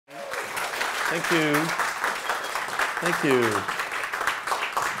Thank you. Thank you.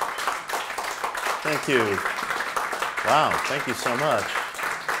 Thank you. Wow, thank you so much.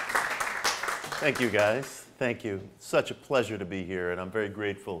 Thank you, guys. Thank you. Such a pleasure to be here, and I'm very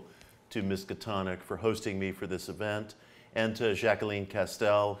grateful to Miskatonic for hosting me for this event, and to Jacqueline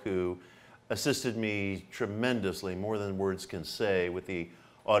Castel, who assisted me tremendously, more than words can say, with the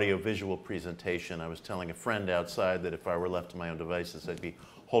audio-visual presentation. I was telling a friend outside that if I were left to my own devices, I'd be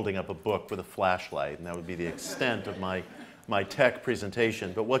holding up a book with a flashlight, and that would be the extent of my tech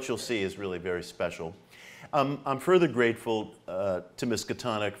presentation. But what you'll see is really very special. I'm further grateful to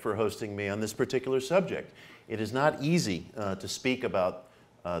Miskatonic for hosting me on this particular subject. It is not easy to speak about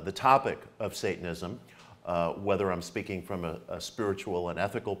the topic of Satanism, whether I'm speaking from a spiritual and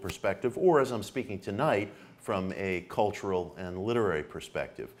ethical perspective, or as I'm speaking tonight, from a cultural and literary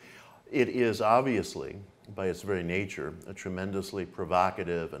perspective. It is obviously, by its very nature, a tremendously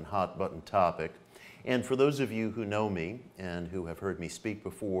provocative and hot-button topic. And for those of you who know me and who have heard me speak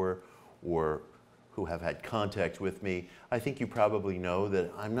before, or who have had contact with me, I think you probably know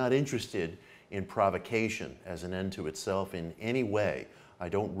that I'm not interested in provocation as an end to itself in any way. I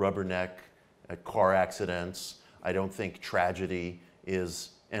don't rubberneck at car accidents. I don't think tragedy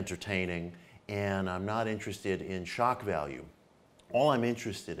is entertaining. And I'm not interested in shock value. All I'm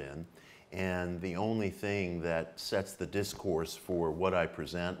interested in, and the only thing that sets the discourse for what I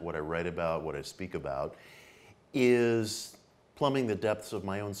present, what I write about, what I speak about, is plumbing the depths of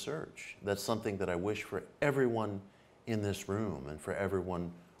my own search. That's something that I wish for everyone in this room and for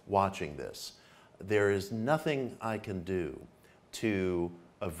everyone watching this. There is nothing I can do to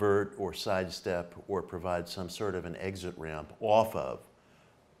avert or sidestep or provide some sort of an exit ramp off of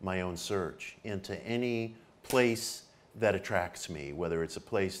my own search into any place that attracts me, whether it's a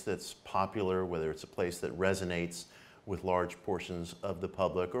place that's popular, whether it's a place that resonates with large portions of the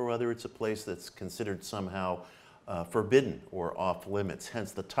public, or whether it's a place that's considered somehow forbidden or off limits,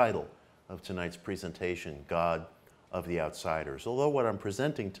 hence the title of tonight's presentation, God of the Outsiders. Although what I'm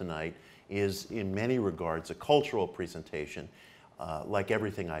presenting tonight is in many regards a cultural presentation, like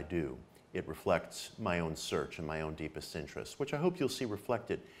everything I do, it reflects my own search and my own deepest interests, which I hope you'll see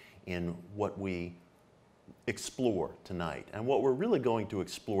reflected in what we explore tonight. And what we're really going to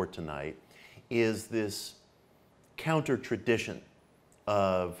explore tonight is this counter-tradition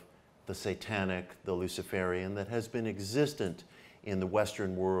of the satanic, the Luciferian, that has been existent in the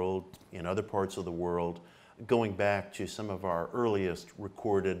Western world, in other parts of the world, going back to some of our earliest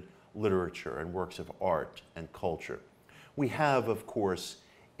recorded literature and works of art and culture. We have, of course,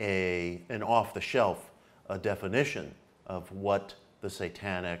 an off-the-shelf definition of what the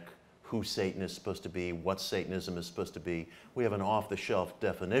satanic, who Satan is supposed to be, what Satanism is supposed to be. We have an off-the-shelf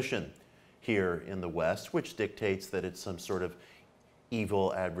definition here in the West, which dictates that it's some sort of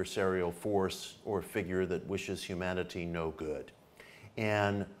evil adversarial force or figure that wishes humanity no good.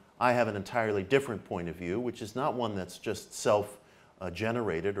 And I have an entirely different point of view, which is not one that's just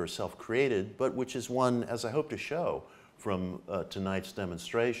self-generated or self-created, but which is one, as I hope to show from tonight's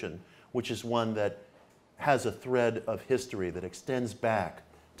demonstration, which is one that has a thread of history that extends back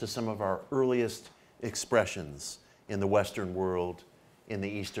to some of our earliest expressions in the Western world, in the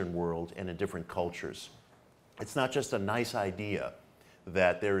Eastern world, and in different cultures. It's not just a nice idea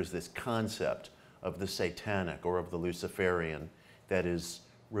that there is this concept of the satanic or of the Luciferian that is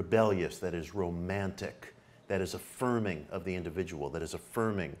rebellious, that is romantic, that is affirming of the individual, that is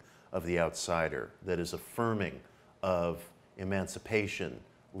affirming of the outsider, that is affirming of emancipation,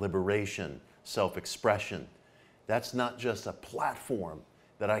 liberation, self-expression. That's not just a platform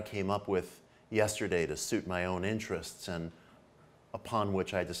that I came up with yesterday to suit my own interests and upon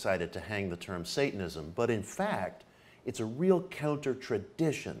which I decided to hang the term Satanism, but in fact, it's a real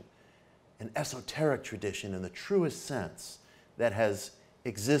counter-tradition, an esoteric tradition in the truest sense that has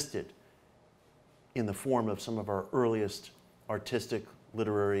existed in the form of some of our earliest artistic,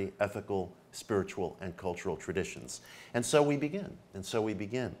 literary, ethical, spiritual, and cultural traditions. And so we begin, and so we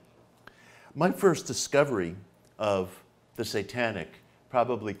begin. My first discovery of the satanic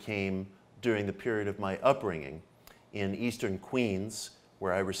probably came during the period of my upbringing in Eastern Queens,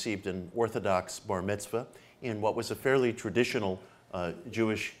 where I received an Orthodox bar mitzvah in what was a fairly traditional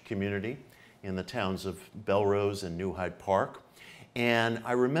Jewish community in the towns of Belrose and New Hyde Park. And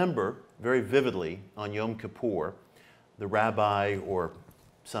I remember very vividly on Yom Kippur, the rabbi or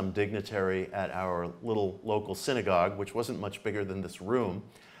some dignitary at our little local synagogue, which wasn't much bigger than this room,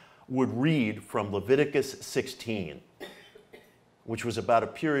 would read from Leviticus 16, which was about a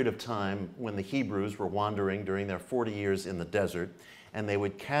period of time when the Hebrews were wandering during their 40 years in the desert, and they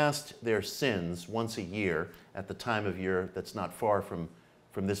would cast their sins once a year at the time of year that's not far from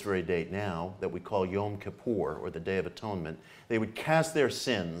from this very date now, that we call Yom Kippur, or the Day of Atonement, they would cast their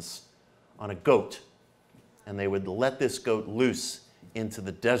sins on a goat, and they would let this goat loose into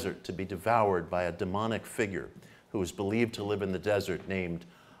the desert to be devoured by a demonic figure who was believed to live in the desert named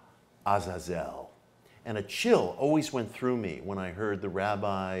Azazel. And a chill always went through me when I heard the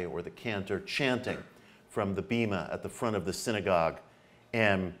rabbi or the cantor chanting from the bima at the front of the synagogue,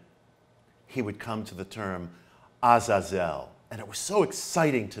 and he would come to the term Azazel. And it was so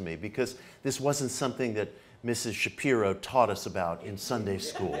exciting to me because this wasn't something that Mrs. Shapiro taught us about in Sunday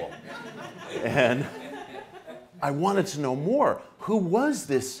school. And I wanted to know more. Who was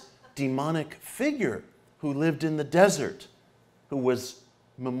this demonic figure who lived in the desert, who was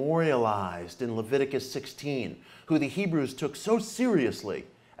memorialized in Leviticus 16, who the Hebrews took so seriously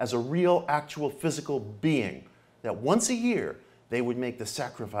as a real, actual, physical being that once a year they would make the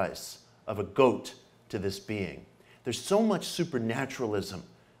sacrifice of a goat to this being? There's so much supernaturalism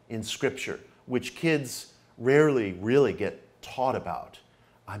in Scripture, which kids rarely really get taught about.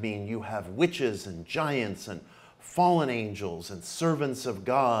 I mean, you have witches and giants and fallen angels and servants of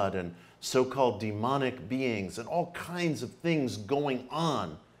God and so-called demonic beings and all kinds of things going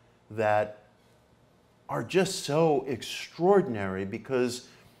on that are just so extraordinary because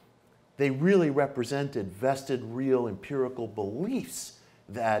they really represented vested, real, empirical beliefs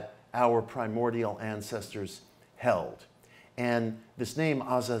that our primordial ancestors held. And this name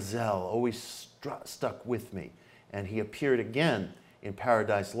Azazel always stuck with me. And he appeared again in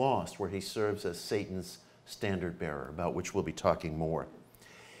Paradise Lost, where he serves as Satan's standard bearer, about which we'll be talking more.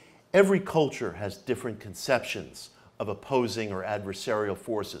 Every culture has different conceptions of opposing or adversarial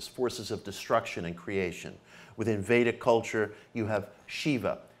forces, forces of destruction and creation. Within Vedic culture, you have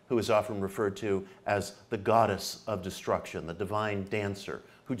Shiva, who is often referred to as the goddess of destruction, the divine dancer,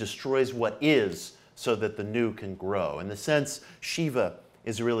 who destroys what is so that the new can grow. In the sense, Shiva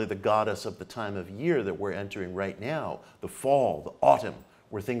is really the goddess of the time of year that we're entering right now, the fall, the autumn,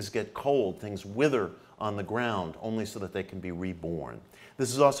 where things get cold, things wither on the ground, only so that they can be reborn.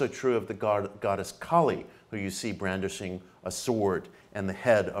 This is also true of the goddess Kali, who you see brandishing a sword and the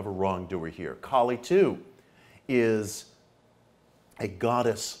head of a wrongdoer here. Kali, too, is a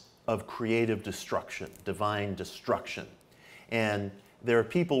goddess of creative destruction, divine destruction. And there are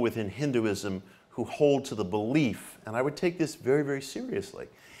people within Hinduism who hold to the belief, and I would take this very, very seriously,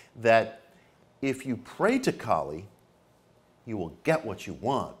 that if you pray to Kali, you will get what you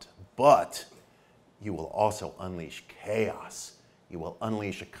want, but you will also unleash chaos. You will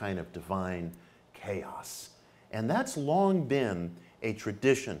unleash a kind of divine chaos. And that's long been a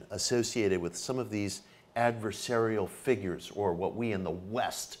tradition associated with some of these adversarial figures, or what we in the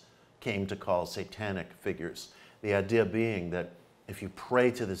West came to call satanic figures. The idea being that if you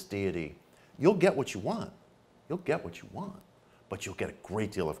pray to this deity, you'll get what you want. You'll get what you want, but you'll get a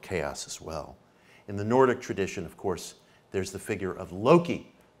great deal of chaos as well. In the Nordic tradition, of course, there's the figure of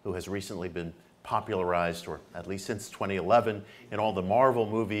Loki, who has recently been popularized, or at least since 2011, in all the Marvel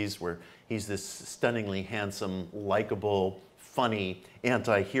movies, where he's this stunningly handsome, likable, funny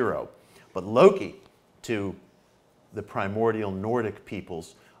anti-hero. But Loki, to the primordial Nordic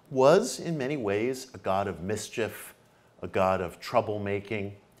peoples, was in many ways a god of mischief, a god of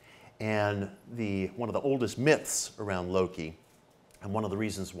troublemaking, and one of the oldest myths around Loki, and one of the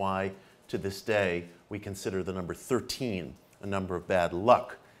reasons why to this day we consider the number 13 a number of bad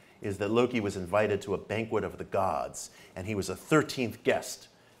luck, is that Loki was invited to a banquet of the gods, and he was a 13th guest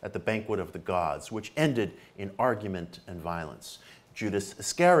at the banquet of the gods, which ended in argument and violence. Judas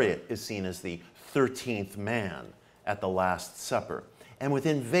Iscariot is seen as the 13th man at the Last Supper. And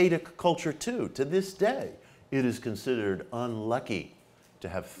within Vedic culture too, to this day, it is considered unlucky to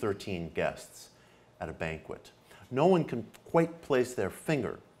have 13 guests at a banquet. No one can quite place their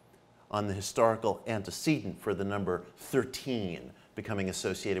finger on the historical antecedent for the number 13 becoming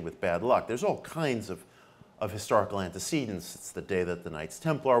associated with bad luck. There's all kinds of historical antecedents. It's the day that the Knights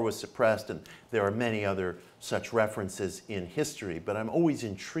Templar was suppressed, and there are many other such references in history, but I'm always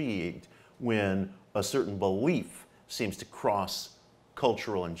intrigued when a certain belief seems to cross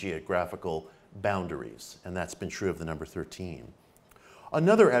cultural and geographical boundaries, and that's been true of the number 13.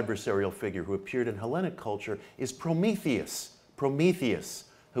 Another adversarial figure who appeared in Hellenic culture is Prometheus. Prometheus,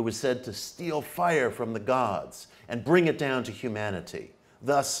 who was said to steal fire from the gods and bring it down to humanity,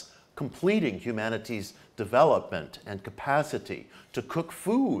 thus completing humanity's development and capacity to cook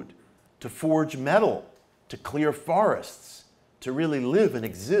food, to forge metal, to clear forests, to really live and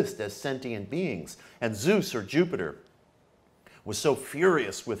exist as sentient beings. And Zeus, or Jupiter, was so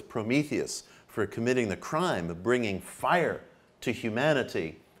furious with Prometheus for committing the crime of bringing fire to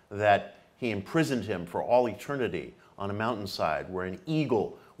humanity that he imprisoned him for all eternity on a mountainside where an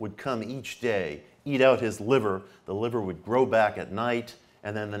eagle would come each day, eat out his liver, the liver would grow back at night,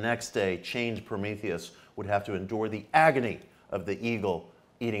 and then the next day, chained Prometheus would have to endure the agony of the eagle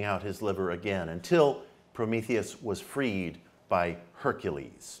eating out his liver again until Prometheus was freed by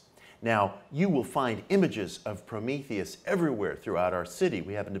Hercules. Now, you will find images of Prometheus everywhere throughout our city.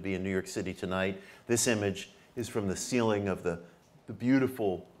 We happen to be in New York City tonight. This image is from the ceiling of the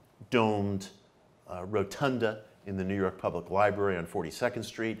beautiful domed rotunda in the New York Public Library on 42nd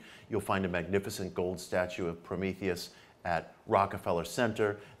Street. You'll find a magnificent gold statue of Prometheus at Rockefeller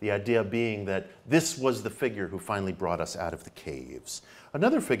Center, the idea being that this was the figure who finally brought us out of the caves.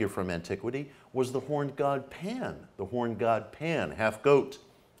 Another figure from antiquity was the horned god Pan. The horned god Pan, half goat,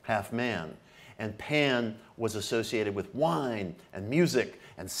 half man. And Pan was associated with wine and music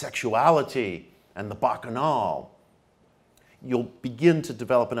and sexuality and the bacchanal. You'll begin to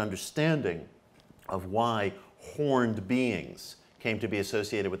develop an understanding of why horned beings came to be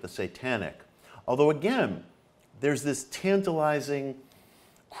associated with the satanic. Although again, there's this tantalizing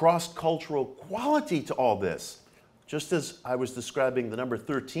cross-cultural quality to all this. Just as I was describing the number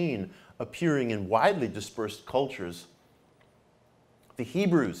 13 appearing in widely dispersed cultures, the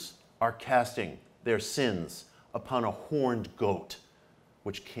Hebrews are casting their sins upon a horned goat,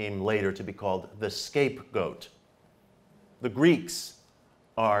 which came later to be called the scapegoat. The Greeks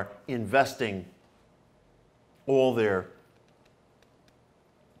are investing all their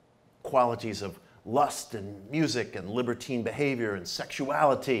qualities of lust and music and libertine behavior and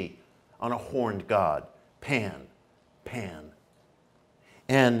sexuality on a horned god, Pan, Pan.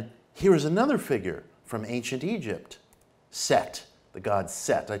 And here is another figure from ancient Egypt, Set, the god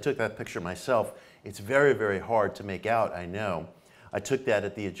Set. I took that picture myself. It's very, very hard to make out, I know. I took that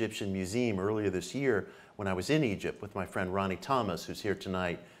at the Egyptian Museum earlier this year when I was in Egypt with my friend Ronnie Thomas, who's here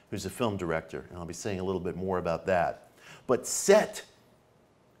tonight, who's a film director, and I'll be saying a little bit more about that. But Set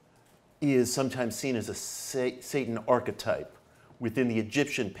is sometimes seen as a Satan archetype within the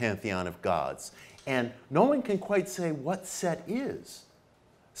Egyptian pantheon of gods. And no one can quite say what Set is.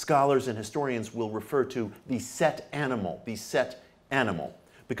 Scholars and historians will refer to the Set animal,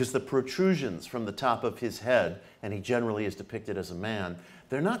 because the protrusions from the top of his head, and he generally is depicted as a man,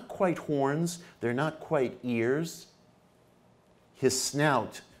 they're not quite horns, they're not quite ears. His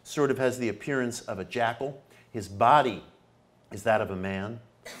snout sort of has the appearance of a jackal. His body is that of a man.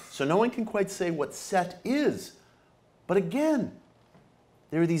 So no one can quite say what Set is. But again,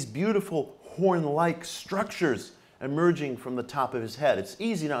 there are these beautiful horn-like structures emerging from the top of his head. It's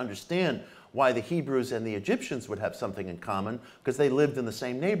easy to understand why the Hebrews and the Egyptians would have something in common, because they lived in the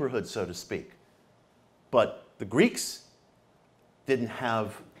same neighborhood, so to speak. But the Greeks didn't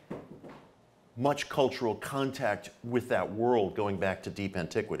have much cultural contact with that world going back to deep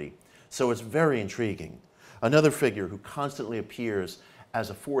antiquity. So it's very intriguing. Another figure who constantly appears as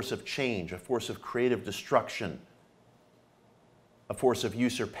a force of change, a force of creative destruction, a force of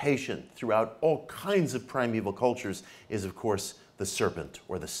usurpation throughout all kinds of primeval cultures is, of course, the serpent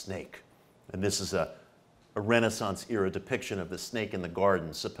or the snake. And this is a Renaissance era depiction of the snake in the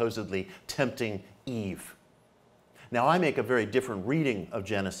garden, supposedly tempting Eve. Now, I make a very different reading of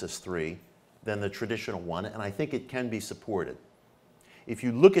Genesis 3 than the traditional one, and I think it can be supported. If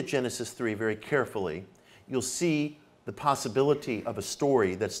you look at Genesis 3 very carefully, you'll see the possibility of a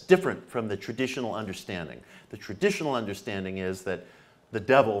story that's different from the traditional understanding. The traditional understanding is that the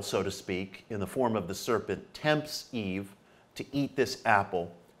devil, so to speak, in the form of the serpent, tempts Eve to eat this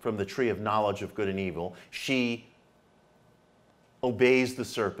apple from the tree of knowledge of good and evil. She obeys the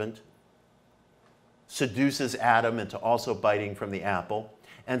serpent, seduces Adam into also biting from the apple,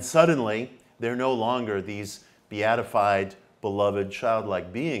 and suddenly they're no longer these beatified, beloved,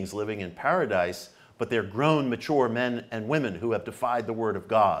 childlike beings living in paradise, but they're grown, mature men and women who have defied the word of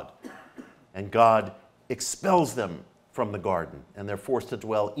God. And God expels them from the garden, and they're forced to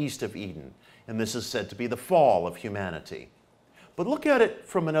dwell east of Eden. And this is said to be the fall of humanity. But look at it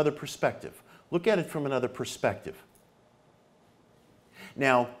from another perspective. Look at it from another perspective.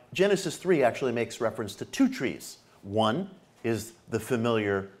 Now, Genesis 3 actually makes reference to two trees. One is the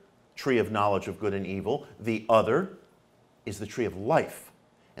familiar tree of knowledge of good and evil. The other is the tree of life.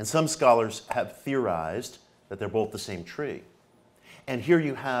 And some scholars have theorized that they're both the same tree. And here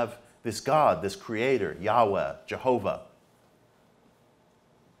you have this God, this creator, Yahweh, Jehovah,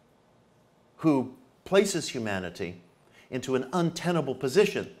 who places humanity into an untenable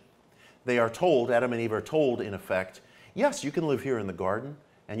position. They are told, Adam and Eve are told, in effect, yes, you can live here in the garden,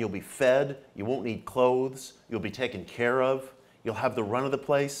 and you'll be fed, you won't need clothes, you'll be taken care of, you'll have the run of the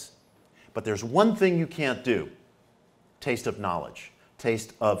place, but there's one thing you can't do, taste of knowledge.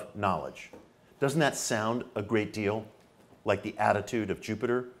 Taste of knowledge. Doesn't that sound a great deal like the attitude of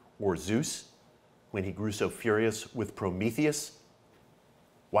Jupiter or Zeus when he grew so furious with Prometheus?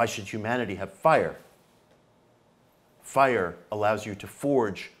 Why should humanity have fire? Fire allows you to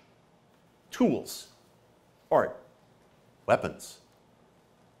forge tools, art, weapons.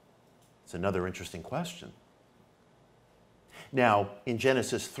 It's another interesting question. Now, in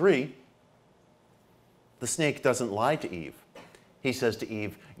Genesis 3, the snake doesn't lie to Eve. He says to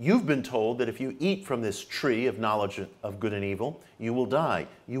Eve, "You've been told that if you eat from this tree of knowledge of good and evil, you will die.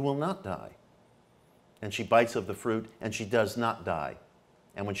 You will not die." And she bites of the fruit, and she does not die.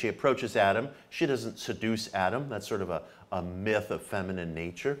 And when she approaches Adam, she doesn't seduce Adam. That's sort of a myth of feminine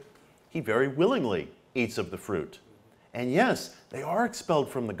nature. He very willingly eats of the fruit. And yes, they are expelled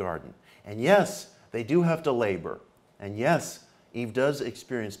from the garden. And yes, they do have to labor. And yes, Eve does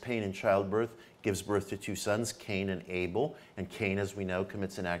experience pain in childbirth, gives birth to 2 sons, Cain and Abel. And Cain, as we know,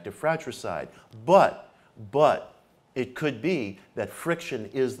 commits an act of fratricide. But it could be that friction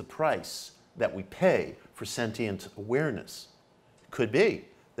is the price that we pay for sentient awareness. Could be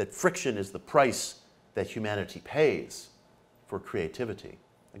that friction is the price that humanity pays for creativity.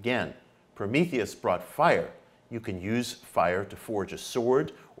 Again, Prometheus brought fire. You can use fire to forge a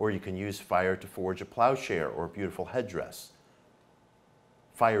sword, or you can use fire to forge a plowshare or a beautiful headdress.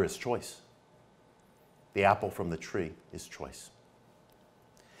 Fire is choice. The apple from the tree is choice.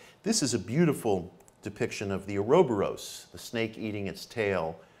 This is a beautiful depiction of the Ouroboros, the snake eating its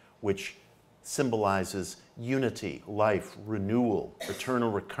tail, which symbolizes unity, life, renewal,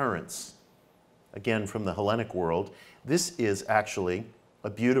 eternal recurrence. Again, from the Hellenic world. This is actually a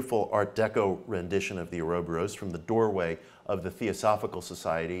beautiful Art Deco rendition of the Ouroboros from the doorway of the Theosophical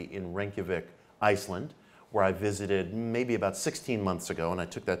Society in Reykjavik, Iceland, where I visited maybe about 16 months ago, and I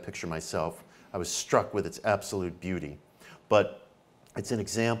took that picture myself. I was struck with its absolute beauty. But it's an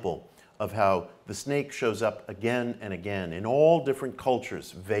example of how the snake shows up again and again in all different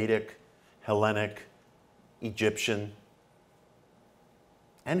cultures, Vedic, Hellenic, Egyptian,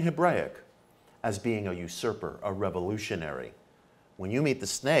 and Hebraic, as being a usurper, a revolutionary. When you meet the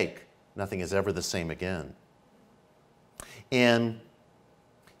snake, nothing is ever the same again. And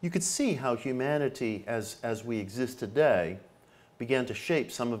you could see how humanity, as we exist today, began to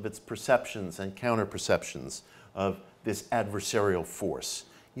shape some of its perceptions and counter-perceptions of this adversarial force.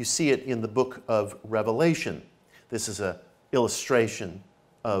 You see it in the book of Revelation. This is an illustration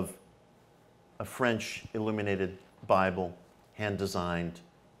of a French illuminated Bible, hand-designed,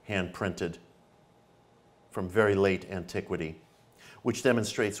 hand-printed, from very late antiquity, which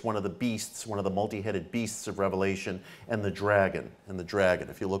demonstrates one of the beasts, one of the multi-headed beasts of Revelation, and the dragon.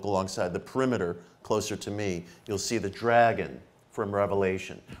 If you look alongside the perimeter closer to me, you'll see the dragon from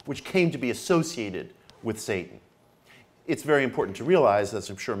Revelation, which came to be associated with Satan. It's very important to realize, as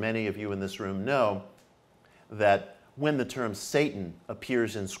I'm sure many of you in this room know, that when the term Satan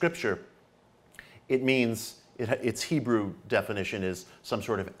appears in Scripture, it means its Hebrew definition is some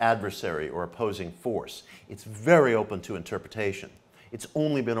sort of adversary or opposing force. It's very open to interpretation. It's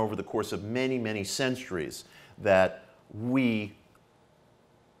only been over the course of many, many centuries that we,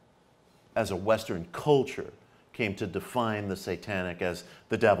 as a Western culture, came to define the satanic as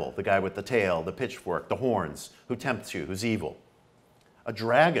the devil, the guy with the tail, the pitchfork, the horns, who tempts you, who's evil. A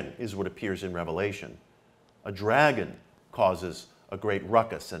dragon is what appears in Revelation. A dragon causes a great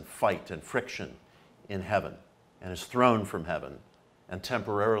ruckus and fight and friction in heaven, and is thrown from heaven, and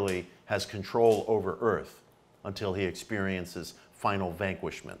temporarily has control over earth until he experiences final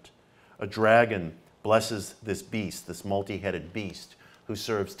vanquishment. A dragon blesses this beast, this multi-headed beast, who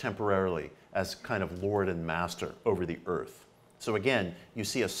serves temporarily as kind of lord and master over the earth. So again, you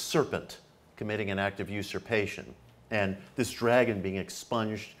see a serpent committing an act of usurpation, and this dragon being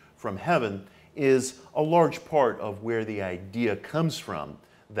expunged from heaven is a large part of where the idea comes from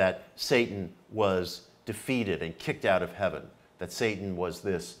that Satan was defeated and kicked out of heaven, that Satan was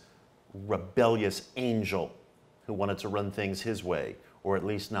this rebellious angel who wanted to run things his way, or at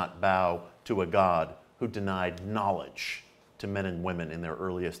least not bow to a God who denied knowledge to men and women in their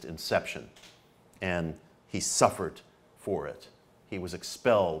earliest inception. And he suffered for it. He was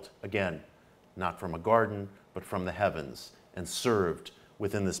expelled, again, not from a garden, but from the heavens, and served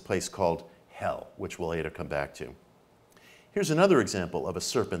within this place called hell, which we'll later come back to. Here's another example of a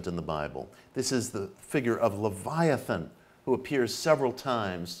serpent in the Bible. This is the figure of Leviathan, who appears several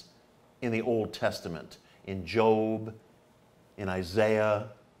times in the Old Testament, in Job, in Isaiah,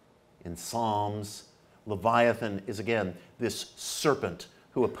 in Psalms. Leviathan is, again, this serpent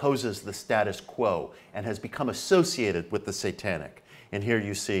who opposes the status quo and has become associated with the satanic. And here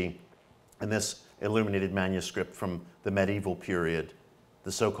you see, in this illuminated manuscript from the medieval period,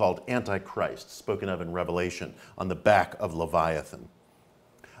 the so-called Antichrist, spoken of in Revelation on the back of Leviathan.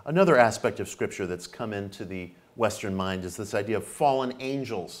 Another aspect of Scripture that's come into the Western mind is this idea of fallen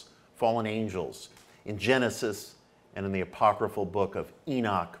angels. Fallen angels. In Genesis and in the apocryphal book of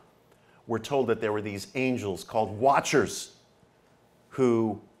Enoch, we're told that there were these angels called watchers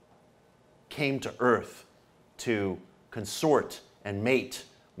who came to earth to consort and mate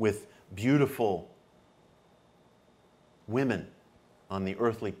with beautiful women on the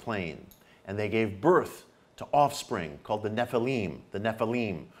earthly plane. And they gave birth to offspring called the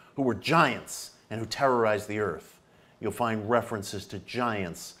Nephilim, who were giants and who terrorized the earth. You'll find references to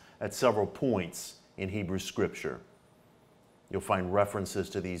giants at several points in Hebrew Scripture. You'll find references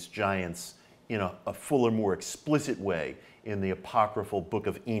to these giants in a fuller, more explicit way in the apocryphal book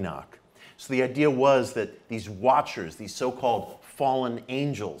of Enoch. So the idea was that these watchers, these so-called fallen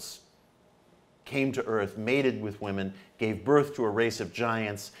angels, came to earth, mated with women, gave birth to a race of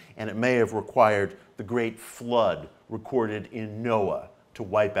giants, and it may have required the great flood recorded in Noah to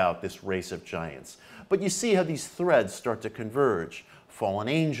wipe out this race of giants. But you see how these threads start to converge. Fallen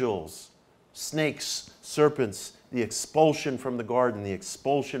angels, snakes, serpents, the expulsion from the garden, the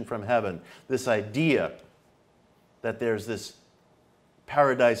expulsion from heaven, this idea that there's this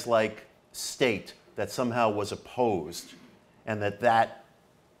paradise-like state that somehow was opposed, and that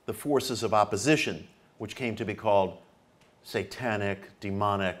the forces of opposition, which came to be called satanic,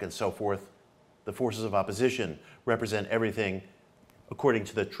 demonic, and so forth, the forces of opposition represent everything according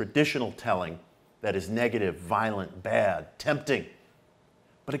to the traditional telling that is negative, violent, bad, tempting.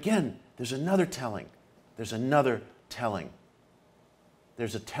 But again, there's another telling. There's another telling.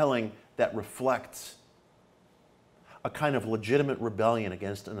 There's a telling that reflects a kind of legitimate rebellion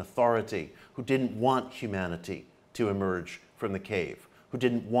against an authority who didn't want humanity to emerge from the cave, who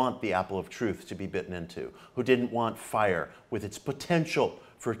didn't want the apple of truth to be bitten into, who didn't want fire with its potential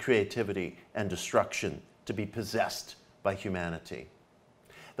for creativity and destruction to be possessed by humanity.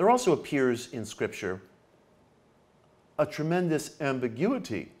 There also appears in Scripture a tremendous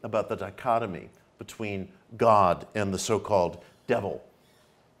ambiguity about the dichotomy between God and the so-called devil,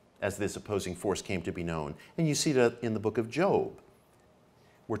 as this opposing force came to be known. And you see that in the book of Job.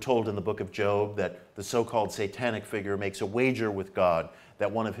 We're told in the book of Job that the so-called satanic figure makes a wager with God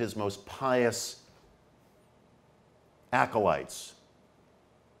that one of his most pious acolytes,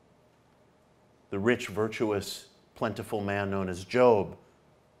 the rich, virtuous, plentiful man known as Job,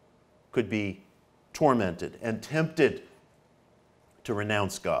 could be tormented and tempted to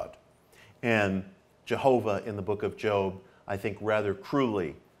renounce God. And Jehovah in the book of Job, I think rather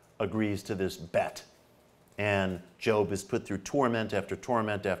cruelly, agrees to this bet. And Job is put through torment after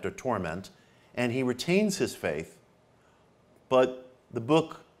torment after torment, and he retains his faith, but the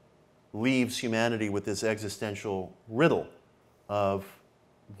book leaves humanity with this existential riddle of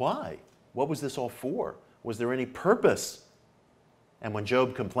why? What was this all for? Was there any purpose? And when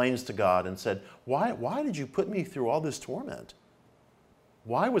Job complains to God and said, why did you put me through all this torment?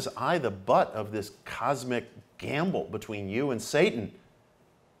 Why was I the butt of this cosmic gamble between you and Satan?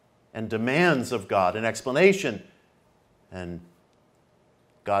 And demands of God an explanation. And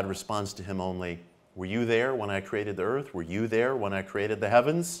God responds to him only, were you there when I created the earth? Were you there when I created the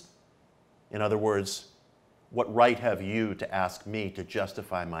heavens? In other words, what right have you to ask me to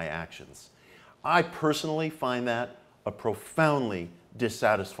justify my actions? I personally find that a profoundly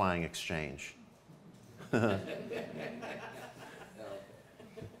dissatisfying exchange. You're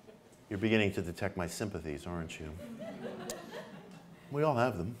beginning to detect my sympathies, aren't you? We all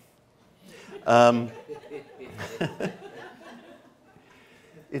have them.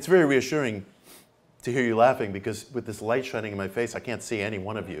 It's very reassuring to hear you laughing, because with this light shining in my face, I can't see any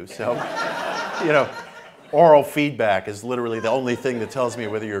one of you. So, you know, oral feedback is literally the only thing that tells me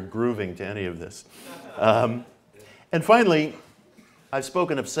whether you're grooving to any of this. And finally, I've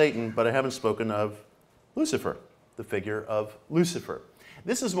spoken of Satan, but I haven't spoken of Lucifer, the figure of Lucifer.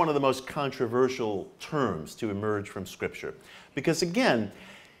 This is one of the most controversial terms to emerge from Scripture, because again,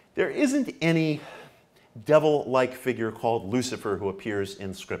 there isn't any devil-like figure called Lucifer who appears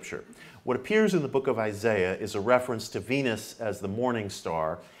in Scripture. What appears in the book of Isaiah is a reference to Venus as the morning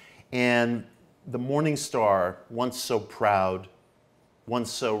star, and the morning star, once so proud,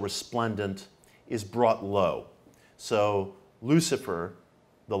 once so resplendent, is brought low. So Lucifer,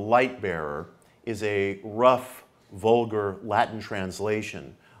 the light bearer, is a rough, vulgar Latin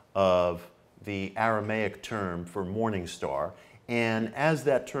translation of the Aramaic term for morning star. And as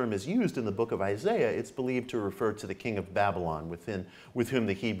that term is used in the book of Isaiah, it's believed to refer to the king of Babylon, with whom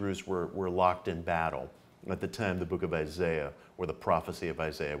the Hebrews were locked in battle at the time the book of Isaiah, or the prophecy of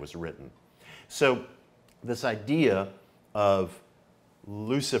Isaiah, was written. So this idea of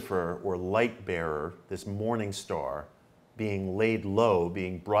Lucifer, or light bearer, this morning star, being laid low,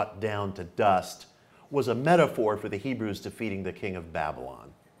 being brought down to dust, was a metaphor for the Hebrews defeating the king of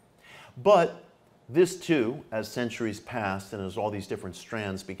Babylon. But this too, as centuries passed and as all these different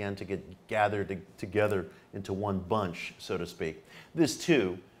strands began to get gathered together into one bunch, so to speak, this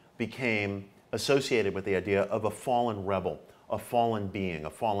too became associated with the idea of a fallen rebel, a fallen being, a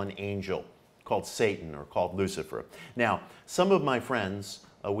fallen angel called Satan or called Lucifer. Now, some of my friends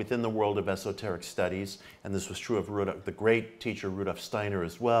within the world of esoteric studies, and this was true of the great teacher Rudolf Steiner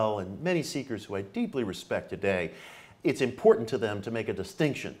as well, and many seekers who I deeply respect today, it's important to them to make a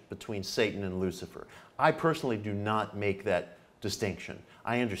distinction between Satan and Lucifer. I personally do not make that distinction.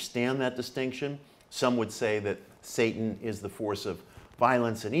 I understand that distinction. Some would say that Satan is the force of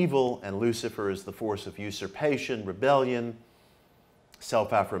violence and evil, and Lucifer is the force of usurpation, rebellion,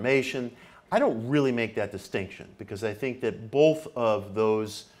 self-affirmation. I don't really make that distinction because I think that both of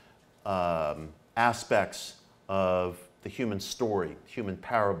those aspects of the human story, human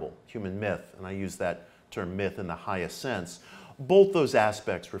parable, human myth, and I use that term myth in the highest sense, both those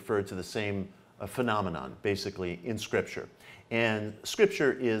aspects refer to the same phenomenon, basically, in Scripture. And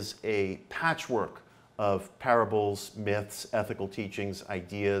Scripture is a patchwork of parables, myths, ethical teachings,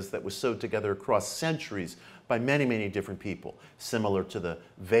 ideas that was sewed together across centuries by many, many different people, similar to the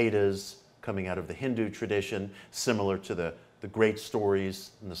Vedas coming out of the Hindu tradition, similar to the great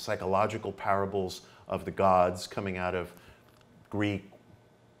stories and the psychological parables of the gods coming out of Greek,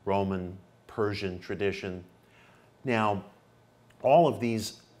 Roman, Persian tradition. Now, all of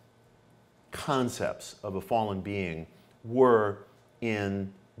these concepts of a fallen being were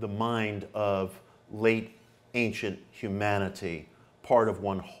in the mind of late ancient humanity, part of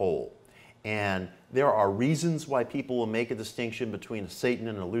one whole. And there are reasons why people will make a distinction between a Satan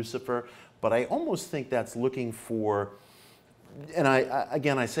and a Lucifer, but I almost think that's looking for, and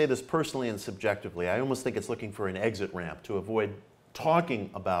again, I say this personally and subjectively, I almost think it's looking for an exit ramp to avoid talking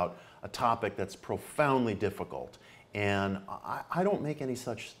about a topic that's profoundly difficult. And I don't make any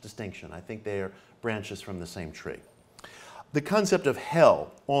such distinction. I think they are branches from the same tree. The concept of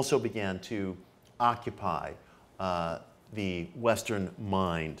hell also began to occupy the Western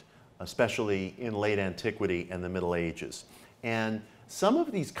mind, especially in late antiquity and the Middle Ages. And some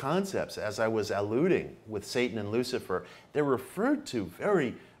of these concepts, as I was alluding with Satan and Lucifer, they're referred to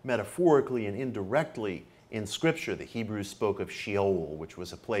very metaphorically and indirectly in Scripture. The Hebrews spoke of Sheol, which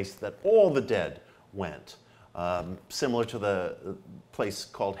was a place that all the dead went, similar to the place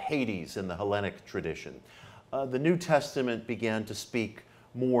called Hades in the Hellenic tradition. The New Testament began to speak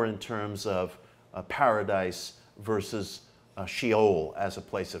more in terms of paradise versus Sheol as a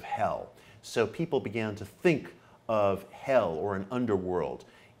place of hell. So people began to think of hell or an underworld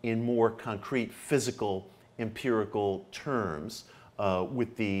in more concrete, physical, empirical terms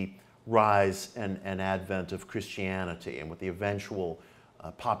with the rise and advent of Christianity and with the eventual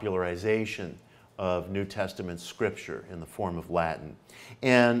popularization of New Testament scripture in the form of Latin.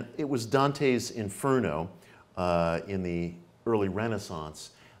 And it was Dante's Inferno in the early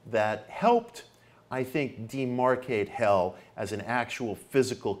Renaissance that helped, I think, demarcate hell as an actual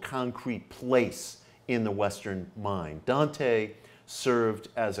physical, concrete place in the Western mind. Dante served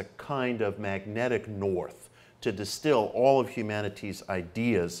as a kind of magnetic north to distill all of humanity's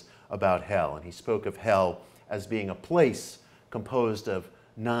ideas about hell. And he spoke of hell as being a place composed of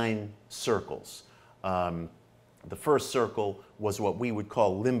 9 circles. The first circle was what we would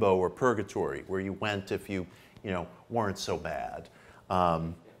call limbo or purgatory, where you went if you weren't so bad,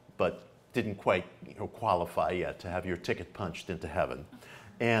 but didn't quite qualify yet to have your ticket punched into heaven.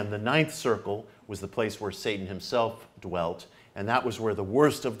 And the 9th circle was the place where Satan himself dwelt, and that was where the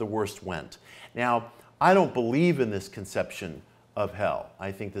worst of the worst went. Now, I don't believe in this conception of hell.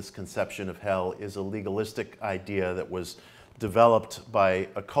 I think this conception of hell is a legalistic idea that was developed by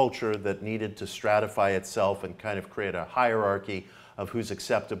a culture that needed to stratify itself and kind of create a hierarchy of who's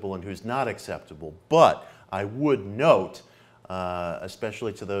acceptable and who's not acceptable. But I would note,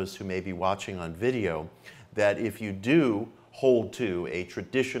 especially to those who may be watching on video, that if you do hold to a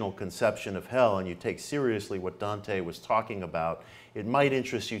traditional conception of hell and you take seriously what Dante was talking about, it might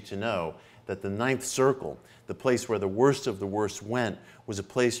interest you to know that the 9th circle, the place where the worst of the worst went, was a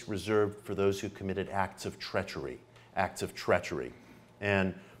place reserved for those who committed acts of treachery. Acts of treachery.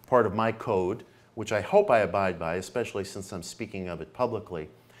 And part of my code, which I hope I abide by, especially since I'm speaking of it publicly,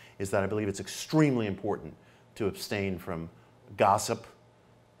 is that I believe it's extremely important to abstain from gossip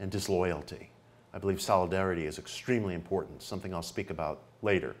and disloyalty. I believe solidarity is extremely important, something I'll speak about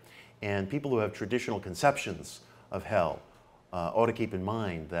later. And people who have traditional conceptions of hell ought to keep in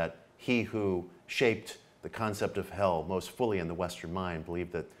mind that he who shaped the concept of hell most fully in the Western mind,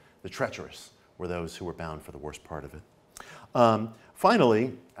 believed that the treacherous were those who were bound for the worst part of it.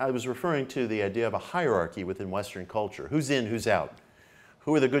 Finally, I was referring to the idea of a hierarchy within Western culture. Who's in, who's out?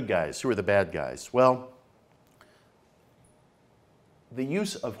 Who are the good guys? Who are the bad guys? Well, the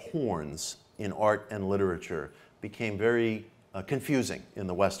use of horns in art and literature became very confusing in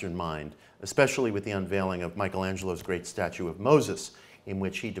the Western mind, especially with the unveiling of Michelangelo's great statue of Moses, in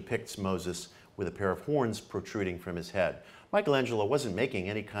which he depicts Moses with a pair of horns protruding from his head. Michelangelo wasn't making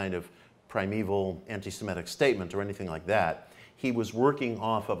any kind of primeval anti-Semitic statement or anything like that. He was working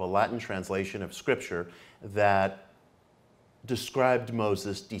off of a Latin translation of scripture that described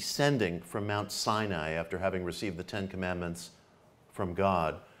Moses descending from Mount Sinai after having received the Ten Commandments from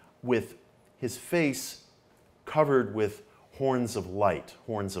God, with his face covered with horns of light,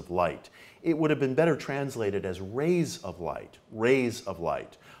 horns of light. It would have been better translated as rays of light, rays of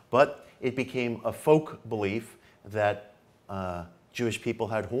light. But it became a folk belief that Jewish people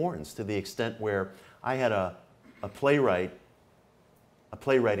had horns, to the extent where I had a playwriting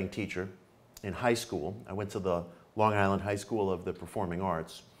teacher in high school. I went to the Long Island High School of the Performing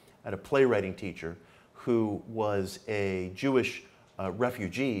Arts. I had a playwriting teacher who was a Jewish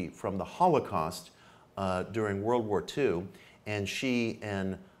refugee from the Holocaust during World War II, and she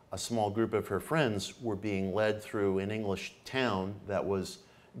and a small group of her friends were being led through an English town that was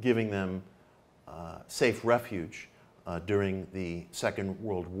giving them safe refuge during the Second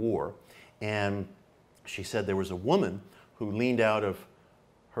World War. And she said there was a woman who leaned out of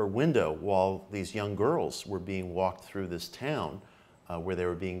her window while these young girls were being walked through this town where they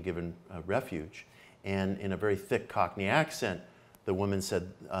were being given refuge. And in a very thick Cockney accent, the woman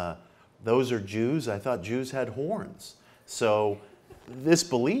said, "Those are Jews? I thought Jews had horns." So this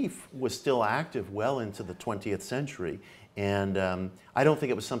belief was still active well into the 20th century. And I don't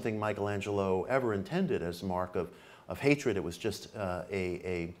think it was something Michelangelo ever intended as a mark of hatred. It was just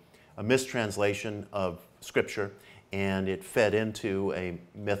a mistranslation of scripture, and it fed into a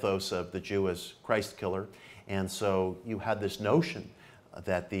mythos of the Jew as Christ killer. And so you had this notion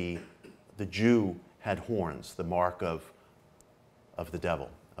that the Jew had horns, the mark of the devil,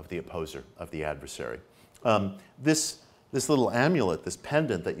 of the opposer, of the adversary. This little amulet, this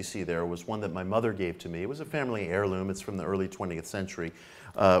pendant that you see there, was one that my mother gave to me. It was a family heirloom. It's from the early 20th century,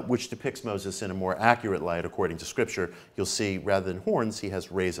 which depicts Moses in a more accurate light according to Scripture. You'll see, rather than horns, he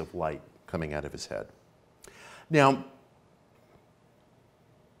has rays of light coming out of his head. Now,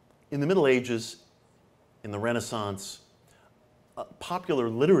 in the Middle Ages, in the Renaissance, popular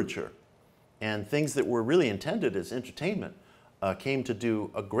literature and things that were really intended as entertainment came to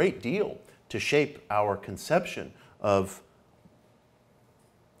do a great deal to shape our conception of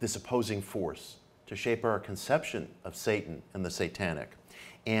this opposing force, to shape our conception of Satan and the satanic.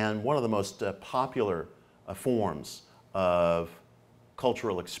 And one of the most popular forms of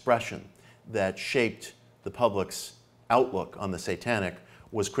cultural expression that shaped the public's outlook on the satanic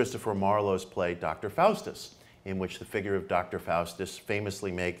was Christopher Marlowe's play Dr. Faustus, in which the figure of Dr. Faustus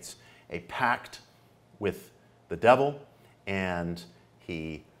famously makes a pact with the devil, and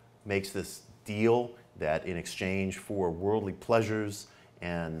he makes this deal that in exchange for worldly pleasures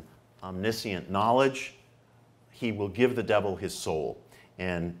and omniscient knowledge, he will give the devil his soul.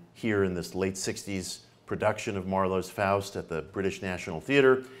 And here in this late 60s production of Marlowe's Faust at the British National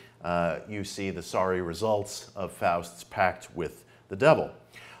Theatre, you see the sorry results of Faust's pact with the devil.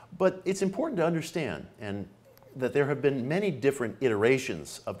 But it's important to understand that there have been many different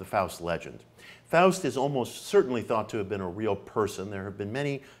iterations of the Faust legend. Faust is almost certainly thought to have been a real person. There have been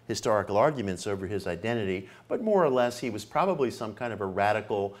many historical arguments over his identity, but more or less he was probably some kind of a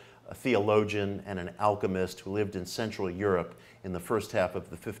radical theologian and an alchemist who lived in Central Europe in the first half of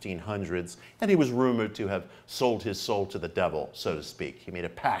the 1500s, and he was rumored to have sold his soul to the devil, so to speak. He made a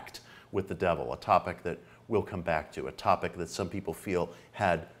pact with the devil, a topic that we'll come back to, a topic that some people feel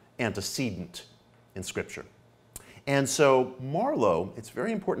had antecedent in Scripture. And so Marlowe, it's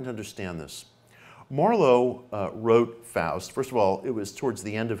very important to understand this. Marlowe wrote Faust. First of all, it was towards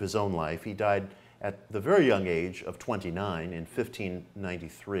the end of his own life. He died at the very young age of 29 in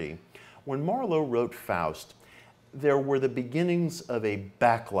 1593. When Marlowe wrote Faust, there were the beginnings of a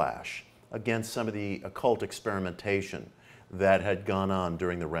backlash against some of the occult experimentation that had gone on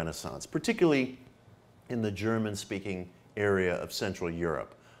during the Renaissance, particularly in the German-speaking area of Central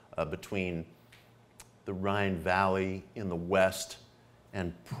Europe, between the Rhine Valley in the west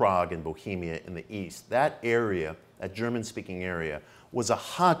and Prague and Bohemia in the east. That area, that German-speaking area, was a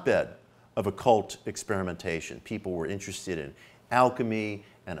hotbed of occult experimentation. People were interested in alchemy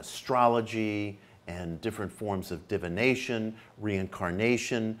and astrology and different forms of divination,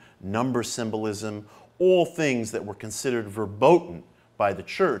 reincarnation, number symbolism, all things that were considered verboten by the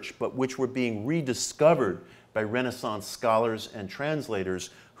church, but which were being rediscovered by Renaissance scholars and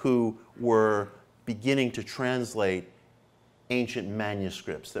translators who were beginning to translate ancient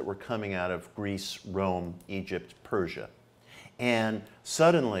manuscripts that were coming out of Greece, Rome, Egypt, Persia. And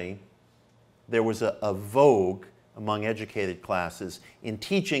suddenly, there was a vogue among educated classes in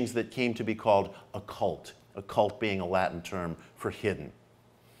teachings that came to be called occult, occult being a Latin term for hidden.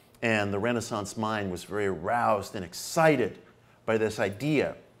 And the Renaissance mind was very aroused and excited by this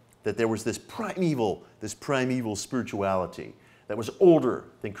idea that there was this primeval spirituality that was older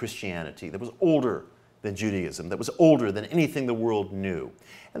than Christianity, that was older than Judaism, that was older than anything the world knew.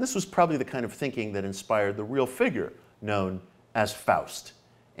 And this was probably the kind of thinking that inspired the real figure known as Faust.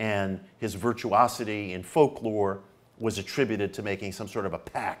 And his virtuosity in folklore was attributed to making some sort of a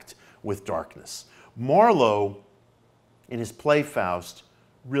pact with darkness. Marlowe, in his play Faust,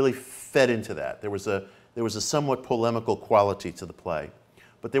 really fed into that. There was a somewhat polemical quality to the play.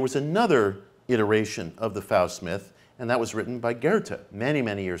 But there was another iteration of the Faust myth, and that was written by Goethe many,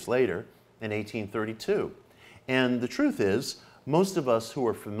 many years later in 1832. And the truth is, most of us who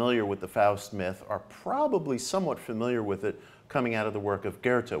are familiar with the Faust myth are probably somewhat familiar with it coming out of the work of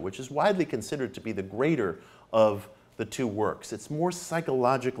Goethe, which is widely considered to be the greater of the two works. It's more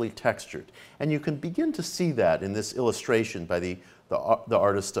psychologically textured. And you can begin to see that in this illustration by the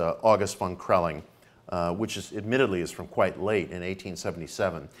artist August von Krelling, which is, admittedly is from quite late in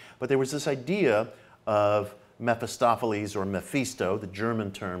 1877. But there was this idea of Mephistopheles, or Mephisto, the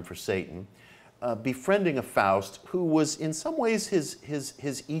German term for Satan, befriending a Faust who was in some ways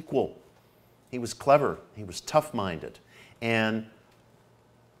his equal. He was clever, he was tough-minded. And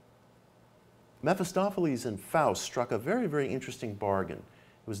Mephistopheles and Faust struck a very, very interesting bargain.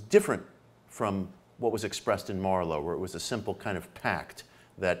 It was different from what was expressed in Marlowe, where it was a simple kind of pact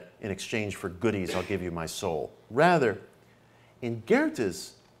that in exchange for goodies, I'll give you my soul. Rather, in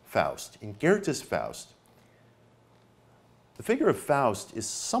Goethe's Faust, the figure of Faust is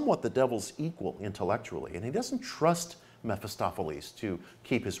somewhat the devil's equal intellectually, and he doesn't trust Mephistopheles to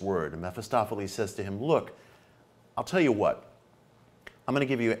keep his word. And Mephistopheles says to him, look, I'll tell you what, I'm going to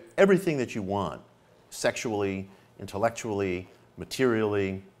give you everything that you want, sexually, intellectually,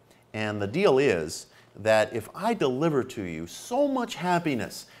 materially, and the deal is that if I deliver to you so much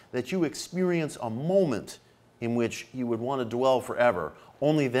happiness that you experience a moment in which you would want to dwell forever,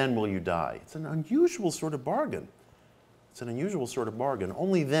 only then will you die. It's an unusual sort of bargain. It's an unusual sort of bargain.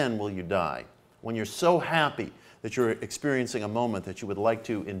 Only then will you die. When you're so happy that you're experiencing a moment that you would like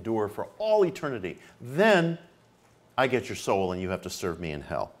to endure for all eternity, then I get your soul and you have to serve me in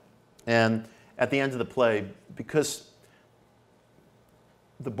hell. And at the end of the play, because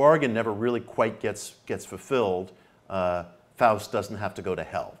the bargain never really quite gets fulfilled, Faust doesn't have to go to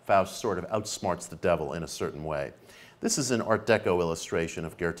hell. Faust sort of outsmarts the devil in a certain way. This is an Art Deco illustration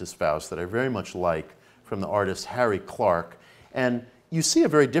of Goethe's Faust that I very much like, from the artist Harry Clark. And you see a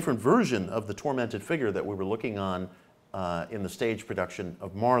very different version of the tormented figure that we were looking on in the stage production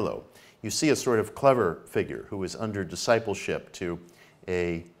of Marlowe. You see a sort of clever figure who is under discipleship to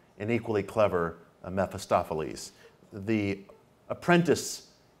an equally clever Mephistopheles. The apprentice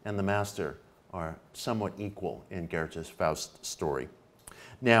and the master are somewhat equal in Goethe's Faust story.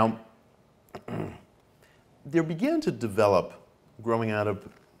 Now, there began to develop, growing out of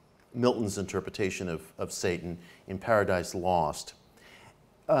Milton's interpretation of Satan in Paradise Lost,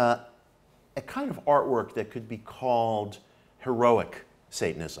 a kind of artwork that could be called heroic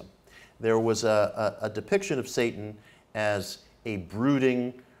Satanism. There was a depiction of Satan as a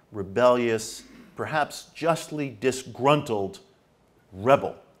brooding, rebellious, perhaps justly disgruntled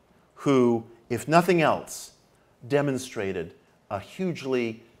rebel who, if nothing else, demonstrated a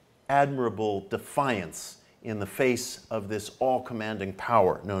hugely admirable defiance in the face of this all-commanding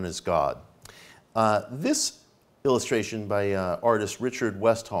power known as God. This illustration by artist Richard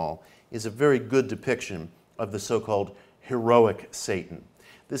Westall is a very good depiction of the so-called heroic Satan.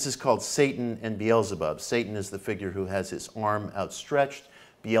 This is called Satan and Beelzebub. Satan is the figure who has his arm outstretched.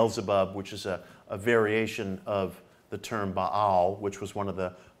 Beelzebub, which is a variation of the term Baal, which was one of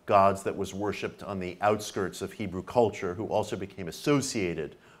the gods that was worshipped on the outskirts of Hebrew culture, who also became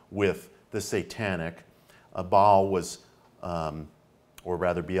associated with the satanic. Baal was, or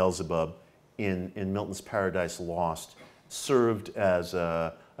rather Beelzebub, in Milton's Paradise Lost, served as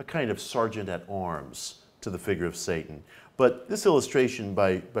a kind of sergeant at arms to the figure of Satan. But this illustration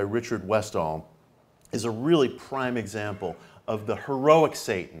by Richard Westall is a really prime example of the heroic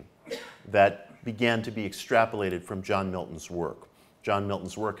Satan that began to be extrapolated from John Milton's work. John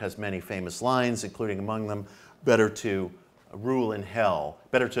Milton's work has many famous lines, including among them, better to rule in hell,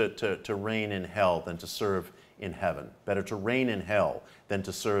 better to reign in hell than to serve in heaven. Better to reign in hell than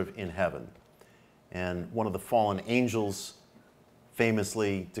to serve in heaven. And one of the fallen angels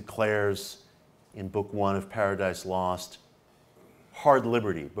famously declares in Book 1 of Paradise Lost, hard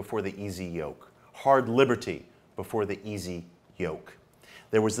liberty before the easy yoke. Hard liberty before the easy yoke.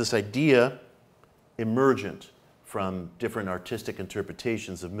 There was this idea emergent from different artistic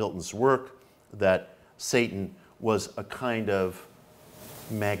interpretations of Milton's work that Satan was a kind of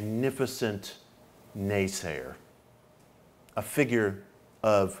magnificent naysayer, a figure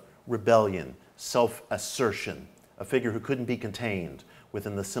of rebellion, self-assertion, a figure who couldn't be contained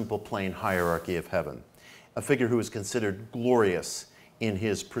within the simple plain hierarchy of heaven, a figure who was considered glorious in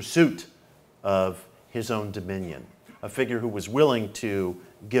his pursuit of his own dominion, a figure who was willing to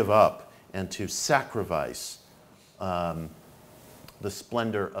give up and to sacrifice the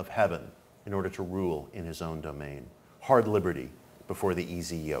splendor of heaven in order to rule in his own domain. Hard liberty before the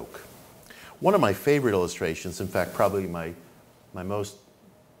easy yoke. One of my favorite illustrations, in fact, probably my most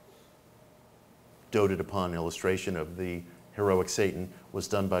doted upon illustration of the heroic Satan, was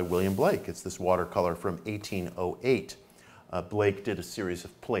done by William Blake. It's this watercolor from 1808. Blake did a series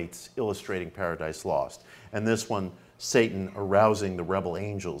of plates illustrating Paradise Lost. And this one, Satan arousing the rebel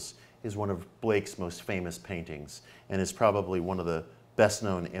angels, is one of Blake's most famous paintings and is probably one of the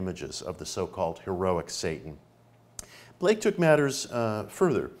best-known images of the so-called heroic Satan. Blake took matters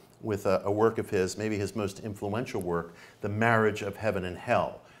further with a work of his, maybe his most influential work, The Marriage of Heaven and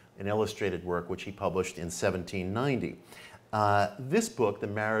Hell, an illustrated work which he published in 1790. This book, The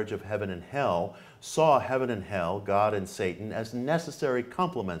Marriage of Heaven and Hell, saw heaven and hell, God and Satan, as necessary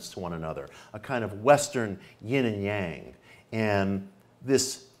complements to one another, a kind of Western yin and yang. And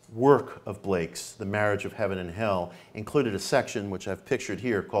this work of Blake's, The Marriage of Heaven and Hell, included a section which I've pictured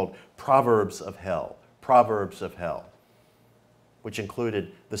here called Proverbs of Hell, Proverbs of Hell, which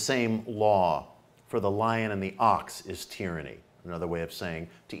included the same law, for the lion and the ox is tyranny, another way of saying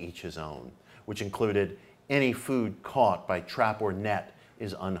to each his own, which included any food caught by trap or net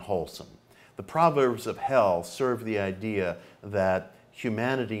is unwholesome. The Proverbs of Hell served the idea that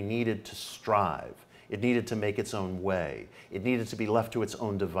humanity needed to strive. It needed to make its own way. It needed to be left to its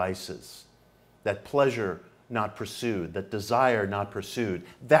own devices. That pleasure not pursued, that desire not pursued,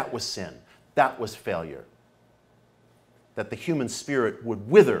 that was sin. That was failure. That the human spirit would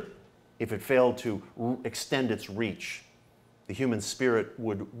wither if it failed to extend its reach. The human spirit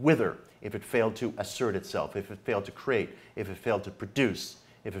would wither if it failed to assert itself, if it failed to create, if it failed to produce,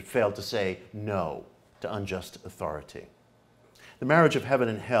 if it failed to say no to unjust authority. The Marriage of Heaven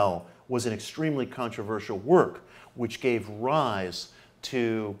and Hell was an extremely controversial work which gave rise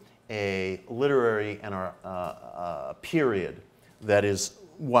to a literary and a period that is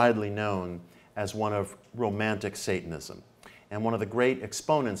widely known as one of Romantic Satanism. And one of the great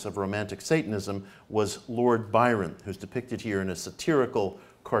exponents of Romantic Satanism was Lord Byron, who's depicted here in a satirical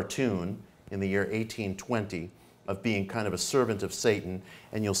cartoon in the year 1820 of being kind of a servant of Satan.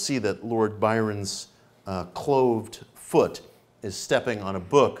 And you'll see that Lord Byron's cloved foot is stepping on a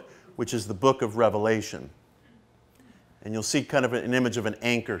book, which is the Book of Revelation. And you'll see kind of an image of an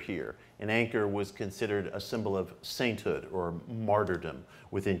anchor here. An anchor was considered a symbol of sainthood or martyrdom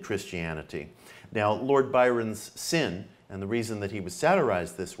within Christianity. Now, Lord Byron's sin, and the reason that he was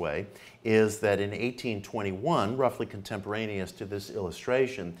satirized this way, is that in 1821, roughly contemporaneous to this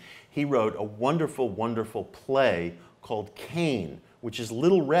illustration, he wrote a wonderful, wonderful play called Cain, which is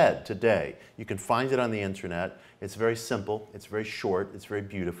little read today. You can find it on the internet. It's very simple, it's very short, it's very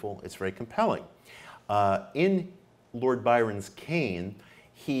beautiful, it's very compelling. In Lord Byron's Cain,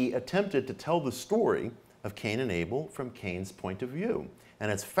 he attempted to tell the story of Cain and Abel from Cain's point of view.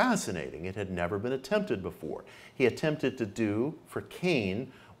 And it's fascinating. It had never been attempted before. He attempted to do for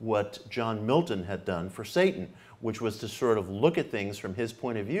Cain what John Milton had done for Satan, which was to sort of look at things from his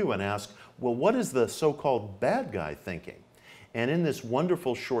point of view and ask, well, what is the so-called bad guy thinking? And in this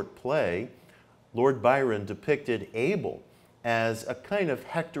wonderful short play, Lord Byron depicted Abel as a kind of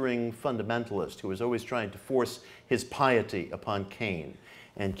hectoring fundamentalist who was always trying to force his piety upon Cain.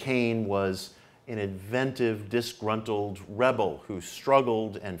 And Cain was an inventive, disgruntled rebel who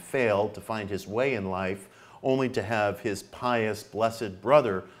struggled and failed to find his way in life, only to have his pious, blessed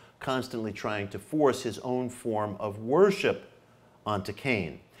brother constantly trying to force his own form of worship onto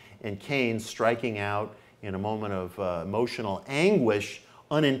Cain. And Cain, striking out in a moment of emotional anguish,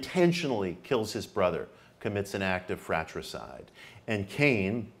 unintentionally kills his brother, commits an act of fratricide. And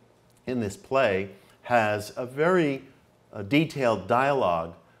Cain, in this play, has a very detailed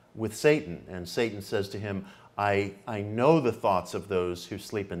dialogue with Satan. And Satan says to him, I know the thoughts of those who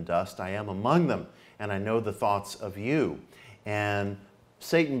sleep in dust. I am among them, and I know the thoughts of you. And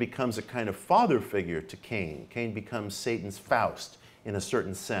Satan becomes a kind of father figure to Cain. Cain becomes Satan's Faust in a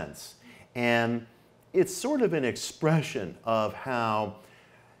certain sense. And it's sort of an expression of how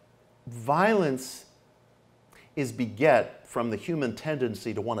violence is beget from the human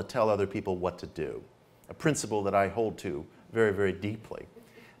tendency to want to tell other people what to do. A principle that I hold to very, very deeply.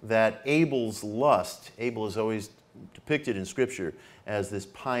 That Abel's lust, Abel is always depicted in Scripture as this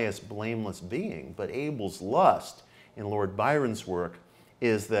pious, blameless being, but Abel's lust in Lord Byron's work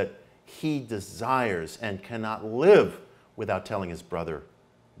is that he desires and cannot live without telling his brother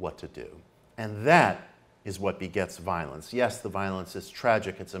what to do. And that is what begets violence. Yes, the violence is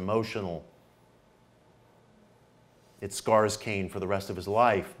tragic, it's emotional, it scars Cain for the rest of his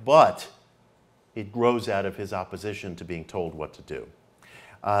life, but it grows out of his opposition to being told what to do.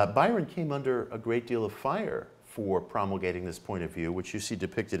 Byron came under a great deal of fire for promulgating this point of view, which you see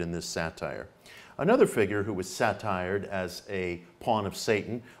depicted in this satire. Another figure who was satired as a pawn of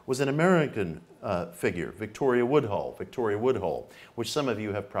Satan was an American figure, Victoria Woodhull. Victoria Woodhull, which some of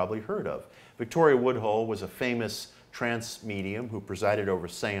you have probably heard of. Victoria Woodhull was a famous trance medium who presided over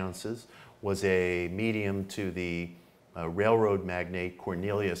seances, was a medium to the railroad magnate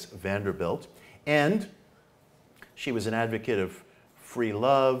Cornelius Vanderbilt, and she was an advocate of free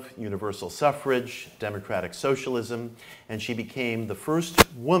love, universal suffrage, democratic socialism, and she became the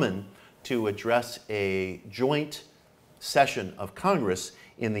first woman to address a joint session of Congress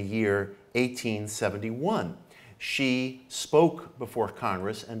in the year 1871. She spoke before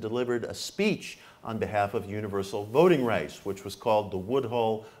Congress and delivered a speech on behalf of universal voting rights, which was called the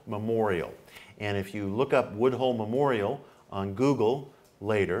Woodhull Memorial. And if you look up Woodhull Memorial on Google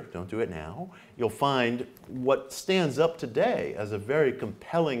later, don't do it now, you'll find what stands up today as a very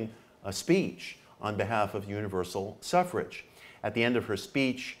compelling speech on behalf of universal suffrage. At the end of her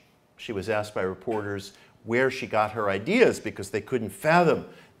speech, she was asked by reporters where she got her ideas because they couldn't fathom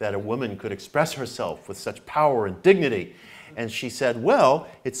that a woman could express herself with such power and dignity. And she said, well,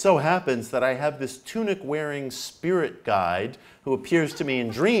 it so happens that I have this tunic-wearing spirit guide who appears to me in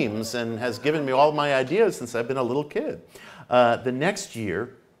dreams and has given me all my ideas since I've been a little kid. The next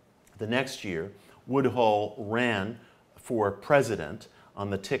year, Woodhull ran for president on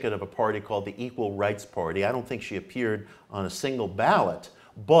the ticket of a party called the Equal Rights Party. I don't think she appeared on a single ballot,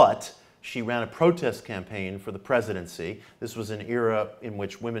 but she ran a protest campaign for the presidency. This was an era in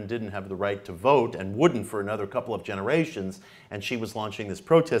which women didn't have the right to vote and wouldn't for another couple of generations, and she was launching this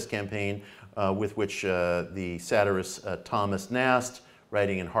protest campaign with which the satirist Thomas Nast,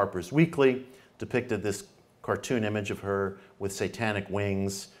 writing in Harper's Weekly, depicted this cartoon image of her with satanic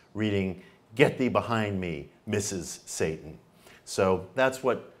wings reading, "Get thee behind me, Mrs. Satan." So that's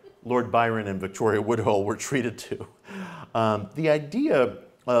what Lord Byron and Victoria Woodhull were treated to. The idea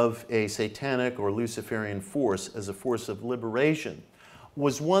of a satanic or Luciferian force as a force of liberation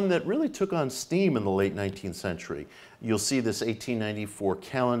was one that really took on steam in the late 19th century. You'll see this 1894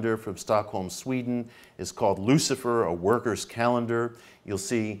 calendar from Stockholm, Sweden is called Lucifer, a worker's calendar. You'll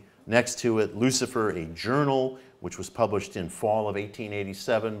see next to it Lucifer, a journal, which was published in fall of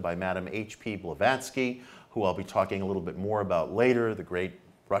 1887 by Madame H.P. Blavatsky, who I'll be talking a little bit more about later, the great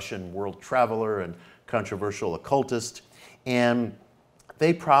Russian world traveler and controversial occultist. And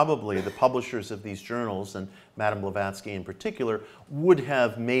they probably, the publishers of these journals, and Madame Blavatsky in particular, would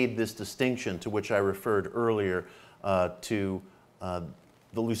have made this distinction to which I referred earlier to the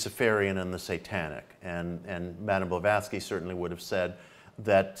Luciferian and the Satanic. And Madame Blavatsky certainly would have said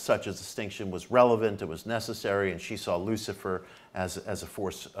that such a distinction was relevant, it was necessary, and she saw Lucifer as a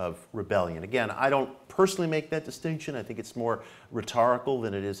force of rebellion. Again, I don't personally make that distinction. I think it's more rhetorical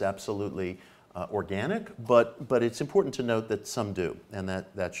than it is absolutely organic, but it's important to note that some do, and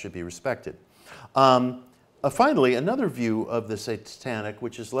that should be respected. Finally, another view of the Satanic,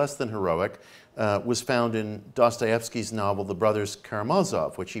 which is less than heroic, was found in Dostoevsky's novel, The Brothers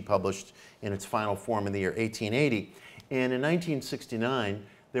Karamazov, which he published in its final form in the year 1880. And in 1969,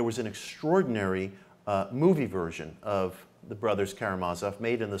 there was an extraordinary movie version of The Brothers Karamazov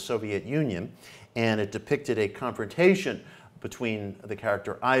made in the Soviet Union, and it depicted a confrontation between the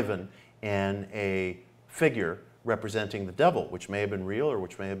character Ivan and a figure representing the devil, which may have been real or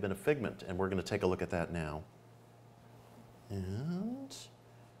which may have been a figment. And we're going to take a look at that now. And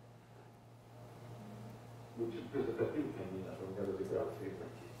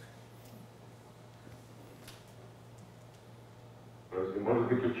может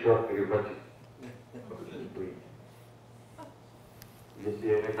быть, и черт переводит. Если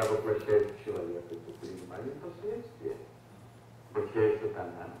это воплощает в человека, то принимает последствия. Хотя и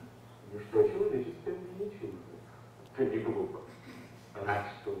сатана, ничто человеческое не чуждо. Ты не глупо. Она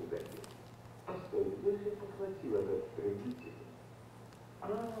что ударила? Постой, где же я похватил этот родитель?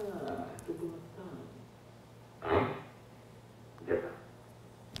 Это было там. Где там?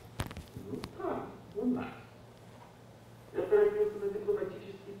 Ну, там, у нас. Я торопился на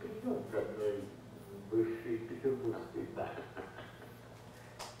дипломатический прием к одной бывшей петербургской даме.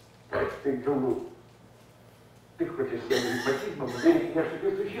 Как ты глуп. Ты хочешь своим ревматизмом уверить меня, что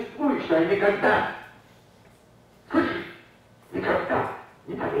ты существуешь, а я никогда. Слышишь? Никогда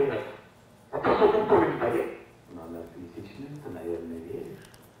не поверю. А то сотом тоже не поверю. Но на тысячную ты, наверное, веришь.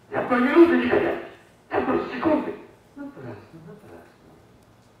 Я одной минуты не поверю. Я одной секунды. Напрасно, напрасно.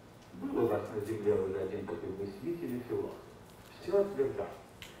 Был у вас на земле уже один такой мыслитель и философ. Все отвергал.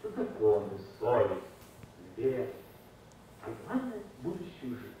 Законы, совесть, вера. А главное,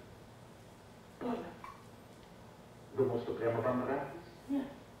 будущую жизнь. Понял? Думал, что прямо вам нравится? Нет.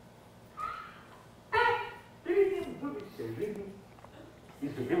 Перед ним выбился жизнь,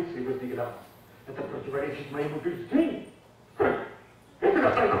 изумился и воздвигал. Это противоречит моим убеждениям. Стой! Это я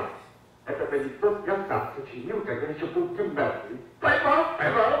поймал. Это анекдот я сам сочинил, когда еще был в гимназии. Поймал,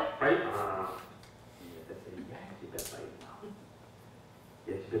 поймал, поймал. Нет, это я тебя поймал.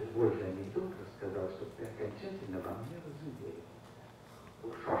 Я тебе твой же анекдот рассказал, чтобы ты окончательно во мне разуверил. Ну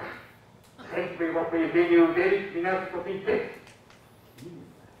что ж, цель твоего появления уверить меня, что ты есть. Именно.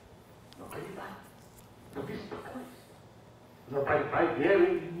 Но колебать. Но беспокойство, но борьба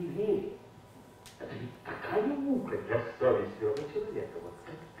веры и неверия. Это ведь такая мука для совестливого человека, вот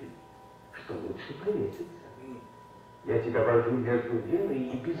как ты, что лучше повеситься. Я тебя вожу между верой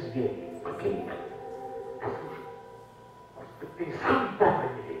и безверием, поперек. Послушай, может быть, ты сам в Бога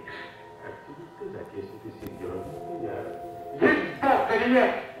не веришь? Как тебе сказать, если ты серьезно, я... Есть Бог или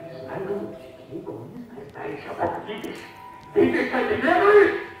нет? Не знаю, голубчик, ей-богу, не знаю. Знаешь, а Бог видишь? Видишь, а не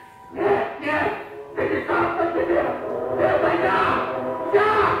веруешь? Нет, нет! Ты не сам по себе! Это я! Я!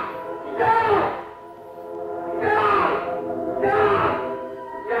 Я! Я!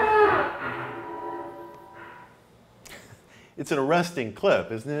 Я! It's an arresting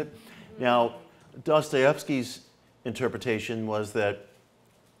clip, isn't it? Now, Dostoevsky's interpretation was that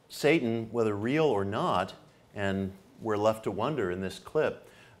Satan, whether real or not, and we're left to wonder in this clip,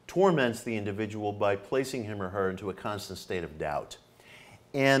 torments the individual by placing him or her into a constant state of doubt.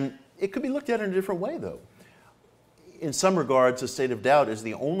 And it could be looked at in a different way, though. In some regards, a state of doubt is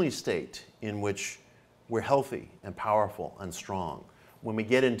the only state in which we're healthy and powerful and strong. When we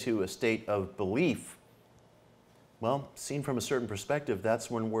get into a state of belief, well, seen from a certain perspective,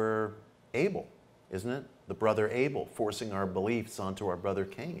 that's when we're Abel, isn't it? The brother Abel, forcing our beliefs onto our brother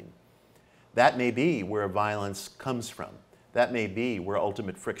Cain. That may be where violence comes from. That may be where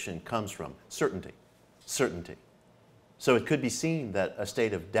ultimate friction comes from. Certainty. Certainty. So it could be seen that a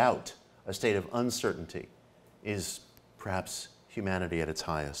state of doubt, a state of uncertainty, is perhaps humanity at its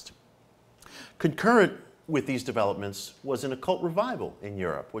highest. Concurrent with these developments was an occult revival in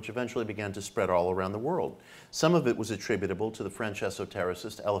Europe, which eventually began to spread all around the world. Some of it was attributable to the French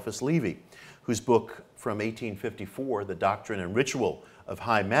esotericist Eliphas Lévy, whose book from 1854, The Doctrine and Ritual of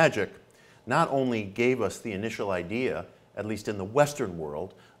High Magic, not only gave us the initial idea, at least in the Western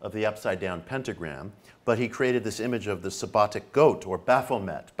world, of the upside-down pentagram, but he created this image of the Sabbatic goat, or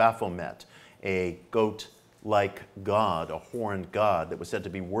Baphomet, a goat-like god, a horned god that was said to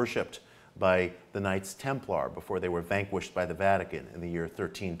be worshipped by the Knights Templar before they were vanquished by the Vatican in the year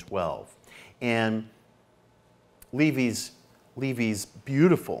 1312. And Lévy's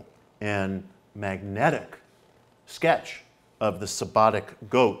beautiful and magnetic sketch of the Sabbatic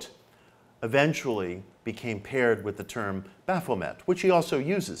goat eventually became paired with the term Baphomet, which he also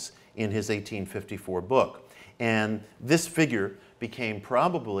uses in his 1854 book. And this figure became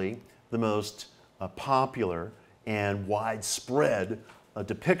probably the most popular and widespread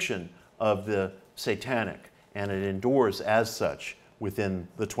depiction of the satanic, and it endures as such within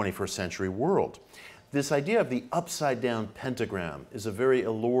the 21st century world. This idea of the upside-down pentagram is a very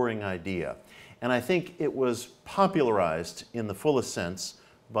alluring idea, and I think it was popularized in the fullest sense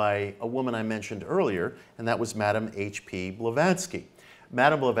by a woman I mentioned earlier, and that was Madame H.P. Blavatsky.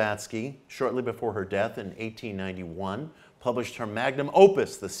 Madame Blavatsky, shortly before her death in 1891, published her magnum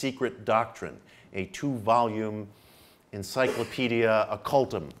opus, The Secret Doctrine, a 2-volume encyclopedia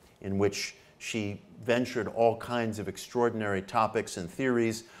occultum in which she ventured all kinds of extraordinary topics and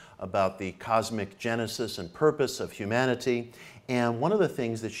theories about the cosmic genesis and purpose of humanity. And one of the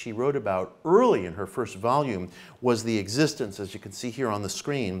things that she wrote about early in her first volume was the existence, as you can see here on the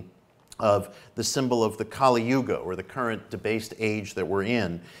screen, of the symbol of the Kali Yuga, or the current debased age that we're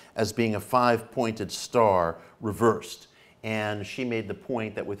in, as being a 5-pointed star reversed. and she made the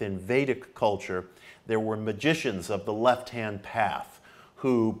point that within Vedic culture, there were magicians of the left-hand path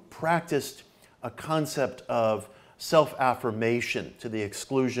who practiced a concept of self-affirmation to the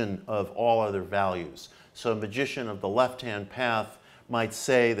exclusion of all other values. So a magician of the left-hand path might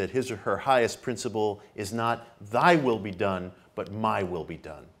say that his or her highest principle is not thy will be done, but my will be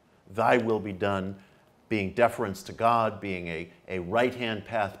done. Thy will be done being deference to God, being a right-hand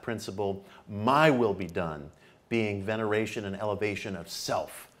path principle. My will be done being veneration and elevation of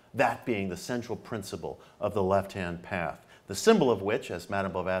self, that being the central principle of the left-hand path. The symbol of which, as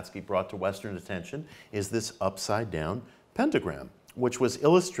Madame Blavatsky brought to Western attention, is this upside-down pentagram, which was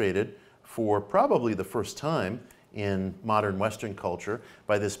illustrated for probably the first time in modern Western culture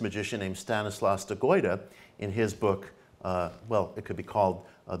by this magician named Stanislas de Goita in his book, well, it could be called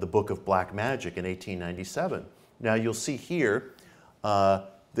The Book of Black Magic in 1897. Now you'll see here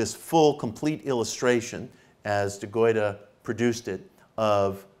this full, complete illustration as de Goita produced it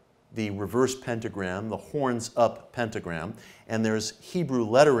of the reverse pentagram, the horns up pentagram, and there's Hebrew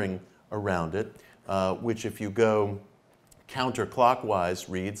lettering around it, which if you go counterclockwise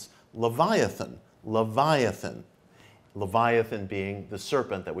reads Leviathan, Leviathan. Leviathan being the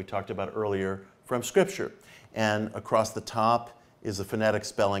serpent that we talked about earlier from Scripture. And across the top is the phonetic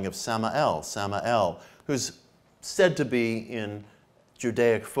spelling of Samael, Samael, who's said to be in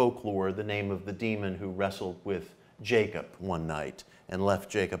Judaic folklore the name of the demon who wrestled with Jacob one night and left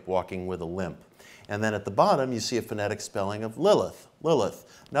Jacob walking with a limp. And then at the bottom you see a phonetic spelling of Lilith,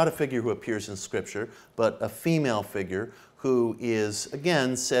 Lilith, not a figure who appears in Scripture, but a female figure who is,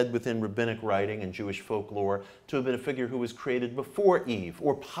 again, said within rabbinic writing and Jewish folklore to have been a figure who was created before Eve,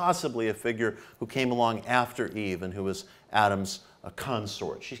 or possibly a figure who came along after Eve and who was Adam's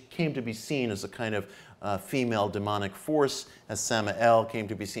consort. She came to be seen as a kind of female demonic force, as Samael came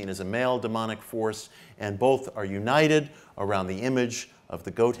to be seen as a male demonic force, and both are united around the image of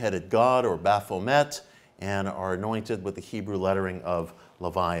the goat-headed god, or Baphomet, and are anointed with the Hebrew lettering of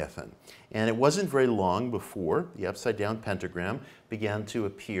Leviathan. And it wasn't very long before the upside-down pentagram began to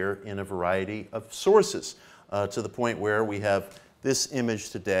appear in a variety of sources, to the point where we have this image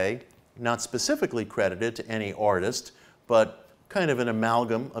today, not specifically credited to any artist, but kind of an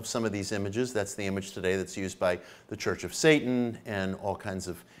amalgam of some of these images. That's the image today that's used by the Church of Satan and all kinds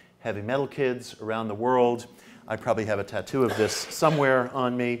of heavy metal kids around the world. I probably have a tattoo of this somewhere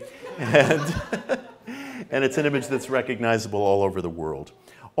on me, and it's an image that's recognizable all over the world.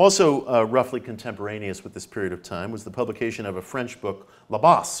 Also roughly contemporaneous with this period of time was the publication of a French book,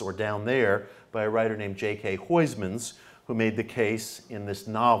 Là-bas, or Down There, by a writer named J.K. Huysmans, who made the case in this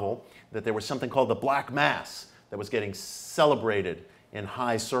novel that there was something called the Black Mass that was getting celebrated in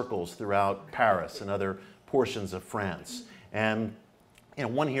high circles throughout Paris and other portions of France. And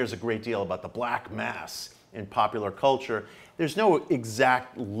one hears a great deal about the Black Mass in popular culture. There's no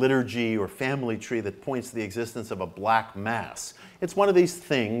exact liturgy or family tree that points to the existence of a Black Mass. It's one of these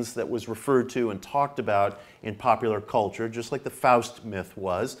things that was referred to and talked about in popular culture, just like the Faust myth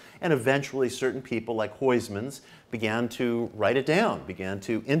was, and eventually certain people like Huysmans began to write it down, began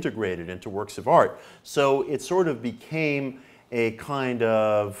to integrate it into works of art. So it sort of became a kind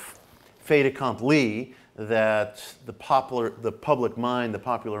of fait accompli that the public mind, the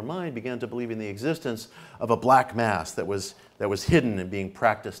popular mind, began to believe in the existence of a Black Mass that was hidden and being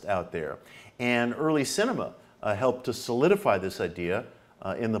practiced out there. And early cinema helped to solidify this idea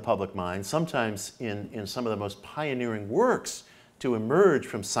in the public mind, sometimes in some of the most pioneering works to emerge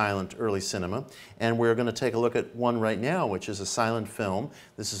from silent early cinema. And we're going to take a look at one right now, which is a silent film.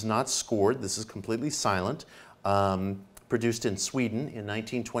 This is not scored. This is completely silent. Produced in Sweden in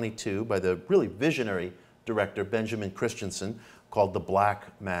 1922 by the really visionary director Benjamin Christensen, called The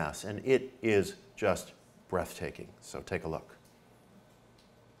Black Mass. And it is just breathtaking. So take a look.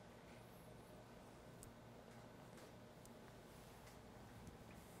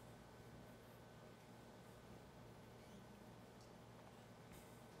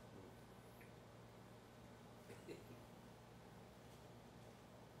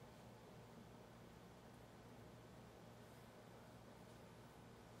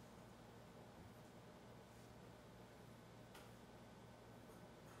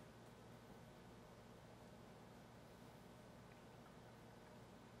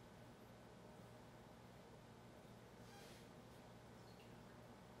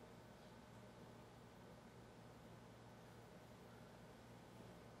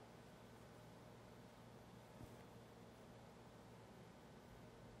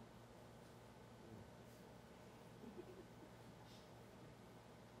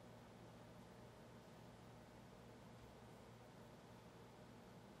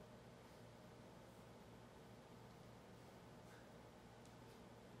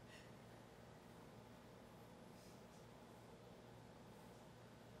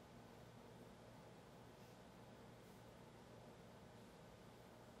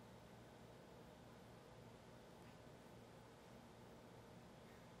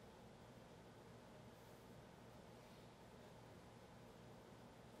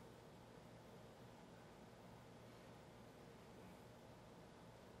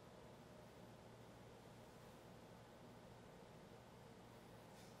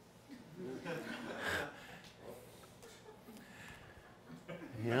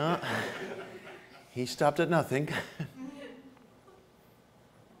 Yeah. He stopped at nothing.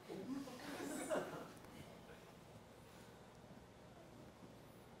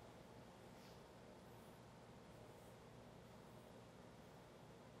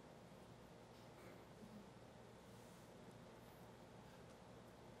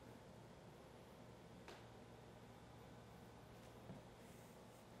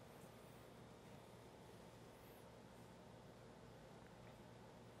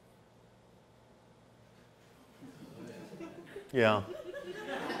 Yeah.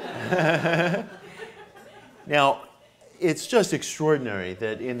 Now, it's just extraordinary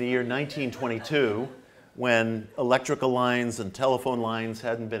that in the year 1922, when electrical lines and telephone lines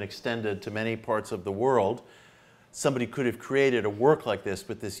hadn't been extended to many parts of the world, somebody could have created a work like this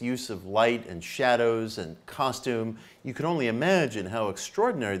with this use of light and shadows and costume. You can only imagine how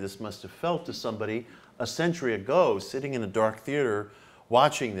extraordinary this must have felt to somebody a century ago, sitting in a dark theater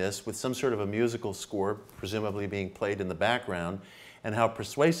watching this with some sort of a musical score, presumably being played in the background, and how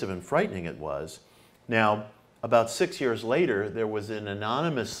persuasive and frightening it was. Now, about 6 years later, there was an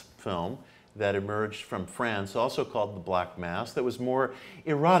anonymous film that emerged from France, also called The Black Mass, that was more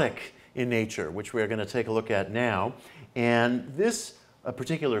erotic in nature, which we're going to take a look at now. And this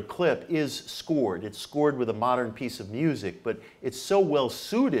particular clip is scored. It's scored with a modern piece of music, but it's so well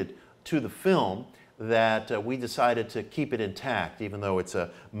suited to the film that we decided to keep it intact, even though it's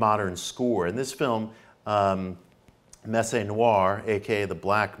a modern score. In this film, Messe Noire, aka The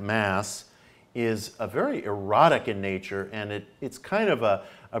Black Mass, is very erotic in nature, and it's kind of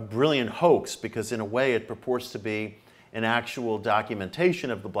a brilliant hoax, because in a way it purports to be an actual documentation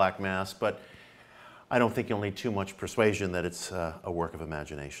of the Black Mass, but I don't think you'll need too much persuasion that it's a work of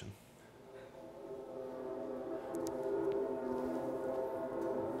imagination.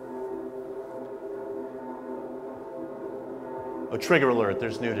 Oh, trigger alert,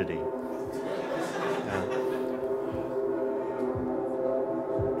 there's nudity. Yeah.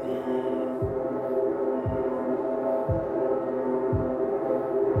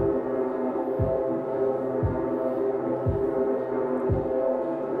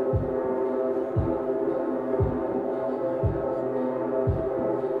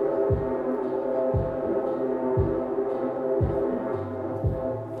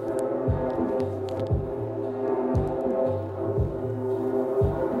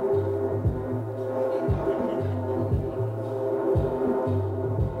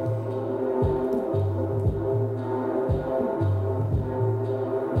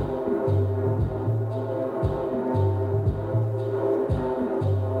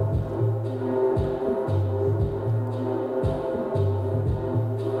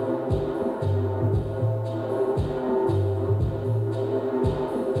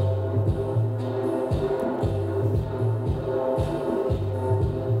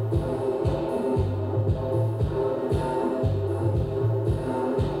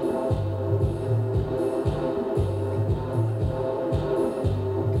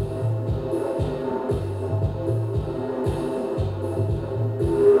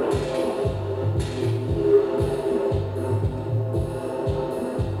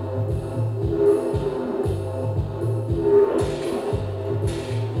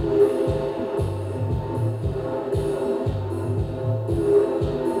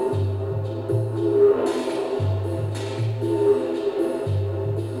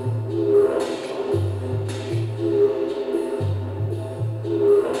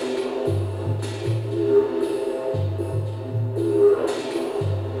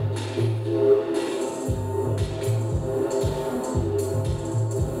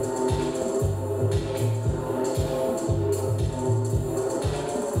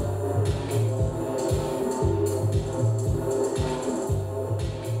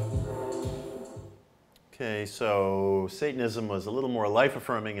 Okay, so Satanism was a little more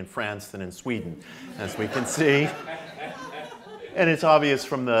life-affirming in France than in Sweden, as we can see. And it's obvious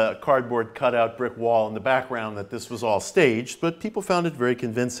from the cardboard cutout brick wall in the background that this was all staged, but people found it very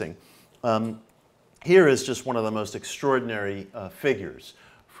convincing. Here is just one of the most extraordinary figures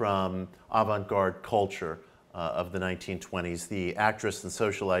from avant-garde culture of the 1920s, the actress and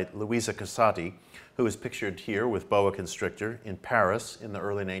socialite Louisa Casati, who is pictured here with boa constrictor in Paris in the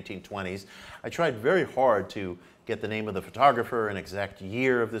early 1920s. I tried very hard to get the name of the photographer and exact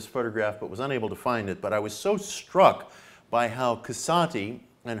year of this photograph, but was unable to find it. But I was so struck by how Casati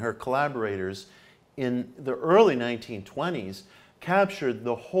and her collaborators in the early 1920s captured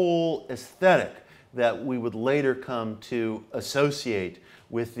the whole aesthetic that we would later come to associate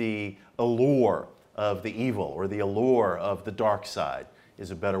with the allure of the evil or the allure of the dark side.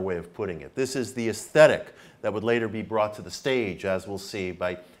 is a better way of putting it. This is the aesthetic that would later be brought to the stage, as we'll see,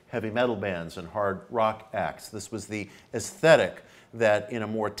 by heavy metal bands and hard rock acts. This was the aesthetic that, in a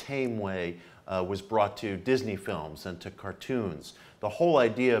more tame way, was brought to Disney films and to cartoons. The whole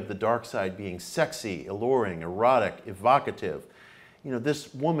idea of the dark side being sexy, alluring, erotic, evocative. You know,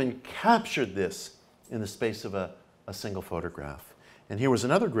 this woman captured this in the space of a single photograph. And here was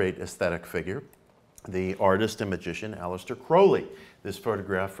another great aesthetic figure, the artist and magician Aleister Crowley. This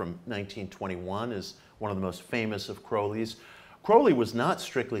photograph from 1921 is one of the most famous of Crowley's. Crowley was not,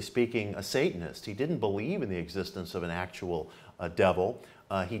 strictly speaking, a Satanist. He didn't believe in the existence of an actual devil.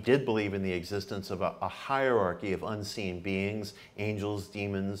 He did believe in the existence of a hierarchy of unseen beings, angels,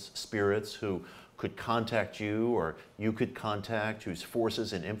 demons, spirits, who could contact you or you could contact, whose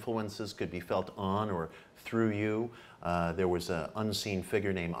forces and influences could be felt on or through you. There was an unseen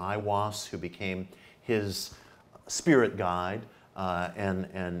figure named Aiwass who became his spirit guide,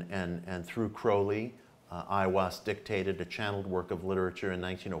 and through Crowley, Aiwass dictated a channeled work of literature in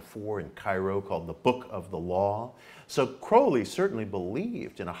 1904 in Cairo called the Book of the Law. So Crowley certainly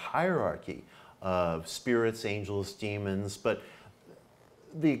believed in a hierarchy of spirits, angels, demons, but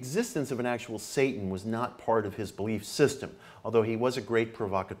the existence of an actual Satan was not part of his belief system, although he was a great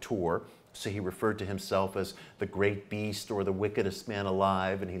provocateur. So he referred to himself as the great beast or the wickedest man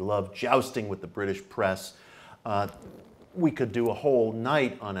alive, and he loved jousting with the British press. We could do a whole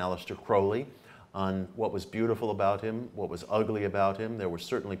night on Aleister Crowley, on what was beautiful about him, what was ugly about him. There was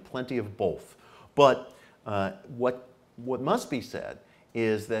certainly plenty of both. But what must be said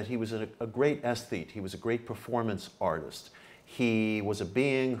is that he was a great aesthete. He was a great performance artist. He was a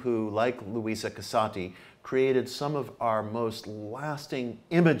being who, like Luisa Casati, created some of our most lasting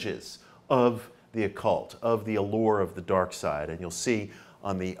images of the occult, of the allure of the dark side. And you'll see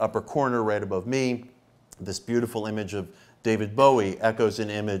on the upper corner right above me, this beautiful image of David Bowie echoes an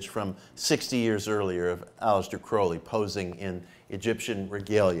image from 60 years earlier of Aleister Crowley posing in Egyptian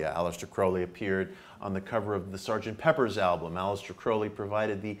regalia. Aleister Crowley appeared on the cover of the Sgt. Pepper's album. Aleister Crowley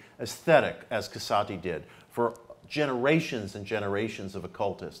provided the aesthetic, as Casati did, for generations and generations of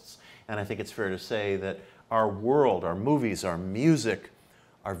occultists. And I think it's fair to say that our world, our movies, our music,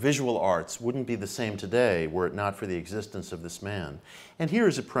 our visual arts wouldn't be the same today were it not for the existence of this man. And here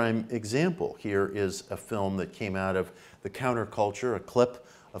is a prime example. Here is a film that came out of the counterculture, a clip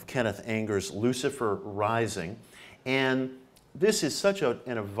of Kenneth Anger's Lucifer Rising. And this is such an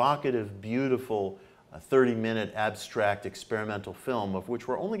evocative, beautiful 30-minute abstract experimental film, of which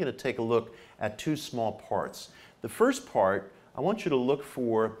we're only going to take a look at two small parts. The first part, I want you to look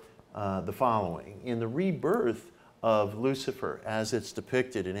for the following. In the rebirth of Lucifer, as it's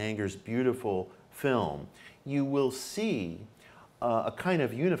depicted in Anger's beautiful film, you will see a kind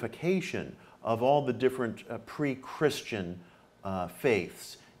of unification of all the different pre-Christian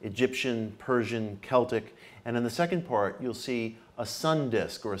faiths, Egyptian, Persian, Celtic, and in the second part you'll see a sun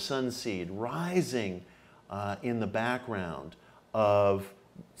disk or a sun seed rising in the background of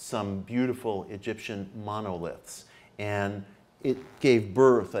some beautiful Egyptian monoliths. And it gave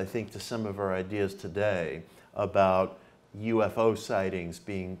birth, I think, to some of our ideas today about UFO sightings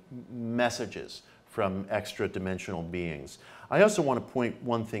being messages from extra-dimensional beings. I also want to point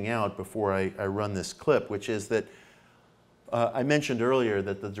one thing out before I run this clip, which is that I mentioned earlier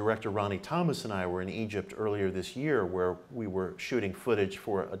that the director Ronnie Thomas and I were in Egypt earlier this year, where we were shooting footage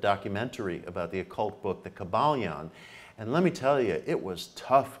for a documentary about the occult book, The Kabbalion. And let me tell you, it was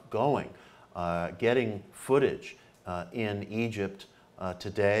tough going. Getting footage in Egypt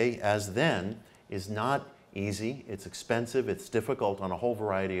today, as then, is not easy. It's expensive, it's difficult on a whole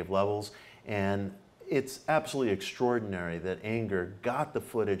variety of levels, and it's absolutely extraordinary that Anger got the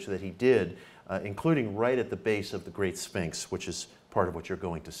footage that he did, including right at the base of the Great Sphinx, which is part of what you're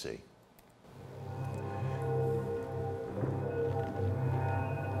going to see.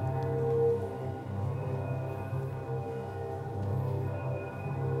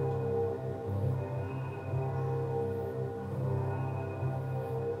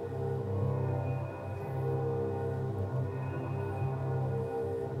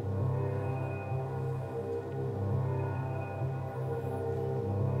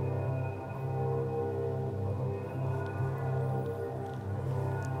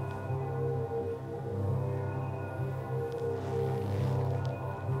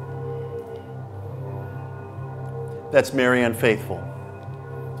 That's Marianne Faithfull.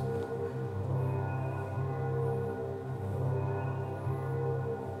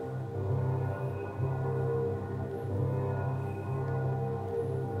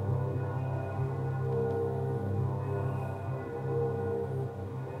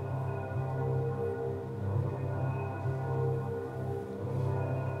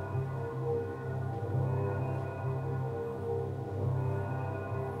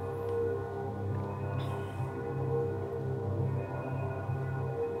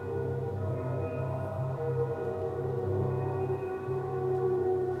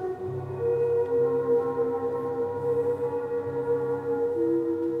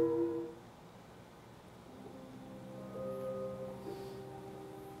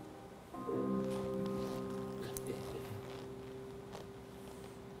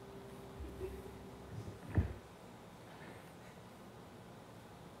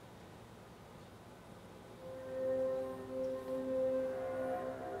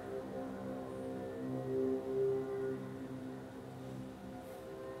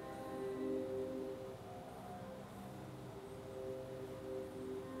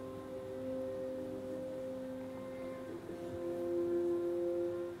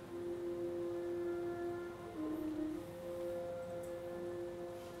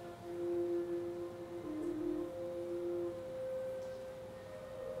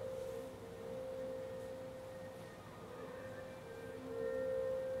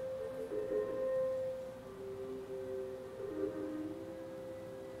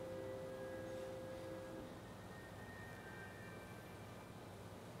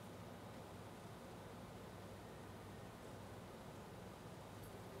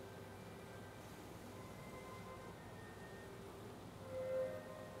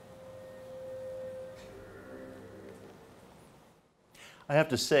 I have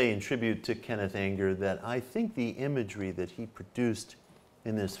to say in tribute to Kenneth Anger that I think the imagery that he produced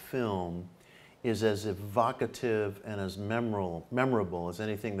in this film is as evocative and as memorable as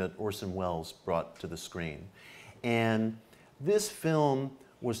anything that Orson Welles brought to the screen. And this film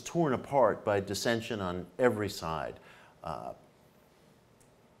was torn apart by dissension on every side.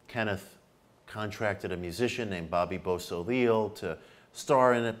 Kenneth contracted a musician named Bobby Beausoleil to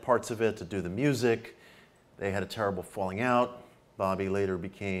star in it, parts of it, to do the music. They had a terrible falling out. Bobby later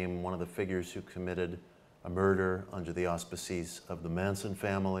became one of the figures who committed a murder under the auspices of the Manson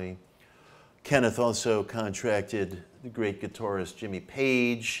family. Kenneth also contracted the great guitarist Jimmy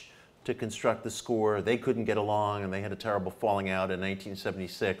Page to construct the score. They couldn't get along and they had a terrible falling out in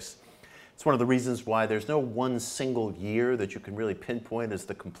 1976. It's one of the reasons why there's no one single year that you can really pinpoint as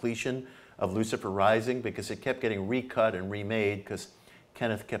the completion of Lucifer Rising, because it kept getting recut and remade because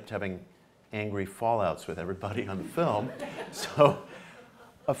Kenneth kept having angry fallouts with everybody on the film. So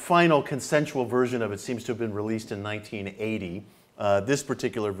a final consensual version of it seems to have been released in 1980. This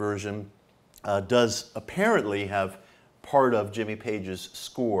particular version does apparently have part of Jimmy Page's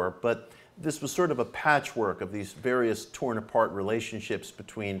score, but this was sort of a patchwork of these various torn apart relationships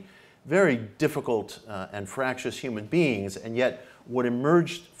between very difficult and fractious human beings, and yet what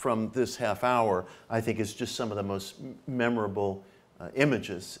emerged from this half hour, I think, is just some of the most memorable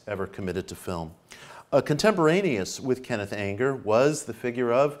images ever committed to film. Contemporaneous with Kenneth Anger was the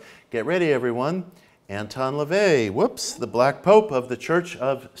figure of, get ready everyone, Anton LaVey, whoops, the Black Pope of the Church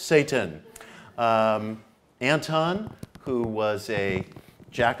of Satan. Anton, who was a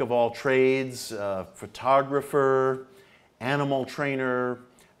jack of all trades, photographer, animal trainer,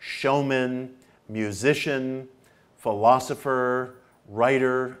 showman, musician, philosopher,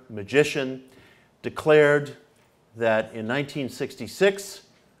 writer, magician, declared that in 1966,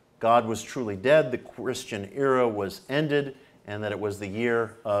 God was truly dead, the Christian era was ended, and that it was the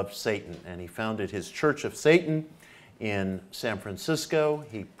year of Satan. And he founded his Church of Satan in San Francisco.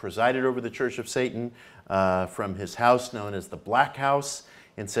 He presided over the Church of Satan from his house known as the Black House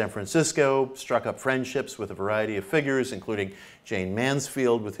in San Francisco, struck up friendships with a variety of figures, including Jane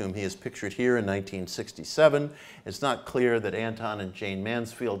Mansfield, with whom he is pictured here in 1967. It's not clear that Anton and Jane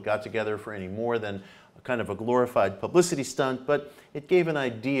Mansfield got together for any more than a kind of a glorified publicity stunt, but it gave an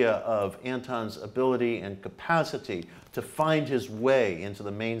idea of Anton's ability and capacity to find his way into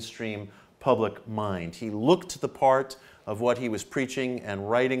the mainstream public mind. He looked the part of what he was preaching and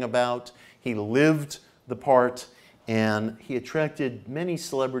writing about. He lived the part, and he attracted many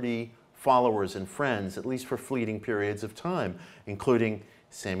celebrity followers and friends, at least for fleeting periods of time, including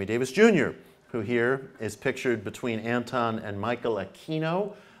Sammy Davis Jr., who here is pictured between Anton and Michael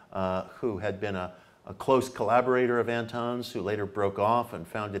Aquino, who had been a close collaborator of Anton's, who later broke off and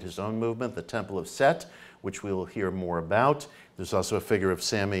founded his own movement, the Temple of Set, which we'll hear more about. There's also a figure of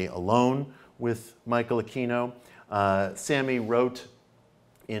Sammy alone with Michael Aquino. Sammy wrote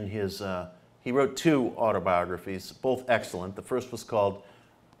in his, he wrote two autobiographies, both excellent. The first was called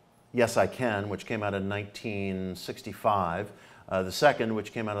Yes, I Can, which came out in 1965. The second,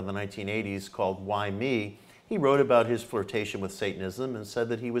 which came out in the 1980s, called Why Me? He wrote about his flirtation with Satanism and said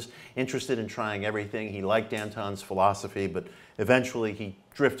that he was interested in trying everything. He liked Anton's philosophy, but eventually he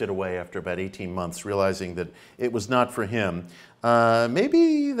drifted away after about 18 months, realizing that it was not for him.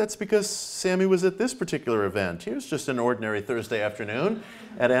 Maybe that's because Sammy was at this particular event. Here's just an ordinary Thursday afternoon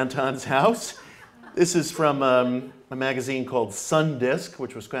at Anton's house. This is from a magazine called Sun Disc,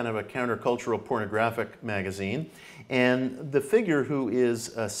 which was kind of a countercultural pornographic magazine. And the figure who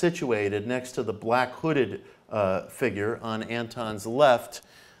is situated next to the black hooded figure on Anton's left,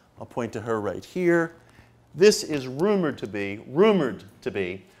 I'll point to her right here. This is rumored to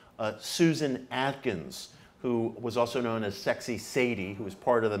be Susan Atkins, who was also known as Sexy Sadie, who was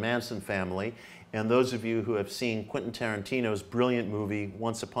part of the Manson family. And those of you who have seen Quentin Tarantino's brilliant movie,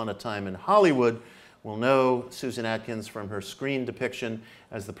 Once Upon a Time in Hollywood, will know Susan Atkins from her screen depiction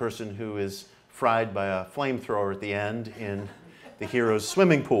as the person who is fried by a flamethrower at the end in the hero's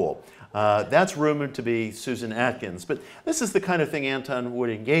swimming pool. That's rumored to be Susan Atkins. But this is the kind of thing Anton would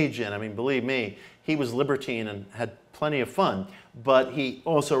engage in. I mean, believe me, he was libertine and had plenty of fun, but he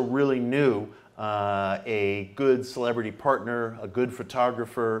also really knew a good celebrity partner, a good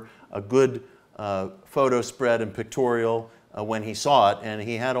photographer, a good photo spread and pictorial when he saw it, and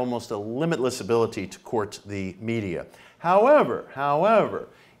he had almost a limitless ability to court the media. However,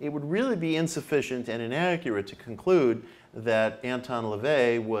 it would really be insufficient and inaccurate to conclude that Anton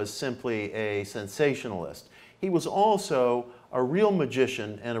LaVey was simply a sensationalist. He was also a real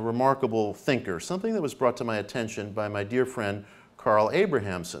magician and a remarkable thinker, something that was brought to my attention by my dear friend Carl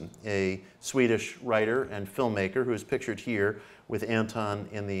Abrahamsson, a Swedish writer and filmmaker who is pictured here with Anton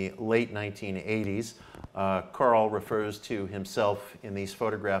in the late 1980s. Carl refers to himself in these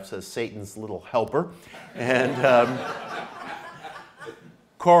photographs as Satan's little helper. And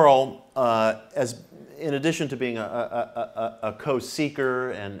Carl, in addition to being a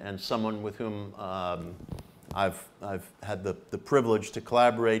co-seeker and someone with whom I've had the privilege to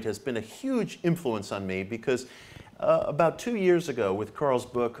collaborate, has been a huge influence on me because about 2 years ago, with Carl's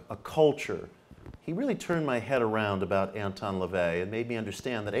book, A Culture, he really turned my head around about Anton LaVey and made me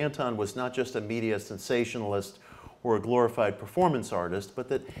understand that Anton was not just a media sensationalist or a glorified performance artist, but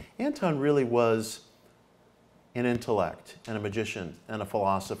that Anton really was an intellect and a magician and a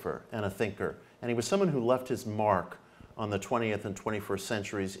philosopher and a thinker. And he was someone who left his mark on the 20th and 21st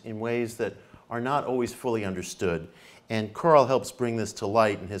centuries in ways that are not always fully understood. And Carl helps bring this to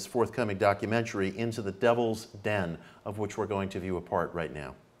light in his forthcoming documentary, Into the Devil's Den, of which we're going to view a part right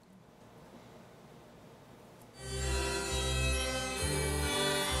now.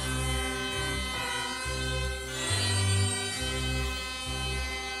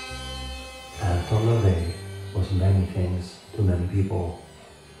 Anton LaVey was many things to many people.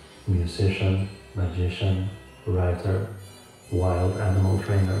 Musician, magician, writer, wild animal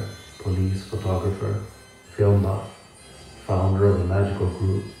trainer, police photographer, film buff, founder of a magical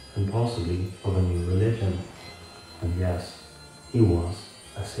group, and possibly of a new religion. And yes, he was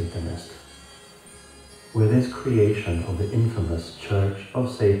a Satanist. With his creation of the infamous Church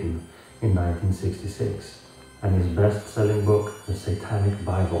of Satan in 1966 and his best-selling book, The Satanic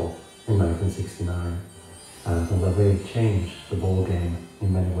Bible, in 1969, Anton LaVey changed the ballgame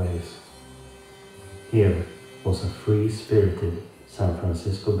in many ways. Here was a free-spirited San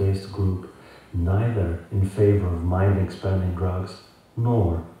Francisco-based group, neither in favor of mind-expanding drugs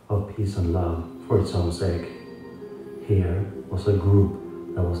nor of peace and love for its own sake. Here was a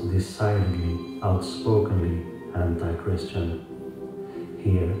group that was decidedly, outspokenly anti-Christian.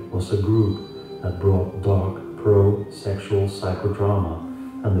 Here was a group that brought dark pro-sexual psychodrama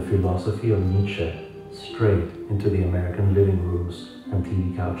and the philosophy of Nietzsche straight into the American living rooms and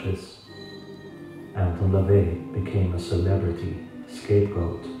TV couches. Anton LaVey became a celebrity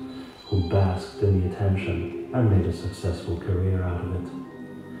scapegoat who basked in the attention and made a successful career out of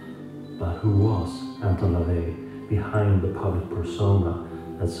it. But who was Anton LaVey behind the public persona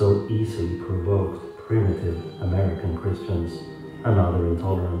that so easily provoked primitive American Christians and other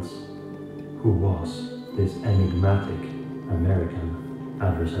intolerance? Who was this enigmatic American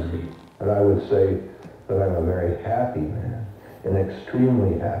adversary? And I would say that I'm a very happy man, an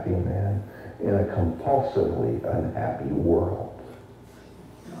extremely happy man, in a compulsively unhappy world.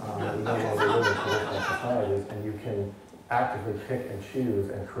 We no longer live in traditional societies, and you can actively pick and choose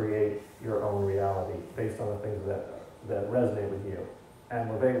and create your own reality based on the things that resonate with you. And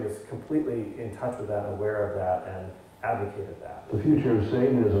LaVey was completely in touch with that, aware of that, and advocated that. The future of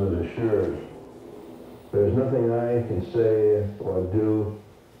Satanism is assured. There's nothing I can say or do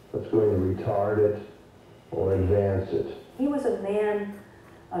that's going to retard it or advance it. He was a man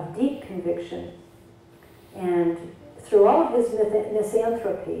of deep conviction, and through all of his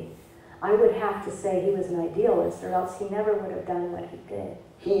misanthropy, I would have to say he was an idealist, or else he never would have done what he did.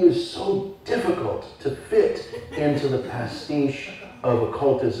 He is so difficult to fit into the pastiche of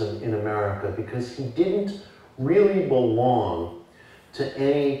occultism in America because he didn't really belong to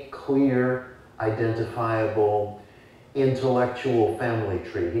any clear, identifiable, intellectual family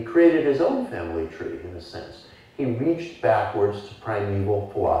tree. He created his own family tree, in a sense. He reached backwards to primeval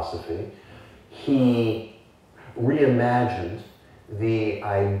philosophy. He reimagined the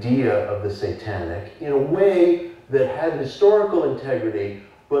idea of the satanic in a way that had historical integrity,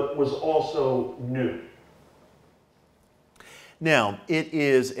 but was also new. Now, it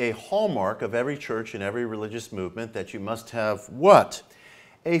is a hallmark of every church and every religious movement that you must have what?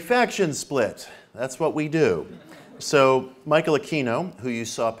 A faction split. That's what we do. So Michael Aquino, who you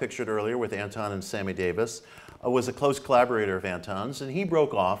saw pictured earlier with Anton and Sammy Davis, was a close collaborator of Anton's, and he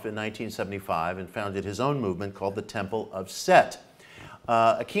broke off in 1975 and founded his own movement called the Temple of Set.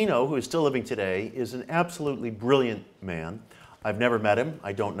 Aquino, who is still living today, is an absolutely brilliant man. I've never met him,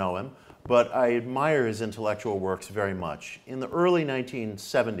 I don't know him, but I admire his intellectual works very much. In the early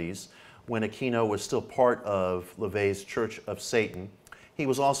 1970s, when Aquino was still part of LaVey's Church of Satan, he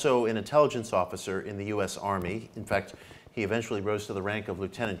was also an intelligence officer in the U.S. Army. In fact, he eventually rose to the rank of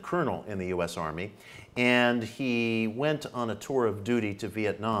lieutenant colonel in the U.S. Army, and he went on a tour of duty to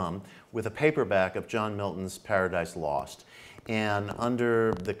Vietnam with a paperback of John Milton's Paradise Lost. And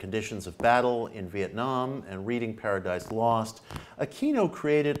under the conditions of battle in Vietnam and reading Paradise Lost, Aquino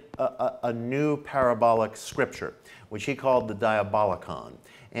created a new parabolic scripture, which he called the Diabolicon.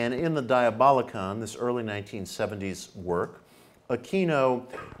 And in the Diabolicon, this early 1970s work, Aquino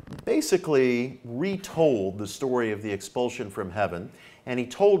basically retold the story of the expulsion from heaven, and he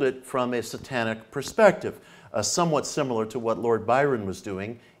told it from a satanic perspective, somewhat similar to what Lord Byron was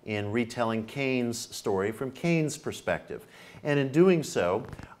doing in retelling Cain's story from Cain's perspective. And in doing so,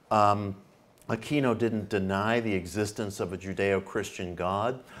 Aquino didn't deny the existence of a Judeo-Christian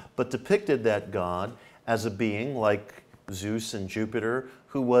God, but depicted that God as a being like Zeus and Jupiter,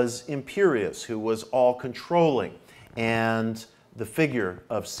 who was imperious, who was all-controlling, and the figure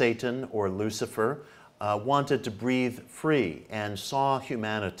of Satan or Lucifer wanted to breathe free and saw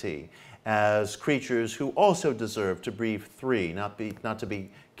humanity as creatures who also deserve to breathe free, not to be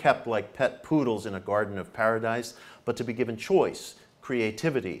kept like pet poodles in a garden of paradise, but to be given choice,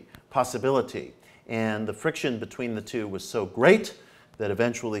 creativity, possibility. And the friction between the two was so great that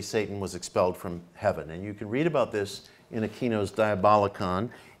eventually Satan was expelled from heaven. And you can read about this in Aquino's Diabolicon.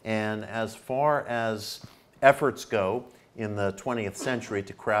 And as far as efforts go in the 20th century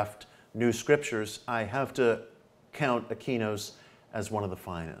to craft new scriptures, I have to count Aquino's as one of the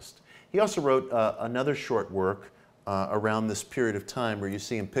finest. He also wrote another short work around this period of time where you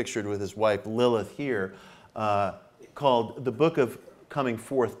see him pictured with his wife Lilith here, called The Book of Coming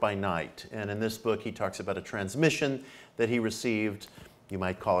Forth by Night. And in this book he talks about a transmission that he received. You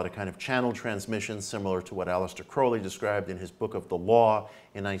might call it a kind of channel transmission, similar to what Aleister Crowley described in his Book of the Law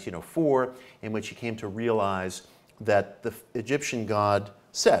in 1904, in which he came to realize that the Egyptian god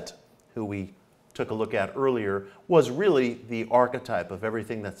Set, who we took a look at earlier, was really the archetype of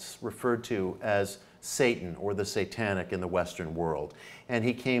everything that's referred to as Satan or the satanic in the Western world. And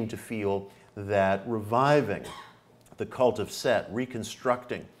he came to feel that reviving the cult of Set,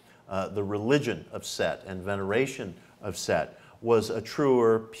 reconstructing the religion of Set and veneration of Set, was a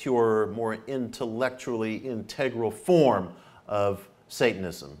truer, purer, more intellectually integral form of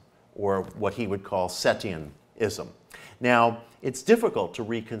Satanism, or what he would call Setianism. Now, it's difficult to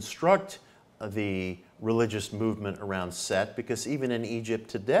reconstruct the religious movement around Set, because even in Egypt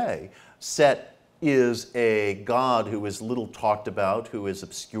today, Set is a god who is little talked about, who is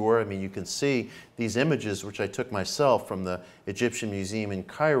obscure. I mean, you can see these images, which I took myself from the Egyptian Museum in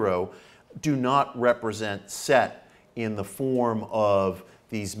Cairo, do not represent Set in the form of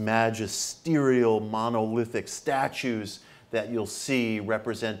these magisterial monolithic statues that you'll see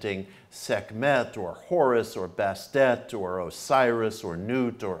representing Sekhmet or Horus or Bastet or Osiris or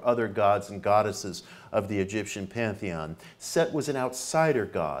Nut or other gods and goddesses of the Egyptian pantheon. Set was an outsider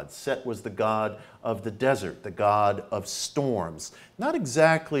god. Set was the god of the desert, the god of storms. Not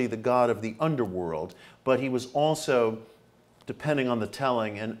exactly the god of the underworld, but he was also, depending on the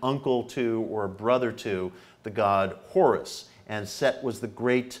telling, an uncle to or a brother to the god Horus. And Set was the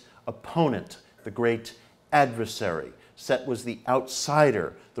great opponent, the great adversary. Set was the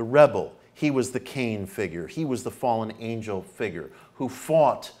outsider, the rebel. He was the Cain figure. He was the fallen angel figure who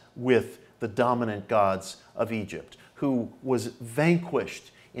fought with the dominant gods of Egypt, who was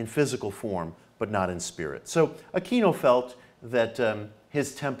vanquished in physical form, but not in spirit. So Aquino felt that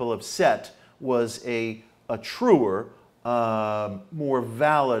his temple of Set was a truer, more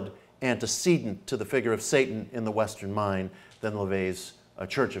valid antecedent to the figure of Satan in the Western mind than LaVey's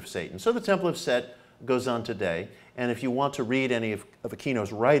Church of Satan. So the Temple of Set goes on today. And if you want to read any of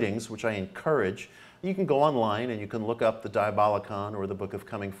Aquino's writings, which I encourage, you can go online and you can look up the Diabolicon or the Book of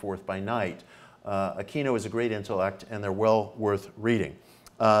Coming Forth by Night. Aquino is a great intellect, and they're well worth reading.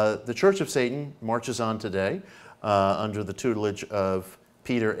 The Church of Satan marches on today under the tutelage of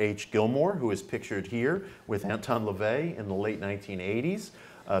Peter H. Gilmore, who is pictured here with Anton LaVey in the late 1980s.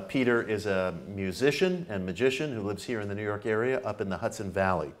 Peter is a musician and magician who lives here in the New York area up in the Hudson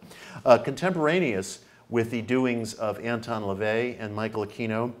Valley. Contemporaneous with the doings of Anton LaVey and Michael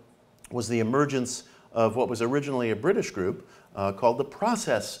Aquino was the emergence of what was originally a British group called the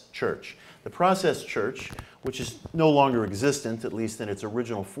Process Church. The Process Church, which is no longer existent, at least in its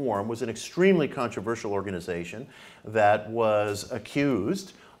original form, was an extremely controversial organization that was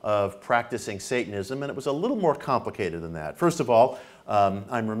accused of practicing Satanism, and it was a little more complicated than that. First of all,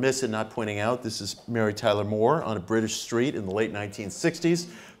 I'm remiss in not pointing out this is Mary Tyler Moore on a British street in the late 1960s,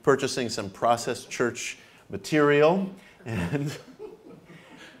 purchasing some Process Church material, and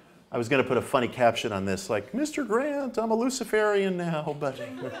I was going to put a funny caption on this, like, Mr. Grant, I'm a Luciferian now, but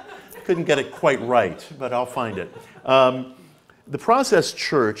couldn't get it quite right, but I'll find it. The Process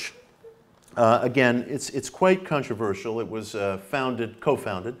Church, again, it's quite controversial. It was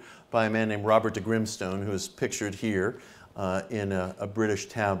co-founded by a man named Robert de Grimstone, who is pictured here. in a British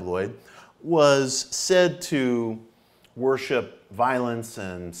tabloid, was said to worship violence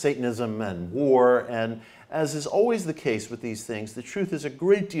and Satanism and war, and as is always the case with these things, the truth is a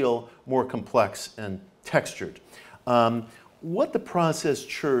great deal more complex and textured. What the Process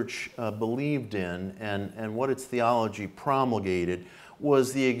Church believed in and what its theology promulgated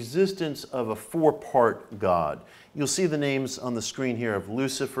was the existence of a four-part God. You'll see the names on the screen here of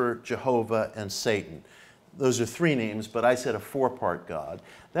Lucifer, Jehovah, and Satan. Those are three names, but I said a four-part God.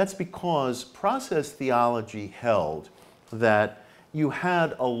 That's because process theology held that you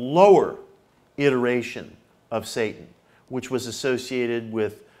had a lower iteration of Satan, which was associated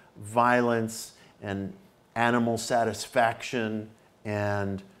with violence and animal satisfaction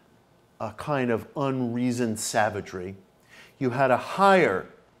and a kind of unreasoned savagery. You had a higher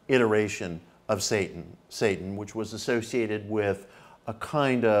iteration of Satan, which was associated with a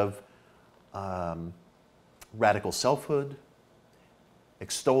kind of radical selfhood,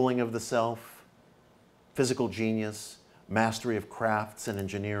 extolling of the self, physical genius, mastery of crafts and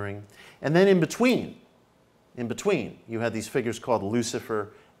engineering. And then in between, you had these figures called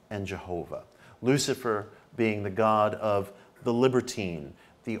Lucifer and Jehovah. Lucifer being the god of the libertine,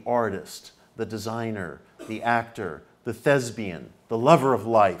 the artist, the designer, the actor, the thespian, the lover of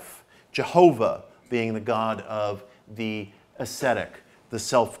life. Jehovah being the god of the ascetic, the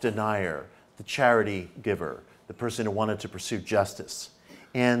self-denier, the charity giver, the person who wanted to pursue justice.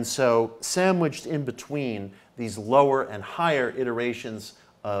 And so sandwiched in between these lower and higher iterations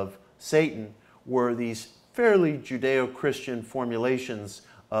of Satan were these fairly Judeo-Christian formulations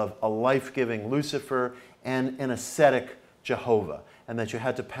of a life-giving Lucifer and an ascetic Jehovah, and that you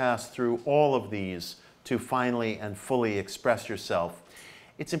had to pass through all of these to finally and fully express yourself.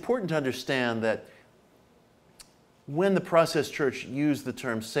 It's important to understand that when the Process Church used the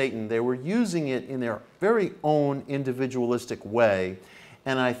term Satan, they were using it in their very own individualistic way,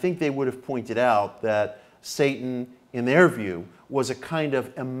 and I think they would have pointed out that Satan, in their view, was a kind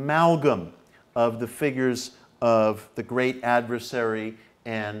of amalgam of the figures of the great adversary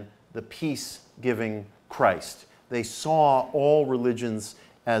and the peace-giving Christ. They saw all religions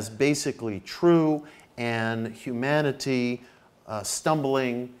as basically true, and humanity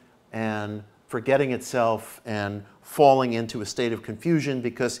stumbling and forgetting itself and falling into a state of confusion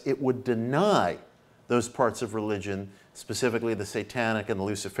because it would deny those parts of religion, specifically the satanic and the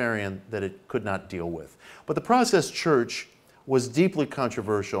Luciferian, that it could not deal with. But the Process Church was deeply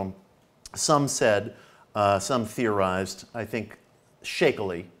controversial. Some said, some theorized, I think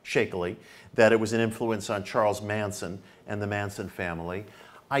shakily, that it was an influence on Charles Manson and the Manson family.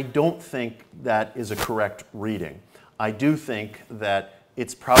 I don't think that is a correct reading. I do think that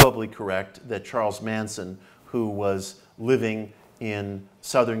it's probably correct that Charles Manson, who was living in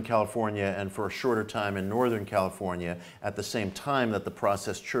Southern California and for a shorter time in Northern California at the same time that the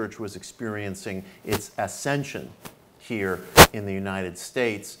Process Church was experiencing its ascension here in the United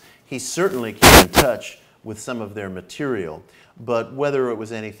States, he certainly came in touch with some of their material. But whether it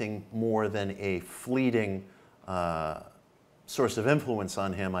was anything more than a fleeting source of influence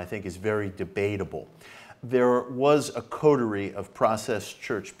on him, I think is very debatable. There was a coterie of Process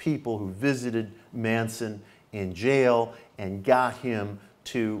Church people who visited Manson in jail and got him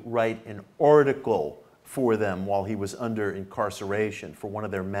to write an article for them while he was under incarceration for one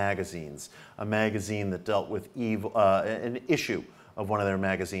of their magazines, a magazine that dealt with evil, an issue of one of their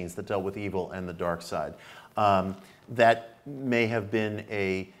magazines that dealt with evil and the dark side. That may have been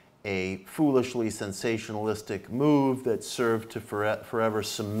a foolishly sensationalistic move that served to forever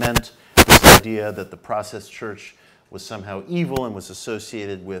cement this idea that the Process Church was somehow evil and was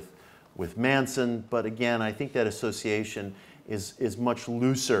associated with Manson. But again, I think that association is much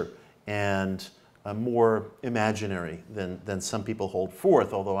looser and more imaginary than some people hold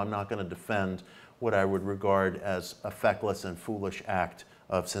forth, although I'm not going to defend what I would regard as a feckless and foolish act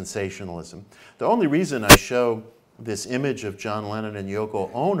of sensationalism. The only reason I show this image of John Lennon and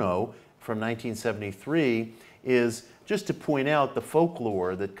Yoko Ono from 1973 is just to point out the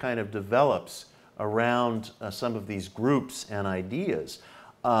folklore that kind of develops around some of these groups and ideas.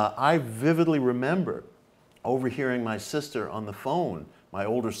 I vividly remember overhearing my sister on the phone, my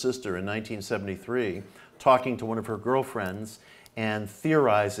older sister in 1973, talking to one of her girlfriends and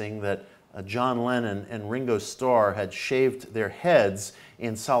theorizing that John Lennon and Ringo Starr had shaved their heads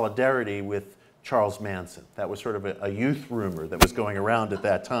in solidarity with Charles Manson. That was sort of a youth rumor that was going around at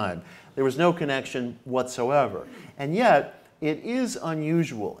that time. There was no connection whatsoever. And yet, it is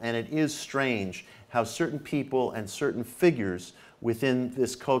unusual and it is strange how certain people and certain figures within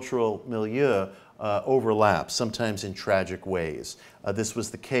this cultural milieu overlap, sometimes in tragic ways. This was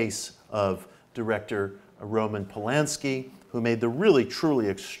the case of director Roman Polanski, who made the really, truly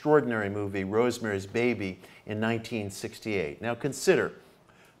extraordinary movie Rosemary's Baby in 1968. Now consider,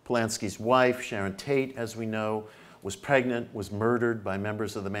 Polanski's wife, Sharon Tate, as we know, was pregnant, was murdered by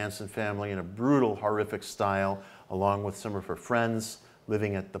members of the Manson family in a brutal, horrific style, along with some of her friends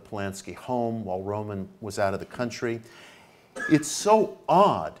living at the Polanski home while Roman was out of the country. It's so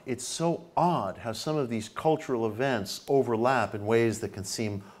odd how some of these cultural events overlap in ways that can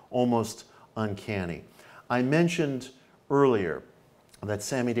seem almost uncanny. I mentioned earlier that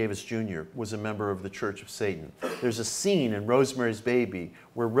Sammy Davis Jr. was a member of the Church of Satan. There's a scene in Rosemary's Baby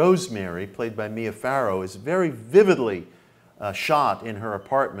where Rosemary, played by Mia Farrow, is very vividly shot in her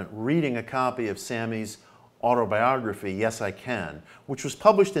apartment reading a copy of Sammy's autobiography, Yes, I Can, which was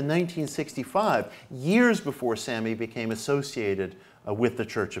published in 1965, years before Sammy became associated with the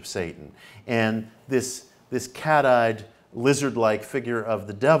Church of Satan. And this cat-eyed, lizard-like figure of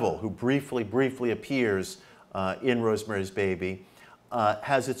the devil, who briefly appears in Rosemary's Baby,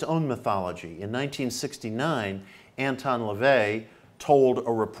 has its own mythology. In 1969, Anton LaVey told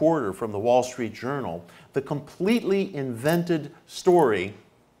a reporter from the Wall Street Journal the completely invented story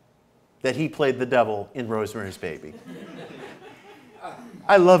that he played the devil in Rosemary's Baby.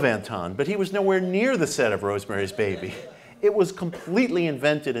 I love Anton, but he was nowhere near the set of Rosemary's Baby. It was completely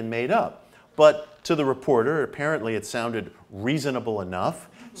invented and made up. But to the reporter, apparently it sounded reasonable enough,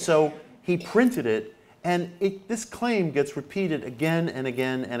 so he printed it. And this claim gets repeated again and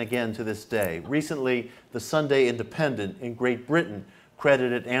again and again to this day. Recently, the Sunday Independent in Great Britain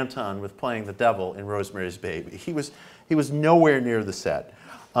credited Anton with playing the devil in Rosemary's Baby. He was nowhere near the set.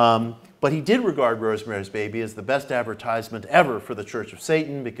 But he did regard Rosemary's Baby as the best advertisement ever for the Church of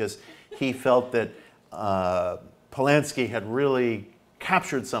Satan, because he felt that Polanski had really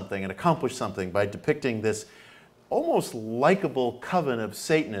captured something and accomplished something by depicting this almost likable coven of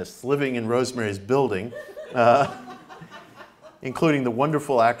Satanists living in Rosemary's building, including the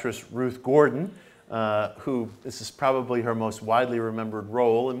wonderful actress Ruth Gordon, who this is probably her most widely remembered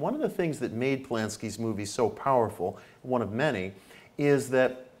role. And one of the things that made Polanski's movie so powerful, one of many, is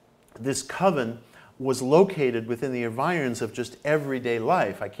that this coven was located within the environs of just everyday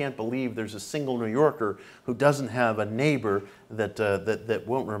life. I can't believe there's a single New Yorker who doesn't have a neighbor that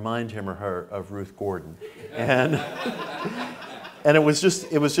won't remind him or her of Ruth Gordon. And it was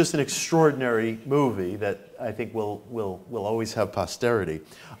just an extraordinary movie that I think will always have posterity.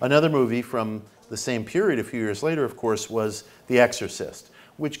 Another movie from the same period, a few years later, of course, was The Exorcist,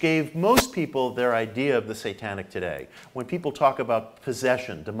 which gave most people their idea of the satanic today. When people talk about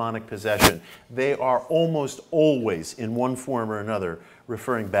possession, demonic possession, they are almost always, in one form or another,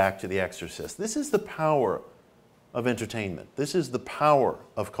 referring back to The Exorcist. This is the power of entertainment. This is the power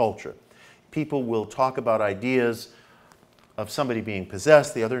of culture. People will talk about ideas of somebody being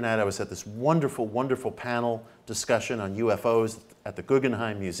possessed. The other night I was at this wonderful, wonderful panel discussion on UFOs at the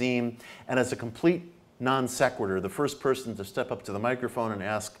Guggenheim Museum, and as a complete non sequitur, the first person to step up to the microphone and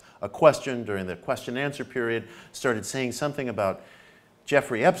ask a question during the question and answer period started saying something about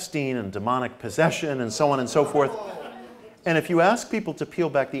Jeffrey Epstein and demonic possession and so on and so forth. And if you ask people to peel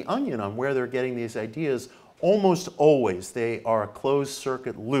back the onion on where they're getting these ideas, almost always they are a closed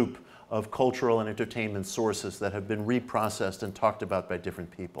circuit loop of cultural and entertainment sources that have been reprocessed and talked about by different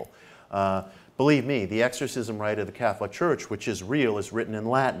people. Believe me, the exorcism rite of the Catholic Church, which is real, is written in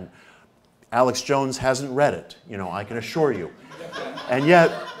Latin. Alex Jones hasn't read it, I can assure you. And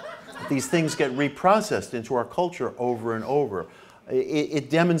yet, these things get reprocessed into our culture over and over. It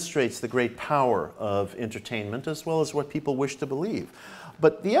demonstrates the great power of entertainment as well as what people wish to believe.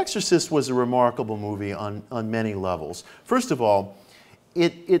 But The Exorcist was a remarkable movie on many levels. First of all,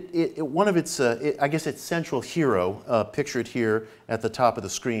 one of its, I guess its central hero, pictured here at the top of the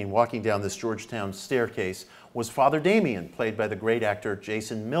screen, walking down this Georgetown staircase, was Father Damien, played by the great actor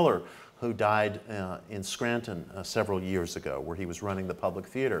Jason Miller, who died in Scranton several years ago, where he was running the public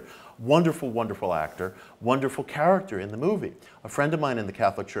theater. Wonderful, wonderful actor, wonderful character in the movie. A friend of mine in the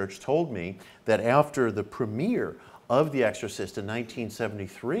Catholic Church told me that after the premiere of The Exorcist in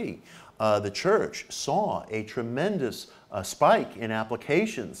 1973, the church saw a tremendous spike in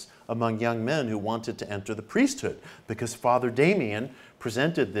applications among young men who wanted to enter the priesthood, because Father Damien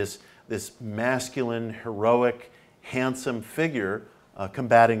presented this masculine, heroic, handsome figure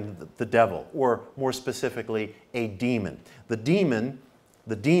combating the devil, or more specifically, a demon. The demon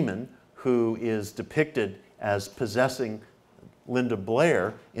who is depicted as possessing Linda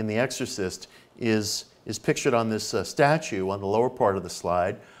Blair in The Exorcist is pictured on this statue on the lower part of the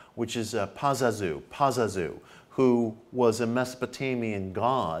slide, which is Pazuzu, who was a Mesopotamian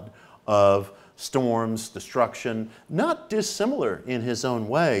god of storms, destruction, not dissimilar in his own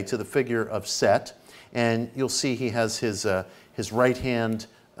way to the figure of Set. And you'll see he has his right hand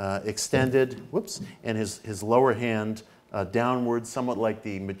extended, whoops, and his lower hand downward, somewhat like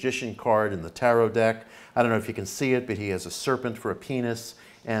the magician card in the tarot deck. I don't know if you can see it, but he has a serpent for a penis.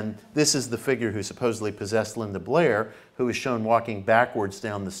 And this is the figure who supposedly possessed Linda Blair, who is shown walking backwards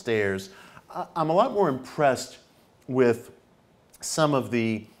down the stairs. I'm a lot more impressed with some of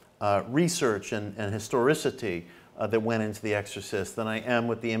the research and historicity that went into The Exorcist than I am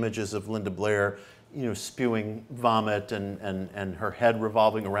with the images of Linda Blair, you know, spewing vomit and her head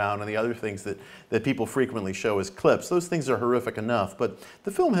revolving around and the other things that people frequently show as clips. Those things are horrific enough, but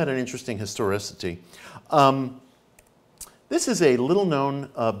the film had an interesting historicity. This is a little-known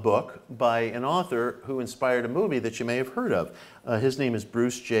book by an author who inspired a movie that you may have heard of. His name is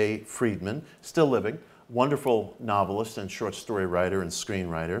Bruce J. Friedman, still living, wonderful novelist and short story writer and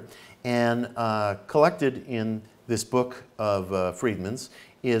screenwriter. And collected in this book of Friedman's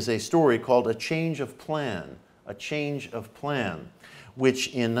is a story called A Change of Plan, A Change of Plan, which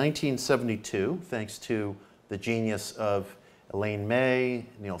in 1972, thanks to the genius of Elaine May,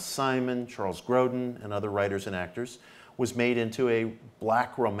 Neil Simon, Charles Grodin, and other writers and actors, was made into a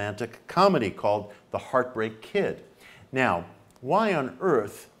black romantic comedy called The Heartbreak Kid. Now, why on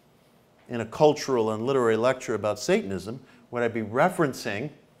earth, in a cultural and literary lecture about Satanism, would I be referencing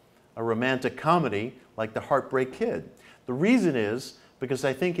a romantic comedy like The Heartbreak Kid? The reason is because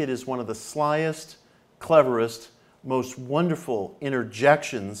I think it is one of the slyest, cleverest, most wonderful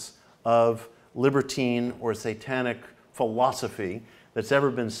interjections of libertine or satanic philosophy that's ever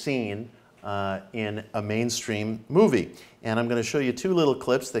been seen in a mainstream movie. And I'm going to show you two little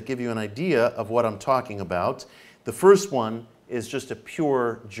clips that give you an idea of what I'm talking about. The first one is just a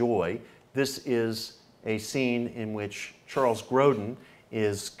pure joy. This is a scene in which Charles Grodin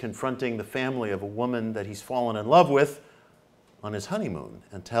is confronting the family of a woman that he's fallen in love with on his honeymoon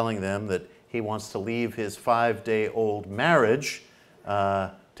and telling them that he wants to leave his 5-day-old marriage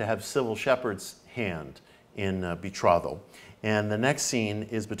to have Sybil Shepherd's hand in betrothal. And the next scene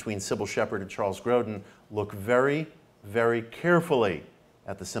is between Sybil Shepherd and Charles Grodin. Look very, very carefully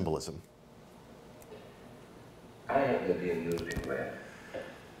at the symbolism. I happen to be a newlywed.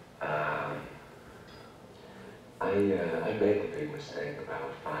 I made the big mistake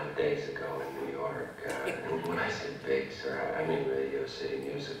about 5 days ago in New York. And when I say big, sir, I mean Radio City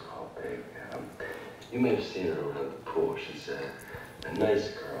Music Hall big. You may have seen her around the pool. She's a nice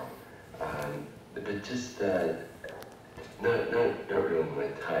girl. But just not really my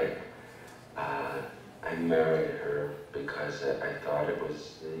type. I married her because I thought it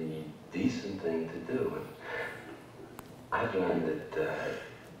was the decent thing to do. And I've learned that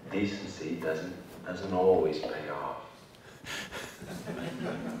decency doesn't always pay off.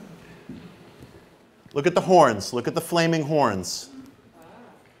 Look at the horns. Look at the flaming horns.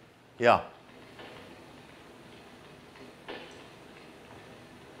 Yeah.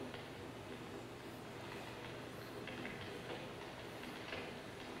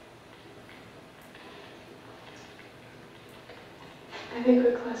 I think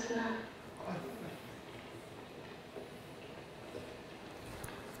we're close enough.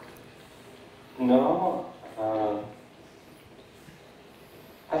 No,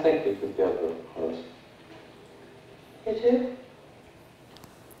 I think we could get a little closer. You do?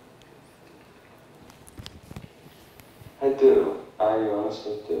 I do. I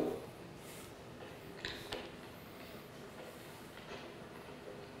honestly do.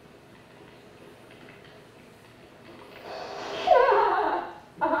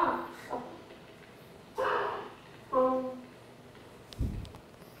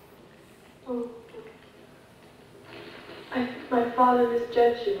 My father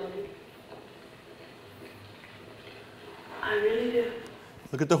misjudged you, Mommy. I really do.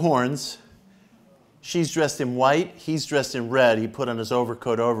 Look at the horns. She's dressed in white. He's dressed in red. He put on his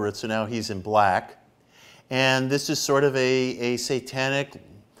overcoat over it, so now he's in black. And this is sort of a satanic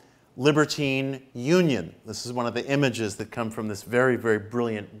libertine union. This is one of the images that come from this very, very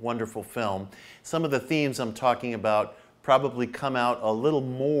brilliant, wonderful film. Some of the themes I'm talking about probably come out a little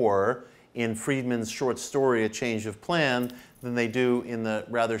more in Friedman's short story, A Change of Plan, than they do in the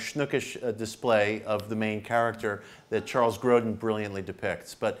rather schnookish display of the main character that Charles Grodin brilliantly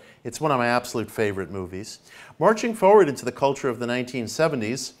depicts. But it's one of my absolute favorite movies. Marching forward into the culture of the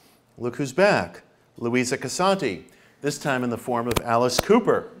 1970s, look who's back. Louisa Cassanti, this time in the form of Alice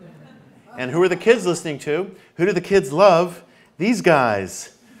Cooper. And who are the kids listening to? Who do the kids love? These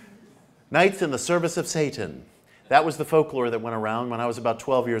guys. Knights in the Service of Satan. That was the folklore that went around when I was about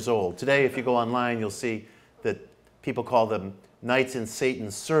 12 years old. Today, if you go online, you'll see that people call them Knights in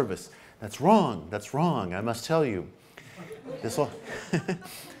Satan's Service. That's wrong. That's wrong. I must tell you.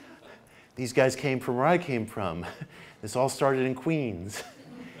 These These guys came from where I came from. This all started in Queens.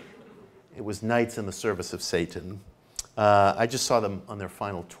 It was Knights in the Service of Satan. I just saw them on their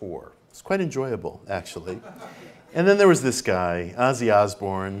final tour. It's quite enjoyable, actually. And then there was this guy, Ozzy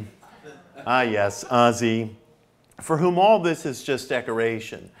Osbourne. Ah, yes, Ozzy, for whom all this is just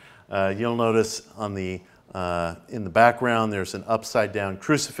decoration. You'll notice on the, in the background there's an upside-down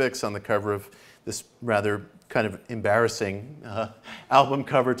crucifix on the cover of this rather kind of embarrassing album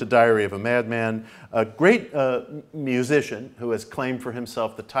cover to Diary of a Madman. A great musician who has claimed for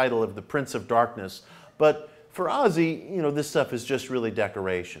himself the title of the Prince of Darkness. But for Ozzy, you know, this stuff is just really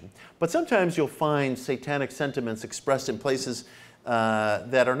decoration. But sometimes you'll find satanic sentiments expressed in places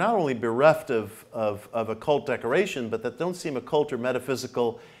that are not only bereft of occult decoration, but that don't seem occult or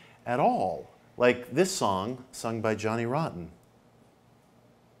metaphysical at all. Like this song, sung by Johnny Rotten.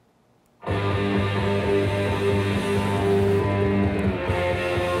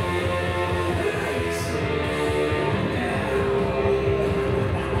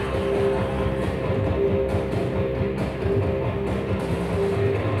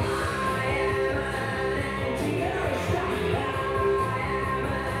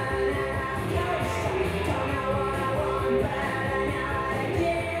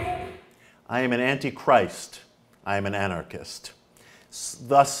 I am an antichrist. I am an anarchist.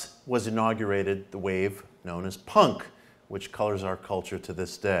 Thus was inaugurated the wave known as punk, which colors our culture to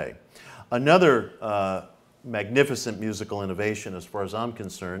this day. Another magnificent musical innovation, as far as I'm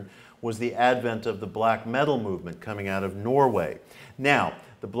concerned, was the advent of the black metal movement coming out of Norway. Now,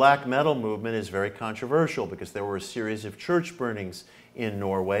 the black metal movement is very controversial because there were a series of church burnings in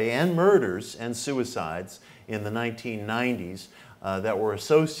Norway and murders and suicides in the 1990s that were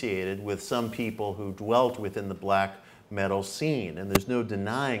associated with some people who dwelt within the black metal scene. And there's no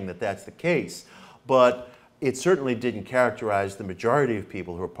denying that that's the case. But it certainly didn't characterize the majority of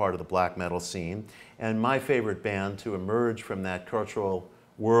people who are part of the black metal scene. And my favorite band to emerge from that cultural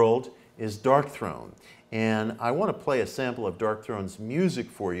world is Darkthrone. And I want to play a sample of Darkthrone's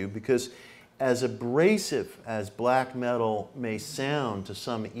music for you because as abrasive as black metal may sound to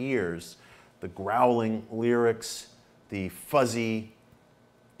some ears, the growling lyrics, the fuzzy,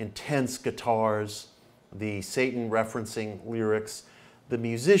 intense guitars, the Satan referencing lyrics, the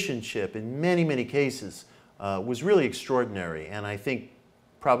musicianship in many, many cases was really extraordinary. And I think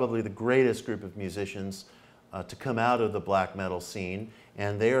probably the greatest group of musicians to come out of the black metal scene,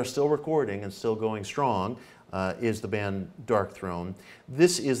 and they are still recording and still going strong, is the band Darkthrone.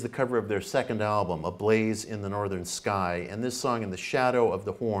 This is the cover of their second album, A Blaze in the Northern Sky, and this song, In the Shadow of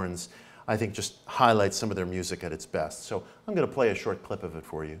the Horns, I think just highlights some of their music at its best. So I'm going to play a short clip of it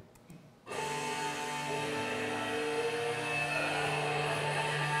for you.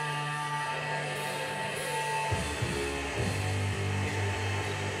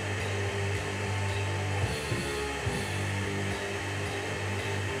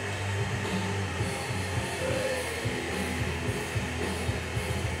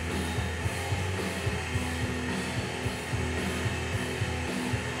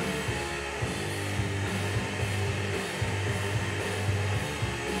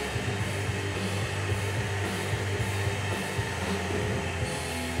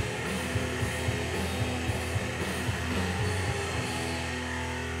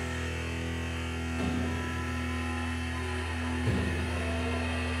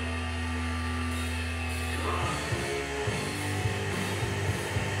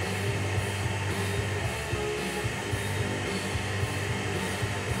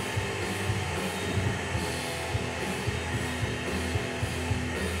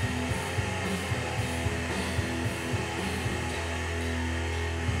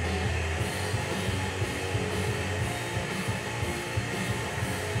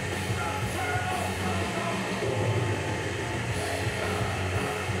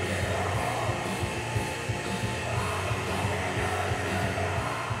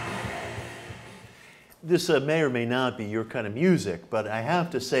 This may or may not be your kind of music, but I have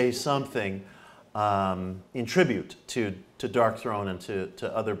to say something in tribute to Darkthrone and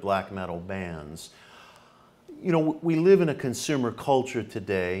to other black metal bands. You know, we live in a consumer culture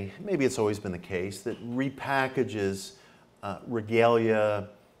today, maybe it's always been the case, that repackages regalia,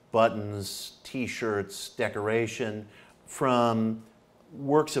 buttons, t-shirts, decoration from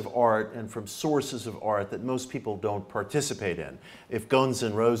works of art and from sources of art that most people don't participate in. If Guns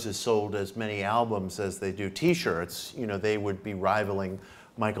N' Roses sold as many albums as they do t-shirts, you know, they would be rivaling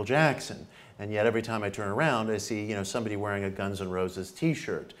Michael Jackson. And yet every time I turn around, I see, you know, somebody wearing a Guns N' Roses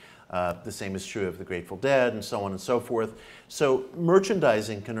t-shirt. The same is true of the Grateful Dead and so on and so forth. So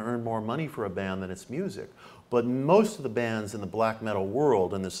merchandising can earn more money for a band than its music. but most of the bands in the black metal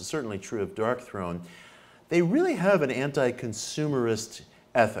world, and this is certainly true of Dark Throne, they really have an anti-consumerist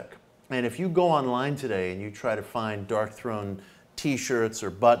ethic. And if you go online today and you try to find Dark Throne t-shirts or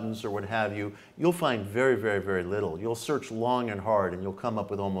buttons or what have you, you'll find very, very, very little. You'll search long and hard and you'll come up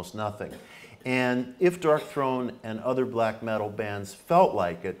with almost nothing. And if Dark Throne and other black metal bands felt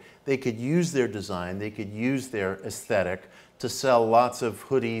like it, they could use their design, they could use their aesthetic to sell lots of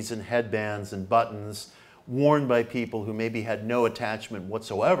hoodies and headbands and buttons worn by people who maybe had no attachment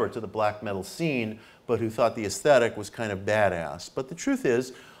whatsoever to the black metal scene, but who thought the aesthetic was kind of badass. But the truth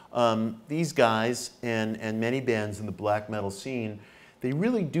is, these guys and many bands in the black metal scene, they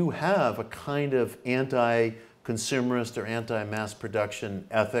really do have a kind of anti-consumerist or anti-mass production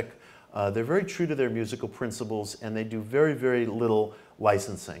ethic. They're very true to their musical principles, and they do very, very little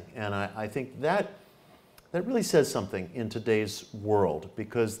licensing. And I think that really says something in today's world,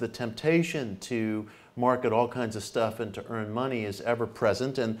 because the temptation to market all kinds of stuff and to earn money is ever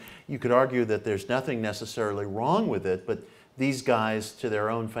present. And you could argue that there's nothing necessarily wrong with it, but these guys, to their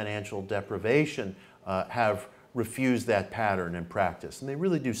own financial deprivation, have refused that pattern and practice, and they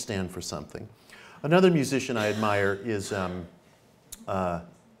really do stand for something. Another musician I admire is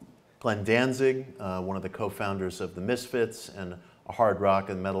Glenn Danzig, one of the co-founders of the Misfits and a hard rock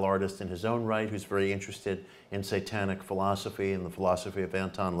and metal artist in his own right, who's very interested in satanic philosophy and the philosophy of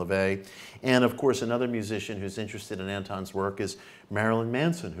Anton LaVey. And of course, another musician who's interested in Anton's work is Marilyn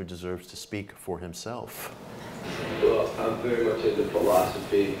Manson, who deserves to speak for himself. Well, I'm very much into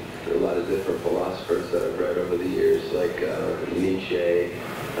philosophy. There are a lot of different philosophers that I've read over the years, like Nietzsche,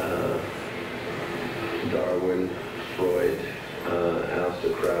 Darwin, Freud,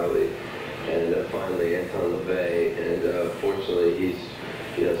 Aleister Crowley, and finally Anton LaVey. And fortunately, he's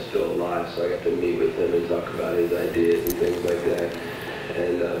still alive, so I got to meet with him and talk about his ideas and things like that.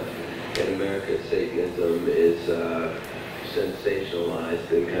 And in America, Satanism is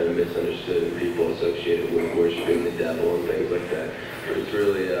sensationalized and kind of misunderstood, and people associate it with worshiping the devil and things like that. But it's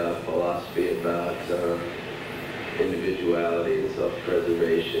really a philosophy about individuality and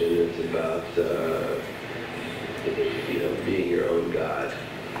self-preservation. It's about being your own God.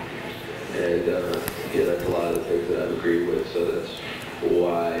 And that's a lot of the things that I've agreed with, so that's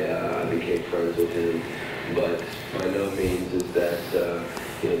why I became friends with him. But by no means is that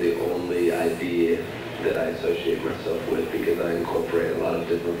the only idea that I associate myself with, because I incorporate a lot of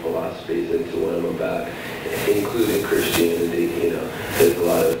different philosophies into what I'm about, including Christianity. There's a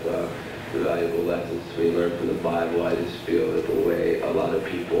lot of valuable lessons to be learned from the Bible. I just feel that the way a lot of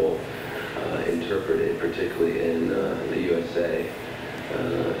people interpret it, particularly in the USA,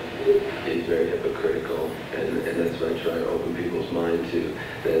 is very hypocritical, and that's what I try to open people's mind to,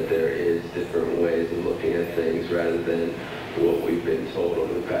 that there is different ways of looking at things rather than what we've been told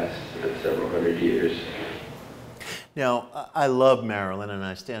over the past several hundred years. Now, I love Marilyn, and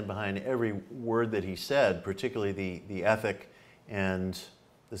I stand behind every word that he said, particularly the ethic and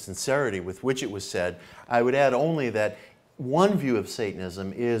the sincerity with which it was said. I would add only that one view of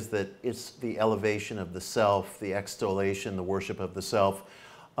Satanism is that it's the elevation of the self, the extolation, the worship of the self.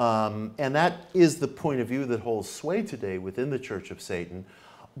 And that is the point of view that holds sway today within the Church of Satan.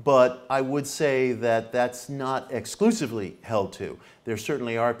 But I would say that that's not exclusively held to. There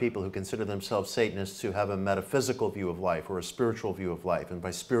certainly are people who consider themselves Satanists who have a metaphysical view of life or a spiritual view of life. And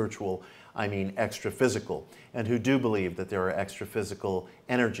by spiritual, I mean extra-physical, and who do believe that there are extra-physical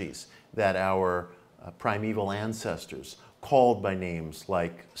energies that our primeval ancestors, called by names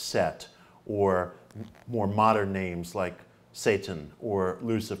like Set, or more modern names like Satan or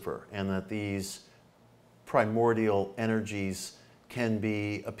Lucifer, and that these primordial energies can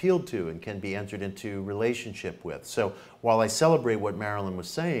be appealed to and can be entered into relationship with. So while I celebrate what Marilyn was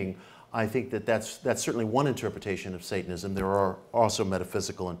saying, I think that that's certainly one interpretation of Satanism. There are also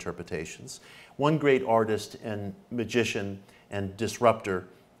metaphysical interpretations. One great artist and magician and disruptor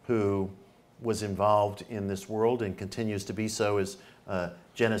who was involved in this world and continues to be so is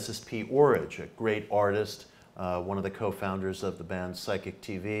Genesis P. Orridge, a great artist, one of the co-founders of the band Psychic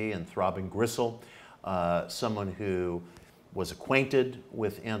TV and Throbbing Gristle, someone who was acquainted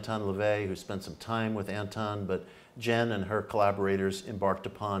with Anton LaVey, who spent some time with Anton, but Jen and her collaborators embarked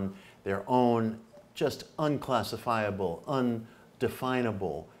upon their own just unclassifiable,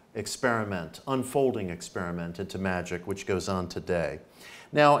 undefinable experiment, unfolding experiment into magic, which goes on today.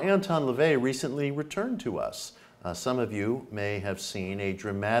 Now, Anton LaVey recently returned to us. Some of you may have seen a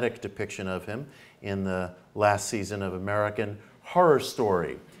dramatic depiction of him in the last season of American Horror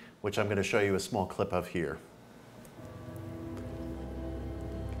Story, which I'm going to show you a small clip of here.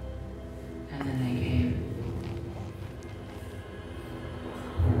 And then they came.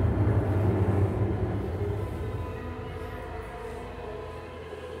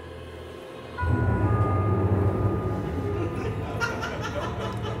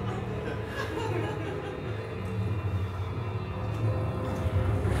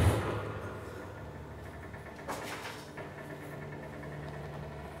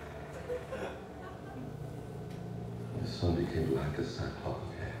 became black as sackcloth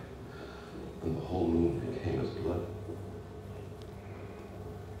of hair, and the whole moon became as blood.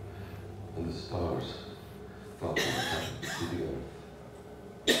 And the stars fell from heaven to the earth.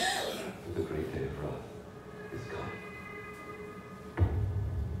 For the great day of wrath is come.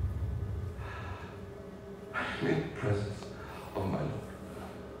 I am in the presence of my Lord.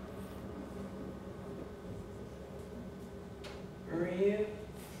 Who are you?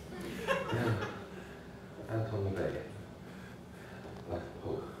 Yeah, Anton LaVey, Black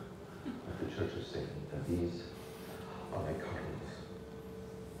Pope of the Church of Satan, and these are my cardinals.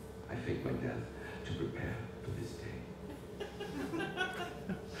 I fake my death to prepare for this day.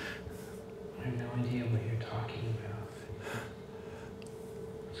 I have no idea what you're talking about.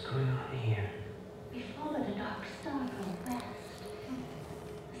 What's going on here? We followed a dark star from the west.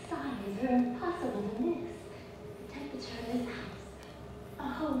 The signs are impossible to miss. The temperature in this house. A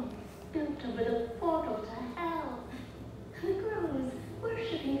home built over the portal to hell. The crows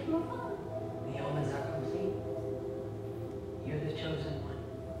worshipping from above. The omens are complete. You're the chosen one.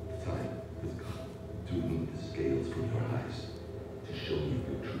 The time has come to remove the scales from your eyes, to show you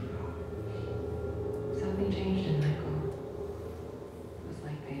your true power. Something changed in Michael. It was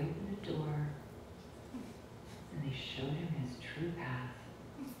like they opened a door and they showed him his true path.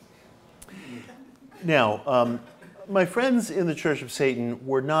 Now, my friends in the Church of Satan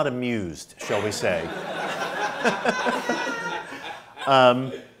were not amused, shall we say.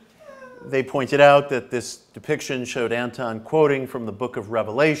 They pointed out that this depiction showed Anton quoting from the book of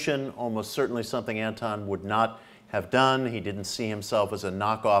Revelation, almost certainly something Anton would not have done. He didn't see himself as a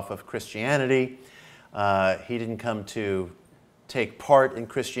knockoff of Christianity. He didn't come to take part in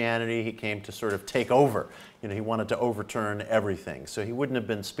Christianity. He came to sort of take over. You know, he wanted to overturn everything. So he wouldn't have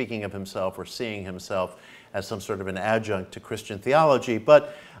been speaking of himself or seeing himself as some sort of an adjunct to Christian theology.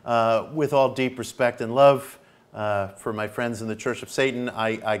 But with all deep respect and love for my friends in the Church of Satan,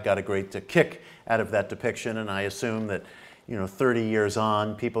 I got a great kick out of that depiction, and I assume that, you know, 30 years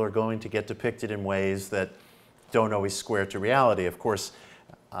on, people are going to get depicted in ways that don't always square to reality. Of course,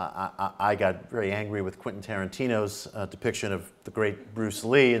 I got very angry with Quentin Tarantino's depiction of the great Bruce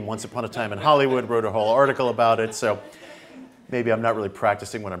Lee, and Once Upon a Time in Hollywood wrote a whole article about it, so maybe I'm not really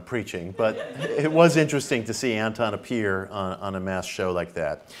practicing what I'm preaching, but it was interesting to see Anton appear on a mass show like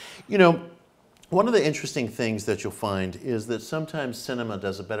that. You know, one of the interesting things that you'll find is that sometimes cinema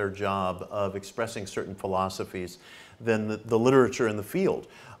does a better job of expressing certain philosophies than the literature in the field.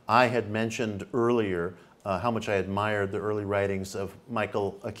 I had mentioned earlier how much I admired the early writings of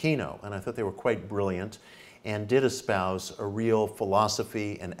Michael Aquino, and I thought they were quite brilliant and did espouse a real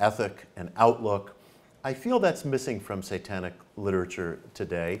philosophy and ethic and outlook. I feel that's missing from satanic literature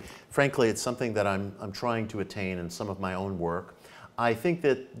today. Frankly, it's something that I'm trying to attain in some of my own work. I think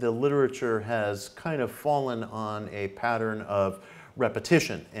that the literature has kind of fallen on a pattern of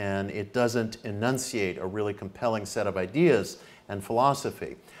repetition, and it doesn't enunciate a really compelling set of ideas and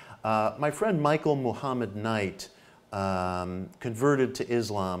philosophy. My friend Michael Muhammad Knight converted to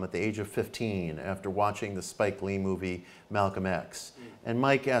Islam at the age of 15 after watching the Spike Lee movie Malcolm X. And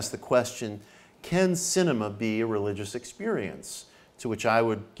Mike asked the question, can cinema be a religious experience? To which I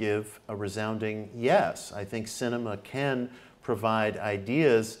would give a resounding yes. I think cinema can provide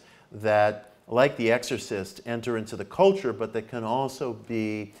ideas that, like The Exorcist, enter into the culture, but that can also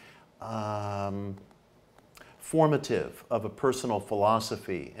be formative of a personal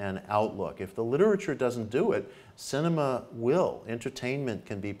philosophy and outlook. If the literature doesn't do it, cinema will. Entertainment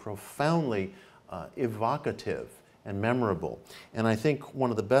can be profoundly evocative and memorable. And I think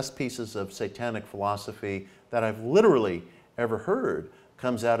one of the best pieces of satanic philosophy that I've literally ever heard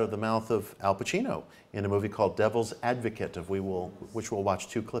comes out of the mouth of Al Pacino in a movie called Devil's Advocate, which we'll watch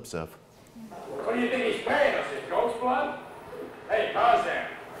 2 clips of. What do you think he's paying us, his ghost blood? Hey, Tarzan,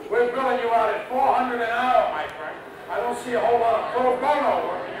 we're billing you out at $400 an hour, my friend. I don't see a whole lot of pro bono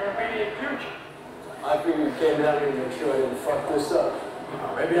work in your immediate future. I figured you came down here to make sure I didn't fuck this up.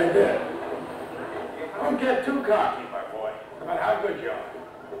 Well, maybe I did. Don't get too cocky, my boy, no matter how good you are.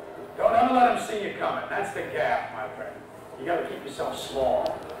 Don't ever let them see you coming. That's the gap, my friend. You gotta keep yourself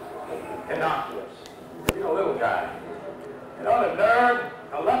small, innocuous. You're a little guy. You know, the nerd,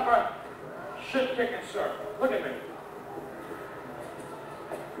 the leper, shit-kicking circle. Look at me.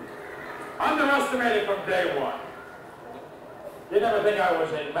 Underestimated from day one. You never think I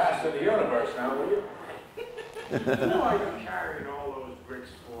was a master of the universe now, will you? You know why you carried all those bricks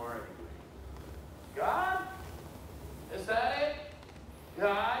for? God? Is that it?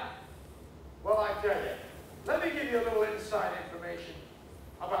 God? Well, I tell you, let me give you a little inside information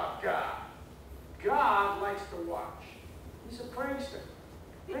about God. God likes to watch. He's a prankster.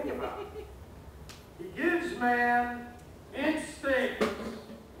 Think about it. He gives man instincts.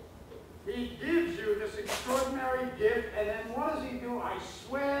 He gives you this extraordinary gift, and then what does he do? I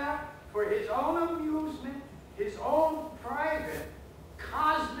swear, for his own amusement, his own private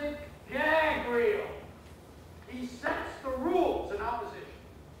cosmic gag reel. He sets the rules in opposition.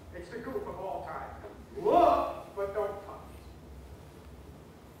 It's the goof of all time. Look, but don't touch.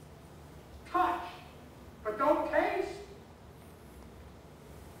 Touch, but don't taste.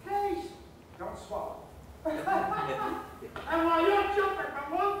 Taste, don't swallow. And while you're jumping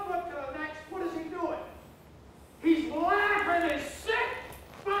from one foot to the next, what is he doing? He's laughing his sick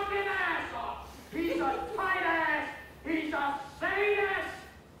fucking ass off. He's a tight ass. He's a sadist.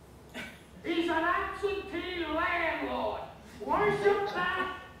 He's an absentee landlord. Worship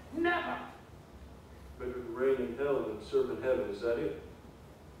that? Never. Better to reign in hell than serve in heaven, is that it?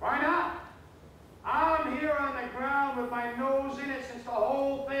 Why not? I'm here on the ground with my nose in it since the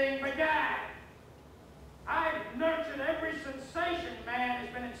whole thing began. I've nurtured every sensation man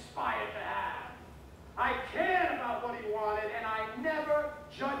has been inspired to have. I cared about what he wanted, and I never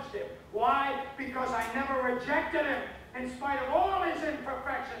judged him. Why? Because I never rejected him, in spite of all his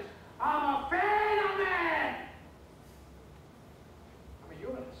imperfections. I'm a fan of man. I'm a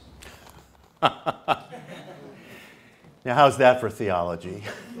humanist. Now, how's that for theology?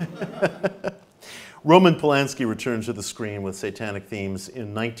 Roman Polanski returned to the screen with satanic themes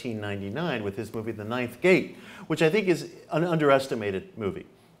in 1999 with his movie The Ninth Gate, which I think is an underestimated movie.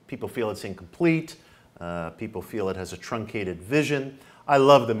 People feel it's incomplete. People feel it has a truncated vision. I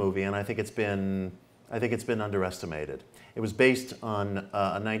love the movie, and I think it's been underestimated. It was based on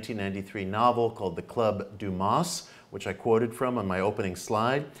a 1993 novel called The Club du Mas, which I quoted from on my opening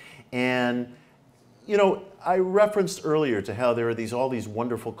slide. And you know, I referenced earlier to how there are all these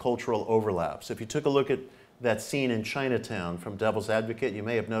wonderful cultural overlaps. If you took a look at that scene in Chinatown from Devil's Advocate, you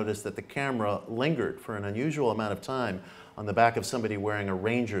may have noticed that the camera lingered for an unusual amount of time on the back of somebody wearing a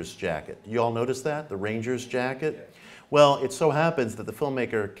Ranger's jacket. You all notice that, the Ranger's jacket? Well, it so happens that the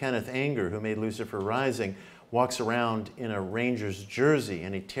filmmaker Kenneth Anger, who made Lucifer Rising, walks around in a Ranger's jersey,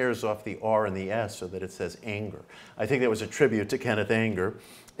 and he tears off the R and the S so that it says anger. I think that was a tribute to Kenneth Anger.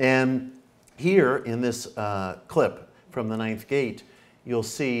 And here in this clip from The Ninth Gate, you'll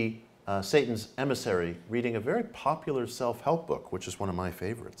see Satan's emissary reading a very popular self-help book, which is one of my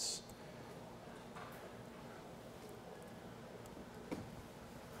favorites.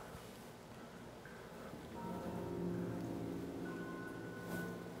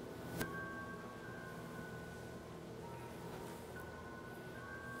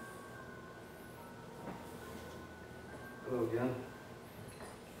 Hello again.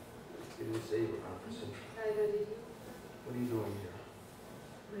 Didn't say you were officer. Neither did you. What are you doing here?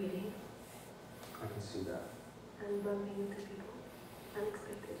 Reading I can see that. and bumping into people.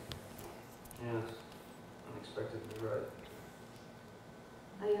 Unexpected. Yes. Unexpectedly right.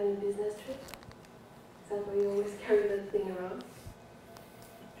 Are you on a business trip? Is that why you always carry that thing around?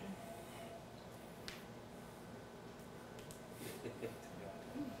 Is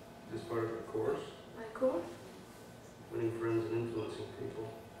this part of your course? My course? Winning friends and influencing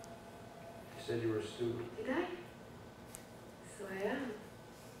people. You said you were a student. Did I? So I am,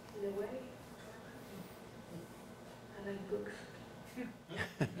 in a way. I like books.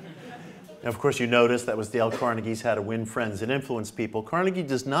 Now, of course, you notice that was Dale Carnegie's How to Win Friends and Influence People. Carnegie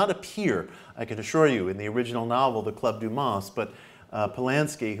does not appear, I can assure you, in the original novel, The Club du Mas, but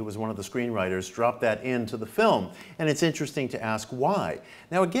Polanski, who was one of the screenwriters, dropped that into the film. And it's interesting to ask why.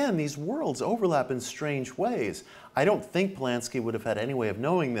 Now, again, these worlds overlap in strange ways. I don't think Polanski would have had any way of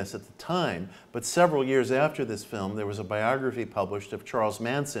knowing this at the time, but several years after this film, there was a biography published of Charles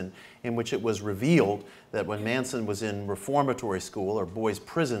Manson in which it was revealed that when Manson was in reformatory school or boys'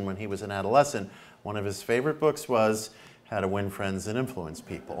 prison when he was an adolescent, one of his favorite books was How to Win Friends and Influence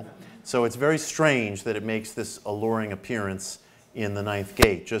People. So it's very strange that it makes this alluring appearance in The Ninth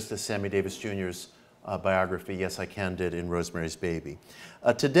Gate, just as Sammy Davis Jr.'s biography, Yes I Can, did in Rosemary's Baby.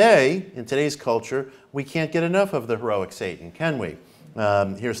 Today, in today's culture, we can't get enough of the heroic Satan, can we?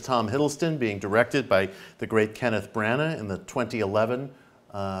 Here's Tom Hiddleston being directed by the great Kenneth Branagh in the 2011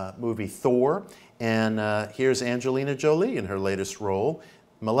 movie Thor. And here's Angelina Jolie in her latest role,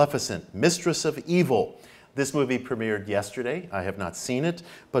 Maleficent, Mistress of Evil. This movie premiered yesterday. I have not seen it,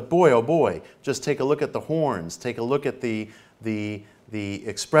 but boy, oh boy, just take a look at the horns, take a look at the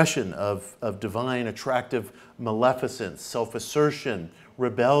expression of divine, attractive maleficence, self-assertion,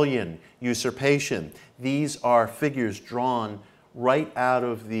 rebellion, usurpation. These are figures drawn right out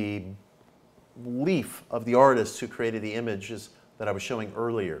of the leaf of the artists who created the images that I was showing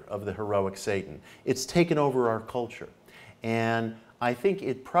earlier of the heroic Satan. It's taken over our culture. And I think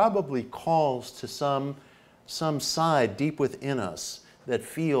it probably calls to some some side deep within us that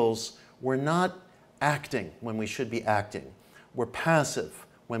feels we're not acting when we should be acting. We're passive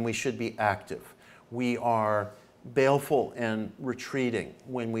when we should be active. We are baleful and retreating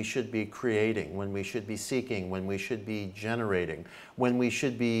when we should be creating, when we should be seeking, when we should be generating, when we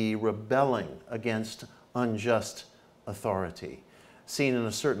should be rebelling against unjust authority. Seen in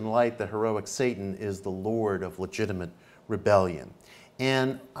a certain light, the heroic Satan is the lord of legitimate rebellion.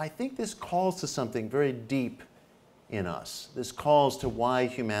 And I think this calls to something very deep in us. This calls to why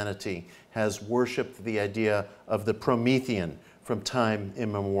humanity has worshipped the idea of the Promethean from time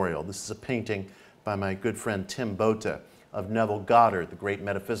immemorial. This is a painting by my good friend Tim Bota of Neville Goddard, the great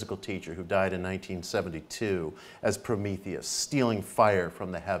metaphysical teacher who died in 1972 as Prometheus, stealing fire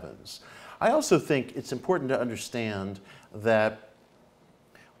from the heavens. I also think it's important to understand that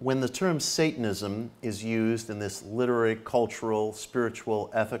when the term Satanism is used in this literary, cultural,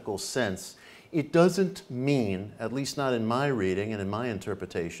 spiritual, ethical sense, it doesn't mean, at least not in my reading and in my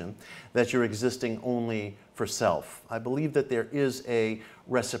interpretation, that you're existing only for self. I believe that there is a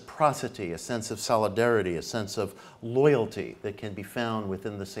reciprocity, a sense of solidarity, a sense of loyalty that can be found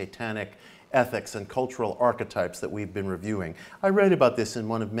within the satanic ethics and cultural archetypes that we've been reviewing. I read about this in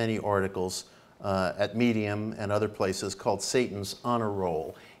one of many articles at Medium and other places called Satan's Honor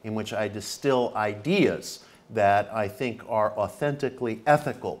Roll, in which I distill ideas that I think are authentically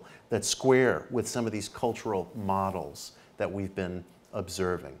ethical, that square with some of these cultural models that we've been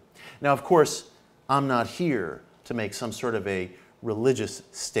observing. Now, of course, I'm not here to make some sort of a religious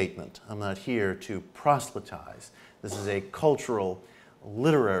statement. I'm not here to proselytize. This is a cultural,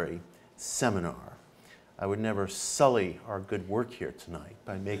 literary seminar. I would never sully our good work here tonight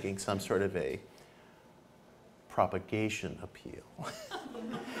by making some sort of a propagation appeal.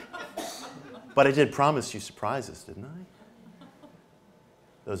 But I did promise you surprises, didn't I?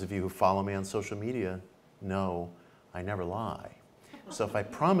 Those of you who follow me on social media know I never lie. So if I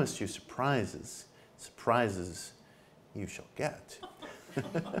promised you surprises, surprises you shall get.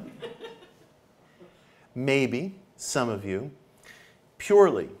 Maybe some of you,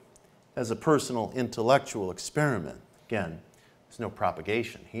 purely as a personal intellectual experiment, again, there's no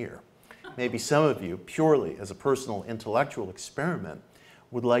propagation here. Maybe some of you, purely as a personal intellectual experiment,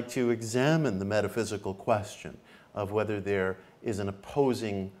 would like to examine the metaphysical question of whether there is an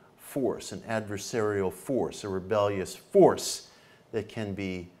opposing force, an adversarial force, a rebellious force that can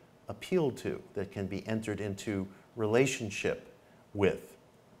be appealed to, that can be entered into relationship with.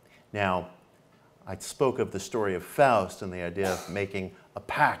 Now, I spoke of the story of Faust and the idea of making a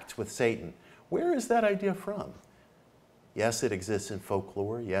pact with Satan. Where is that idea from? Yes, it exists in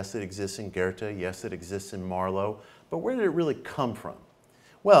folklore. Yes, it exists in Goethe. Yes, it exists in Marlowe. But where did it really come from?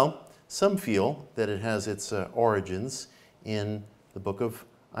 Well, some feel that it has its origins in the book of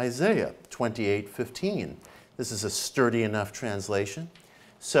Isaiah 28:15. This is a sturdy enough translation.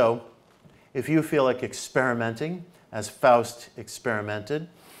 So, if you feel like experimenting, as Faust experimented,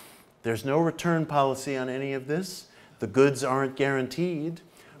 there's no return policy on any of this. The goods aren't guaranteed,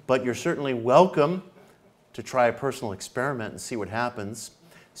 but you're certainly welcome to try a personal experiment and see what happens.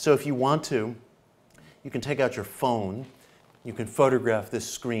 So if you want to, you can take out your phone, you can photograph this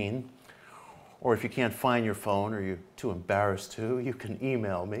screen, or if you can't find your phone or you're too embarrassed to, you can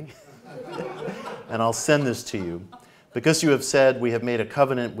email me and I'll send this to you. Because you have said, we have made a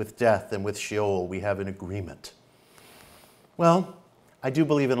covenant with death and with Sheol, we have an agreement. Well, I do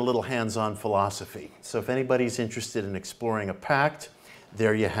believe in a little hands-on philosophy. So if anybody's interested in exploring a pact,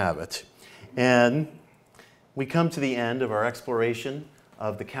 there you have it. And we come to the end of our exploration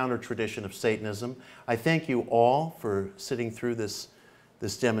of the counter-tradition of Satanism. I thank you all for sitting through this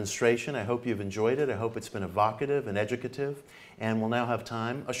demonstration. I hope you've enjoyed it. I hope it's been evocative and educative. And we'll now have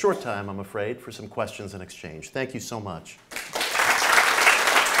time, a short time, I'm afraid, for some questions and exchange. Thank you so much.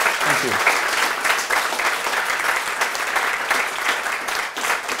 Thank you.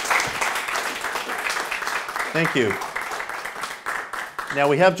 Thank you. Now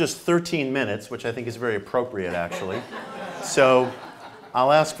we have just 13 minutes, which I think is very appropriate, actually. So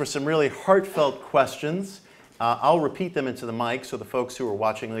I'll ask for some really heartfelt questions. I'll repeat them into the mic so the folks who are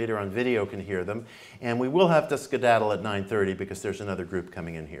watching later on video can hear them. And we will have to skedaddle at 9:30 because there's another group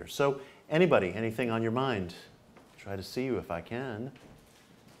coming in here. So anybody, anything on your mind? Try to see you if I can.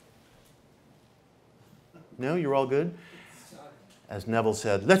 No, you're all good? As Neville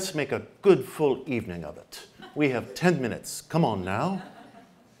said, let's make a good full evening of it. We have 10 minutes. Come on now.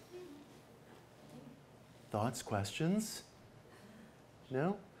 Thoughts, questions?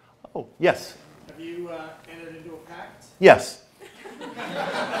 No? Oh, yes. Have you entered into a pact? Yes.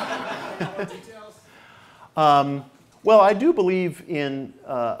 What details? Well, I do believe in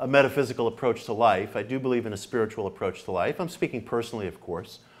a metaphysical approach to life. I do believe in a spiritual approach to life. I'm speaking personally, of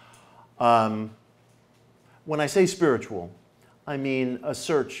course. When I say spiritual, I mean a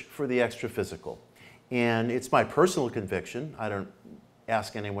search for the extra-physical. And it's my personal conviction. I don't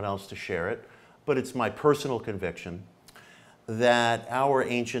ask anyone else to share it, but it's my personal conviction that our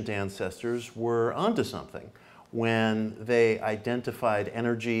ancient ancestors were onto something when they identified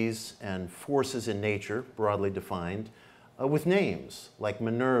energies and forces in nature, broadly defined, with names like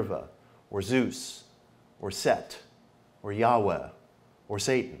Minerva, or Zeus, or Set, or Yahweh, or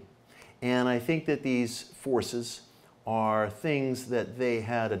Satan. And I think that these forces are things that they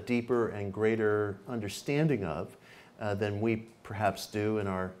had a deeper and greater understanding of than we perhaps do in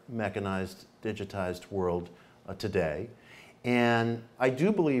our mechanized, digitized world today. And I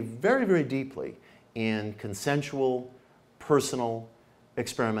do believe very, very deeply in consensual, personal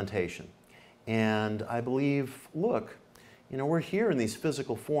experimentation. And I believe, look, you know, we're here in these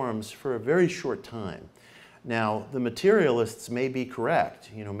physical forms for a very short time. Now, the materialists may be correct.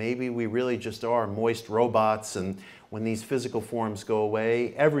 You know, maybe we really just are moist robots, and when these physical forms go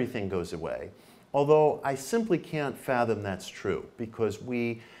away, everything goes away. Although I simply can't fathom that's true, because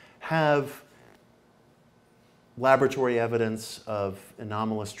we have laboratory evidence of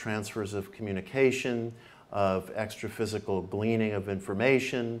anomalous transfers of communication, of extra-physical gleaning of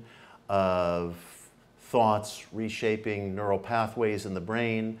information, of thoughts reshaping neural pathways in the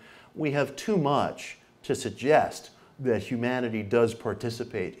brain. We have too much to suggest that humanity does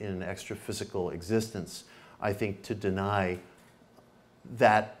participate in an extra-physical existence, I think, to deny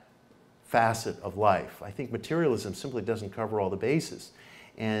that facet of life. I think materialism simply doesn't cover all the bases.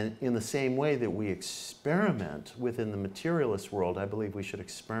 And in the same way that we experiment within the materialist world, I believe we should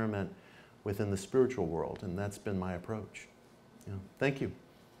experiment within the spiritual world, and that's been my approach. Yeah. Thank you.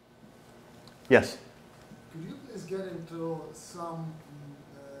 Yes? Could you please get into some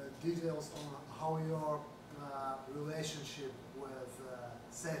details on how your relationship with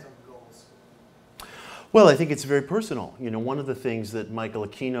Satan goes? Well, I think it's very personal. You know, one of the things that Michael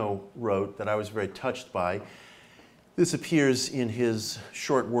Aquino wrote that I was very touched by, this appears in his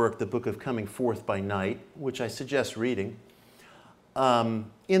short work, The Book of Coming Forth by Night, which I suggest reading. In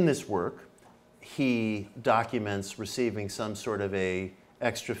this work, he documents receiving some sort of a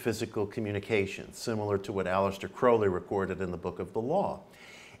extra-physical communication, similar to what Aleister Crowley recorded in the Book of the Law.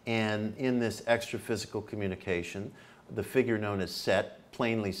 And in this extra-physical communication, the figure known as Set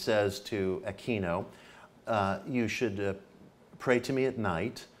plainly says to Aquino, you should pray to me at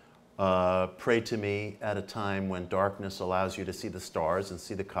night, pray to me at a time when darkness allows you to see the stars and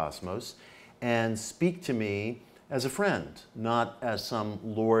see the cosmos, and speak to me as a friend, not as some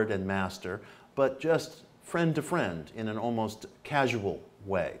lord and master, but just friend to friend in an almost casual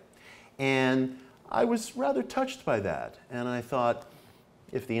way. And I was rather touched by that, and I thought,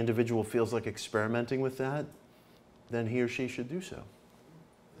 if the individual feels like experimenting with that, then he or she should do so.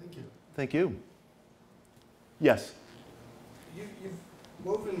 Thank you. Thank you. Yes? You've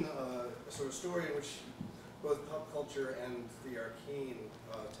woven a sort of story in which both pop culture and the arcane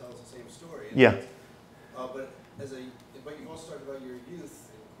tells the same story. Yeah. But you've also talked about your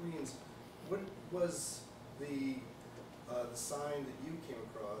youth in Queens. What was the sign that you came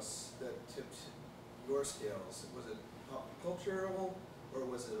across that tipped your scales? Was it pop cultural, or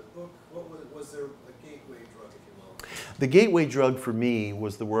was it a book? Was there a gateway drug, if you will? The gateway drug for me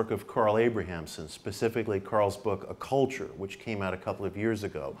was the work of Carl Abrahamson, specifically Carl's book, A Culture, which came out a couple of years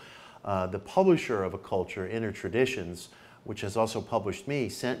ago. The publisher of A Culture, Inner Traditions, which has also published me,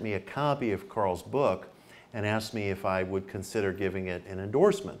 sent me a copy of Carl's book and asked me if I would consider giving it an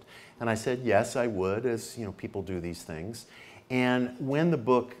endorsement. And I said, yes, I would, as you know, people do these things. And when the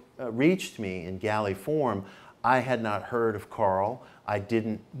book reached me in galley form, I had not heard of Carl. I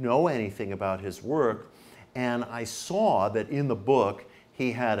didn't know anything about his work. And I saw that in the book,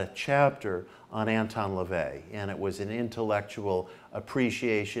 he had a chapter on Anton LaVey, and it was an intellectual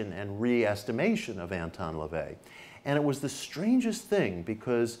appreciation and re-estimation of Anton LaVey. And it was the strangest thing,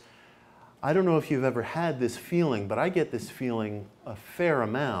 because I don't know if you've ever had this feeling, but I get this feeling a fair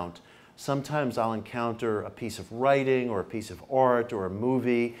amount. Sometimes I'll encounter a piece of writing or a piece of art or a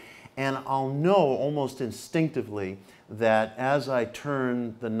movie, and I'll know almost instinctively that as I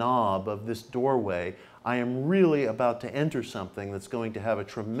turn the knob of this doorway, I am really about to enter something that's going to have a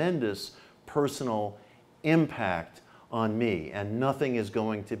tremendous personal impact on me, and nothing is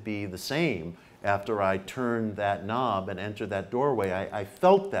going to be the same after I turn that knob and enter that doorway. I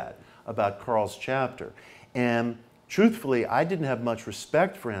felt that about Carl's chapter. And truthfully, I didn't have much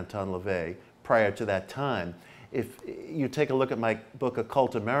respect for Anton LaVey prior to that time. If you take a look at my book,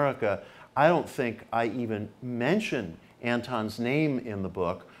 Occult America, I don't think I even mentioned Anton's name in the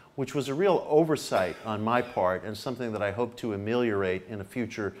book, which was a real oversight on my part and something that I hope to ameliorate in a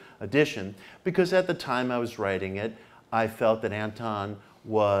future edition, because at the time I was writing it, I felt that Anton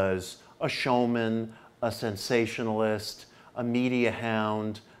was a showman, a sensationalist, a media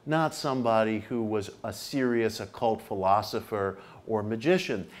hound, not somebody who was a serious occult philosopher or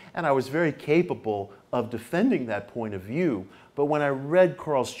magician. And I was very capable of defending that point of view, but when I read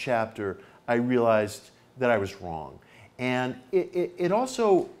Carl's chapter, I realized that I was wrong. And it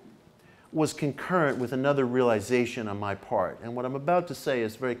also was concurrent with another realization on my part. And what I'm about to say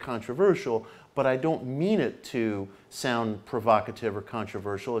is very controversial, but I don't mean it to sound provocative or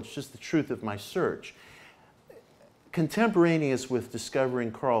controversial. It's just the truth of my search. Contemporaneous with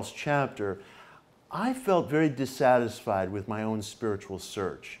discovering Carl's chapter, I felt very dissatisfied with my own spiritual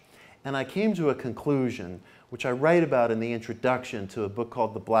search. And I came to a conclusion, which I write about in the introduction to a book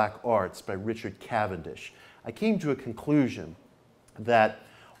called The Black Arts by Richard Cavendish. I came to a conclusion that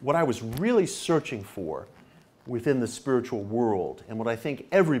what I was really searching for within the spiritual world, and what I think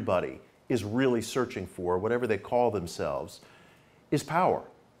everybody is really searching for, whatever they call themselves, is power,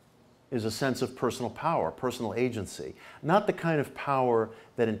 is a sense of personal power, personal agency. Not the kind of power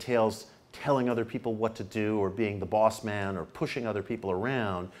that entails telling other people what to do or being the boss man or pushing other people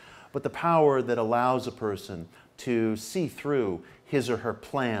around, but the power that allows a person to see through his or her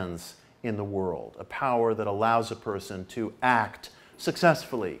plans in the world, a power that allows a person to act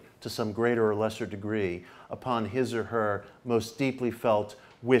successfully to some greater or lesser degree upon his or her most deeply felt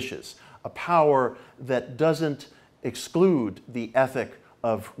wishes, a power that doesn't exclude the ethic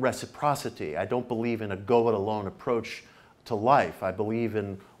of reciprocity. I don't believe in a go-it-alone approach to life. I believe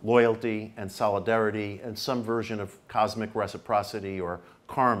in loyalty and solidarity and some version of cosmic reciprocity or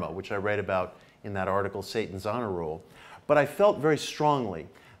karma, which I write about in that article, Satan's Honor Roll. But I felt very strongly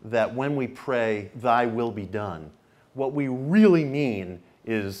that when we pray, "Thy will be done," what we really mean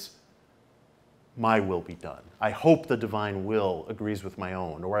is, "My will be done." I hope the divine will agrees with my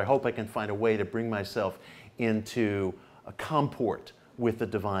own, or I hope I can find a way to bring myself into a comport with the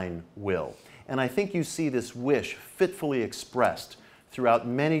divine will. And I think you see this wish fitfully expressed throughout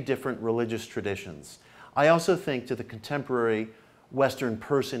many different religious traditions. I also think to the contemporary Western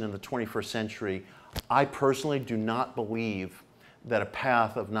person in the 21st century, I personally do not believe that a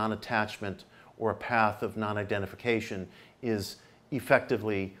path of non-attachment or a path of non-identification is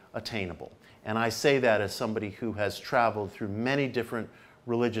effectively attainable. And I say that as somebody who has traveled through many different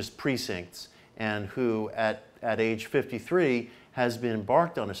religious precincts and who at age 53 has been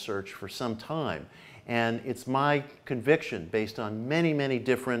embarked on a search for some time. And it's my conviction, based on many, many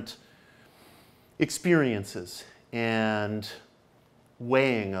different experiences and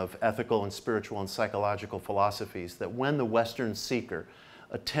weighing of ethical and spiritual and psychological philosophies, that when the Western seeker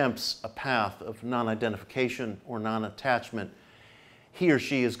attempts a path of non-identification or non-attachment, he or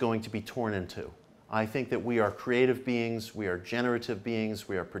she is going to be torn into. I think that we are creative beings, we are generative beings,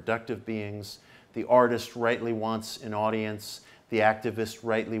 we are productive beings. The artist rightly wants an audience, the activist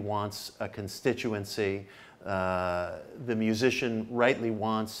rightly wants a constituency, the musician rightly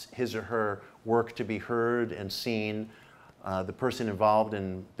wants his or her work to be heard and seen. The person involved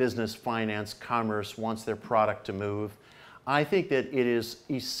in business, finance, commerce wants their product to move. I think that it is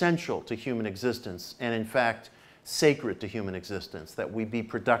essential to human existence, and in fact, sacred to human existence, that we be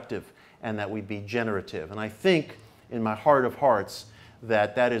productive and that we be generative. And I think, in my heart of hearts,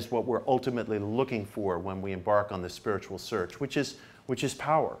 that that is what we're ultimately looking for when we embark on the spiritual search, which is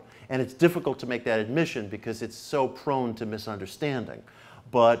power. And it's difficult to make that admission because it's so prone to misunderstanding.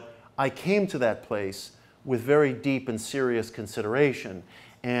 But I came to that place with very deep and serious consideration.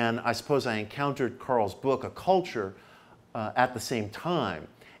 And I suppose I encountered Carl's book, A Culture, at the same time.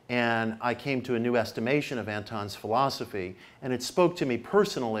 And I came to a new estimation of Anton's philosophy. And it spoke to me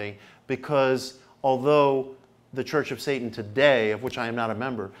personally because although the Church of Satan today, of which I am not a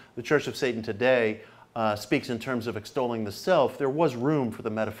member, the Church of Satan today speaks in terms of extolling the self, there was room for the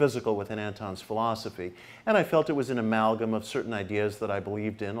metaphysical within Anton's philosophy. And I felt it was an amalgam of certain ideas that I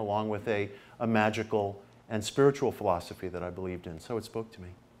believed in, along with a magical and spiritual philosophy that I believed in. So it spoke to me.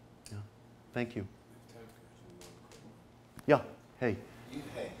 Yeah. Thank you. Yeah. Hey.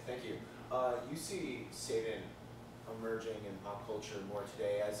 Hey, thank you. You see Satan emerging in pop culture more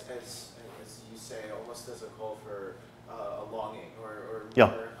today as you say, almost as a call for a longing or yeah.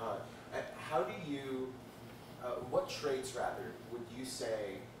 More, how do you, what traits rather would you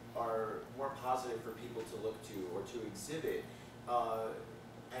say are more positive for people to look to or to exhibit,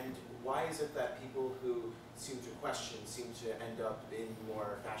 and why is it that people who seem to question seem to end up in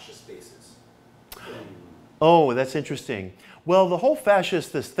more fascist spaces? Oh, that's interesting. Well, the whole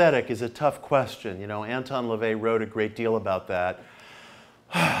fascist aesthetic is a tough question. You know, Anton LaVey wrote a great deal about that.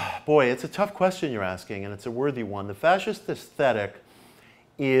 Boy, it's a tough question you're asking, and it's a worthy one. The fascist aesthetic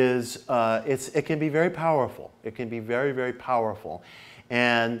is, it can be very powerful. It can be very, very powerful.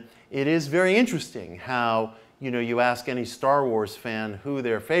 And it is very interesting how, you know, you ask any Star Wars fan who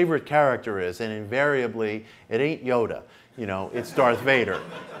their favorite character is, and invariably, it ain't Yoda. You know, it's Darth Vader.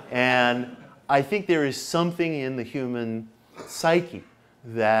 And I think there is something in the human psyche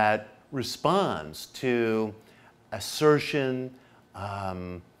that responds to assertion,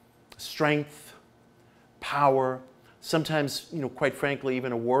 strength, power, sometimes, you know, quite frankly,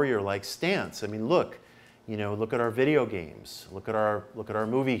 even a warrior-like stance. I mean, look, you know, look at our video games, look at our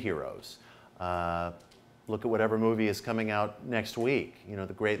movie heroes, look at whatever movie is coming out next week. You know,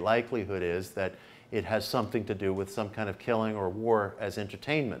 the great likelihood is that it has something to do with some kind of killing or war as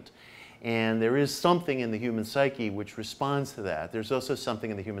entertainment. And there is something in the human psyche which responds to that. There's also something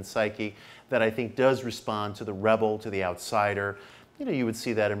in the human psyche that I think does respond to the rebel, to the outsider. You know, you would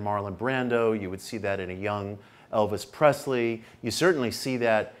see that in Marlon Brando, you would see that in a young Elvis Presley. You certainly see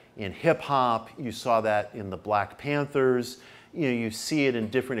that in hip hop, you saw that in the Black Panthers. You know, you see it in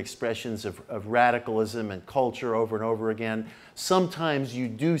different expressions of radicalism and culture over and over again. Sometimes you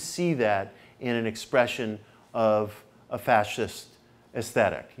do see that in an expression of a fascist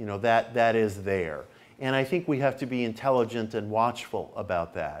aesthetic. You know, that is there. And I think we have to be intelligent and watchful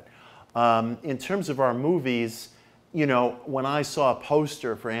about that. In terms of our movies, you know, when I saw a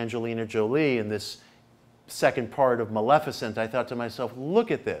poster for Angelina Jolie in this second part of Maleficent, I thought to myself,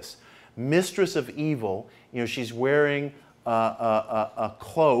 look at this. Mistress of evil, you know, she's wearing a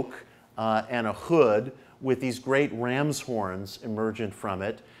cloak and a hood with these great ram's horns emergent from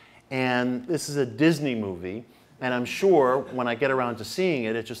it. And this is a Disney movie. And I'm sure when I get around to seeing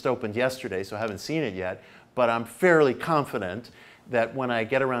it, it just opened yesterday, so I haven't seen it yet, but I'm fairly confident that when I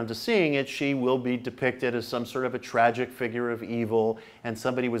get around to seeing it, she will be depicted as some sort of a tragic figure of evil, and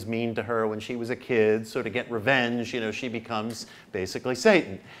somebody was mean to her when she was a kid, so to get revenge, you know, she becomes basically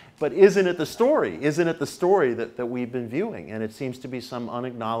Satan. But isn't it the story? Isn't it the story that we've been viewing? And it seems to be some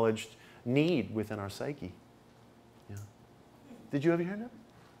unacknowledged need within our psyche. Yeah. Did you ever hear that?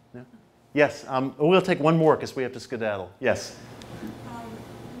 No? Yes, we'll take one more because we have to skedaddle. Yes?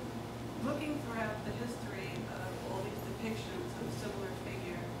 Looking throughout the history of all these depictions of similar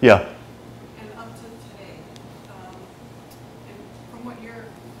figures, Yeah. and up to today, and from what I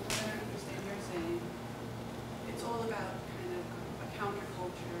understand you're saying, it's all about kind of a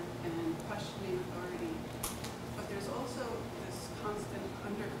counterculture and questioning authority. But there's also this constant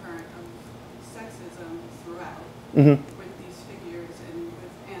undercurrent of sexism throughout. Mm-hmm.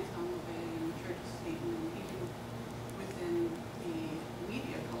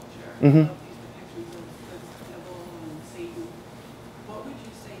 Mm-hmm. Of these depictions of the devil and Satan. What would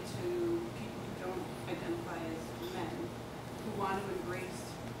you say to people who don't identify as men, who want to embrace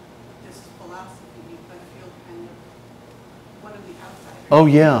this philosophy but feel kind of one of the outsiders? Oh,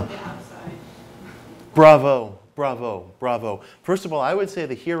 yeah. The outside. Bravo, bravo, bravo. First of all, I would say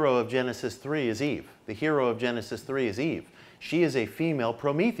the hero of Genesis 3 is Eve. The hero of Genesis 3 is Eve. She is a female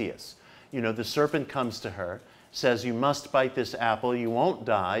Prometheus. You know, the serpent comes to her, says, you must bite this apple, you won't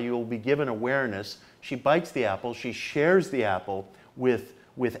die, you will be given awareness. She bites the apple, she shares the apple with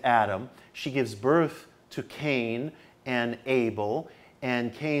Adam. She gives birth to Cain and Abel,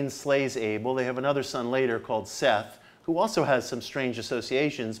 and Cain slays Abel. They have another son later called Seth, who also has some strange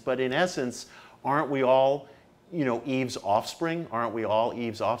associations, but in essence, aren't we all, you know, Eve's offspring? Aren't we all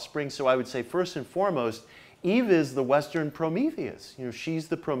Eve's offspring? So I would say first and foremost, Eve is the Western Prometheus. You know, she's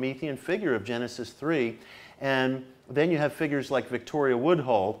the Promethean figure of Genesis 3. And then you have figures like Victoria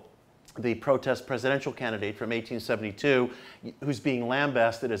Woodhull, the protest presidential candidate from 1872, who's being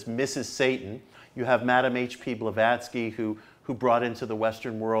lambasted as Mrs. Satan. You have Madame H.P. Blavatsky, who brought into the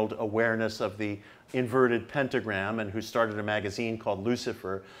Western world awareness of the inverted pentagram and who started a magazine called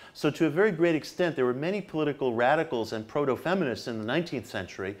Lucifer. So to a very great extent, there were many political radicals and proto-feminists in the 19th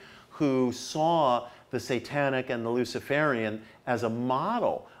century who saw the satanic and the Luciferian as a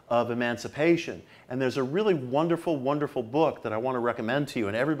model of emancipation. And there's a really wonderful, wonderful book that I want to recommend to you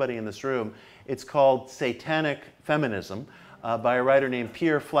and everybody in this room. It's called Satanic Feminism by a writer named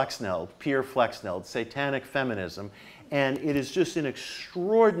Pierre Flexneld, Satanic Feminism. And it is just an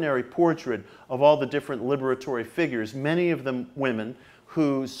extraordinary portrait of all the different liberatory figures, many of them women,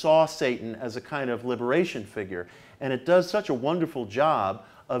 who saw Satan as a kind of liberation figure. And it does such a wonderful job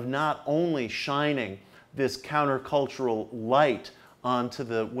of not only shining this countercultural light onto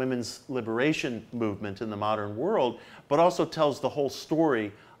the women's liberation movement in the modern world, but also tells the whole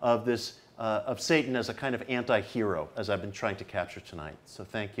story of this of Satan as a kind of anti-hero, as I've been trying to capture tonight. So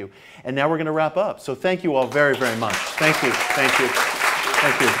thank you. And now we're going to wrap up. So thank you all very, very much. Thank you. Thank you.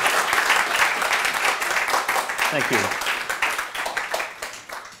 Thank you. Thank you.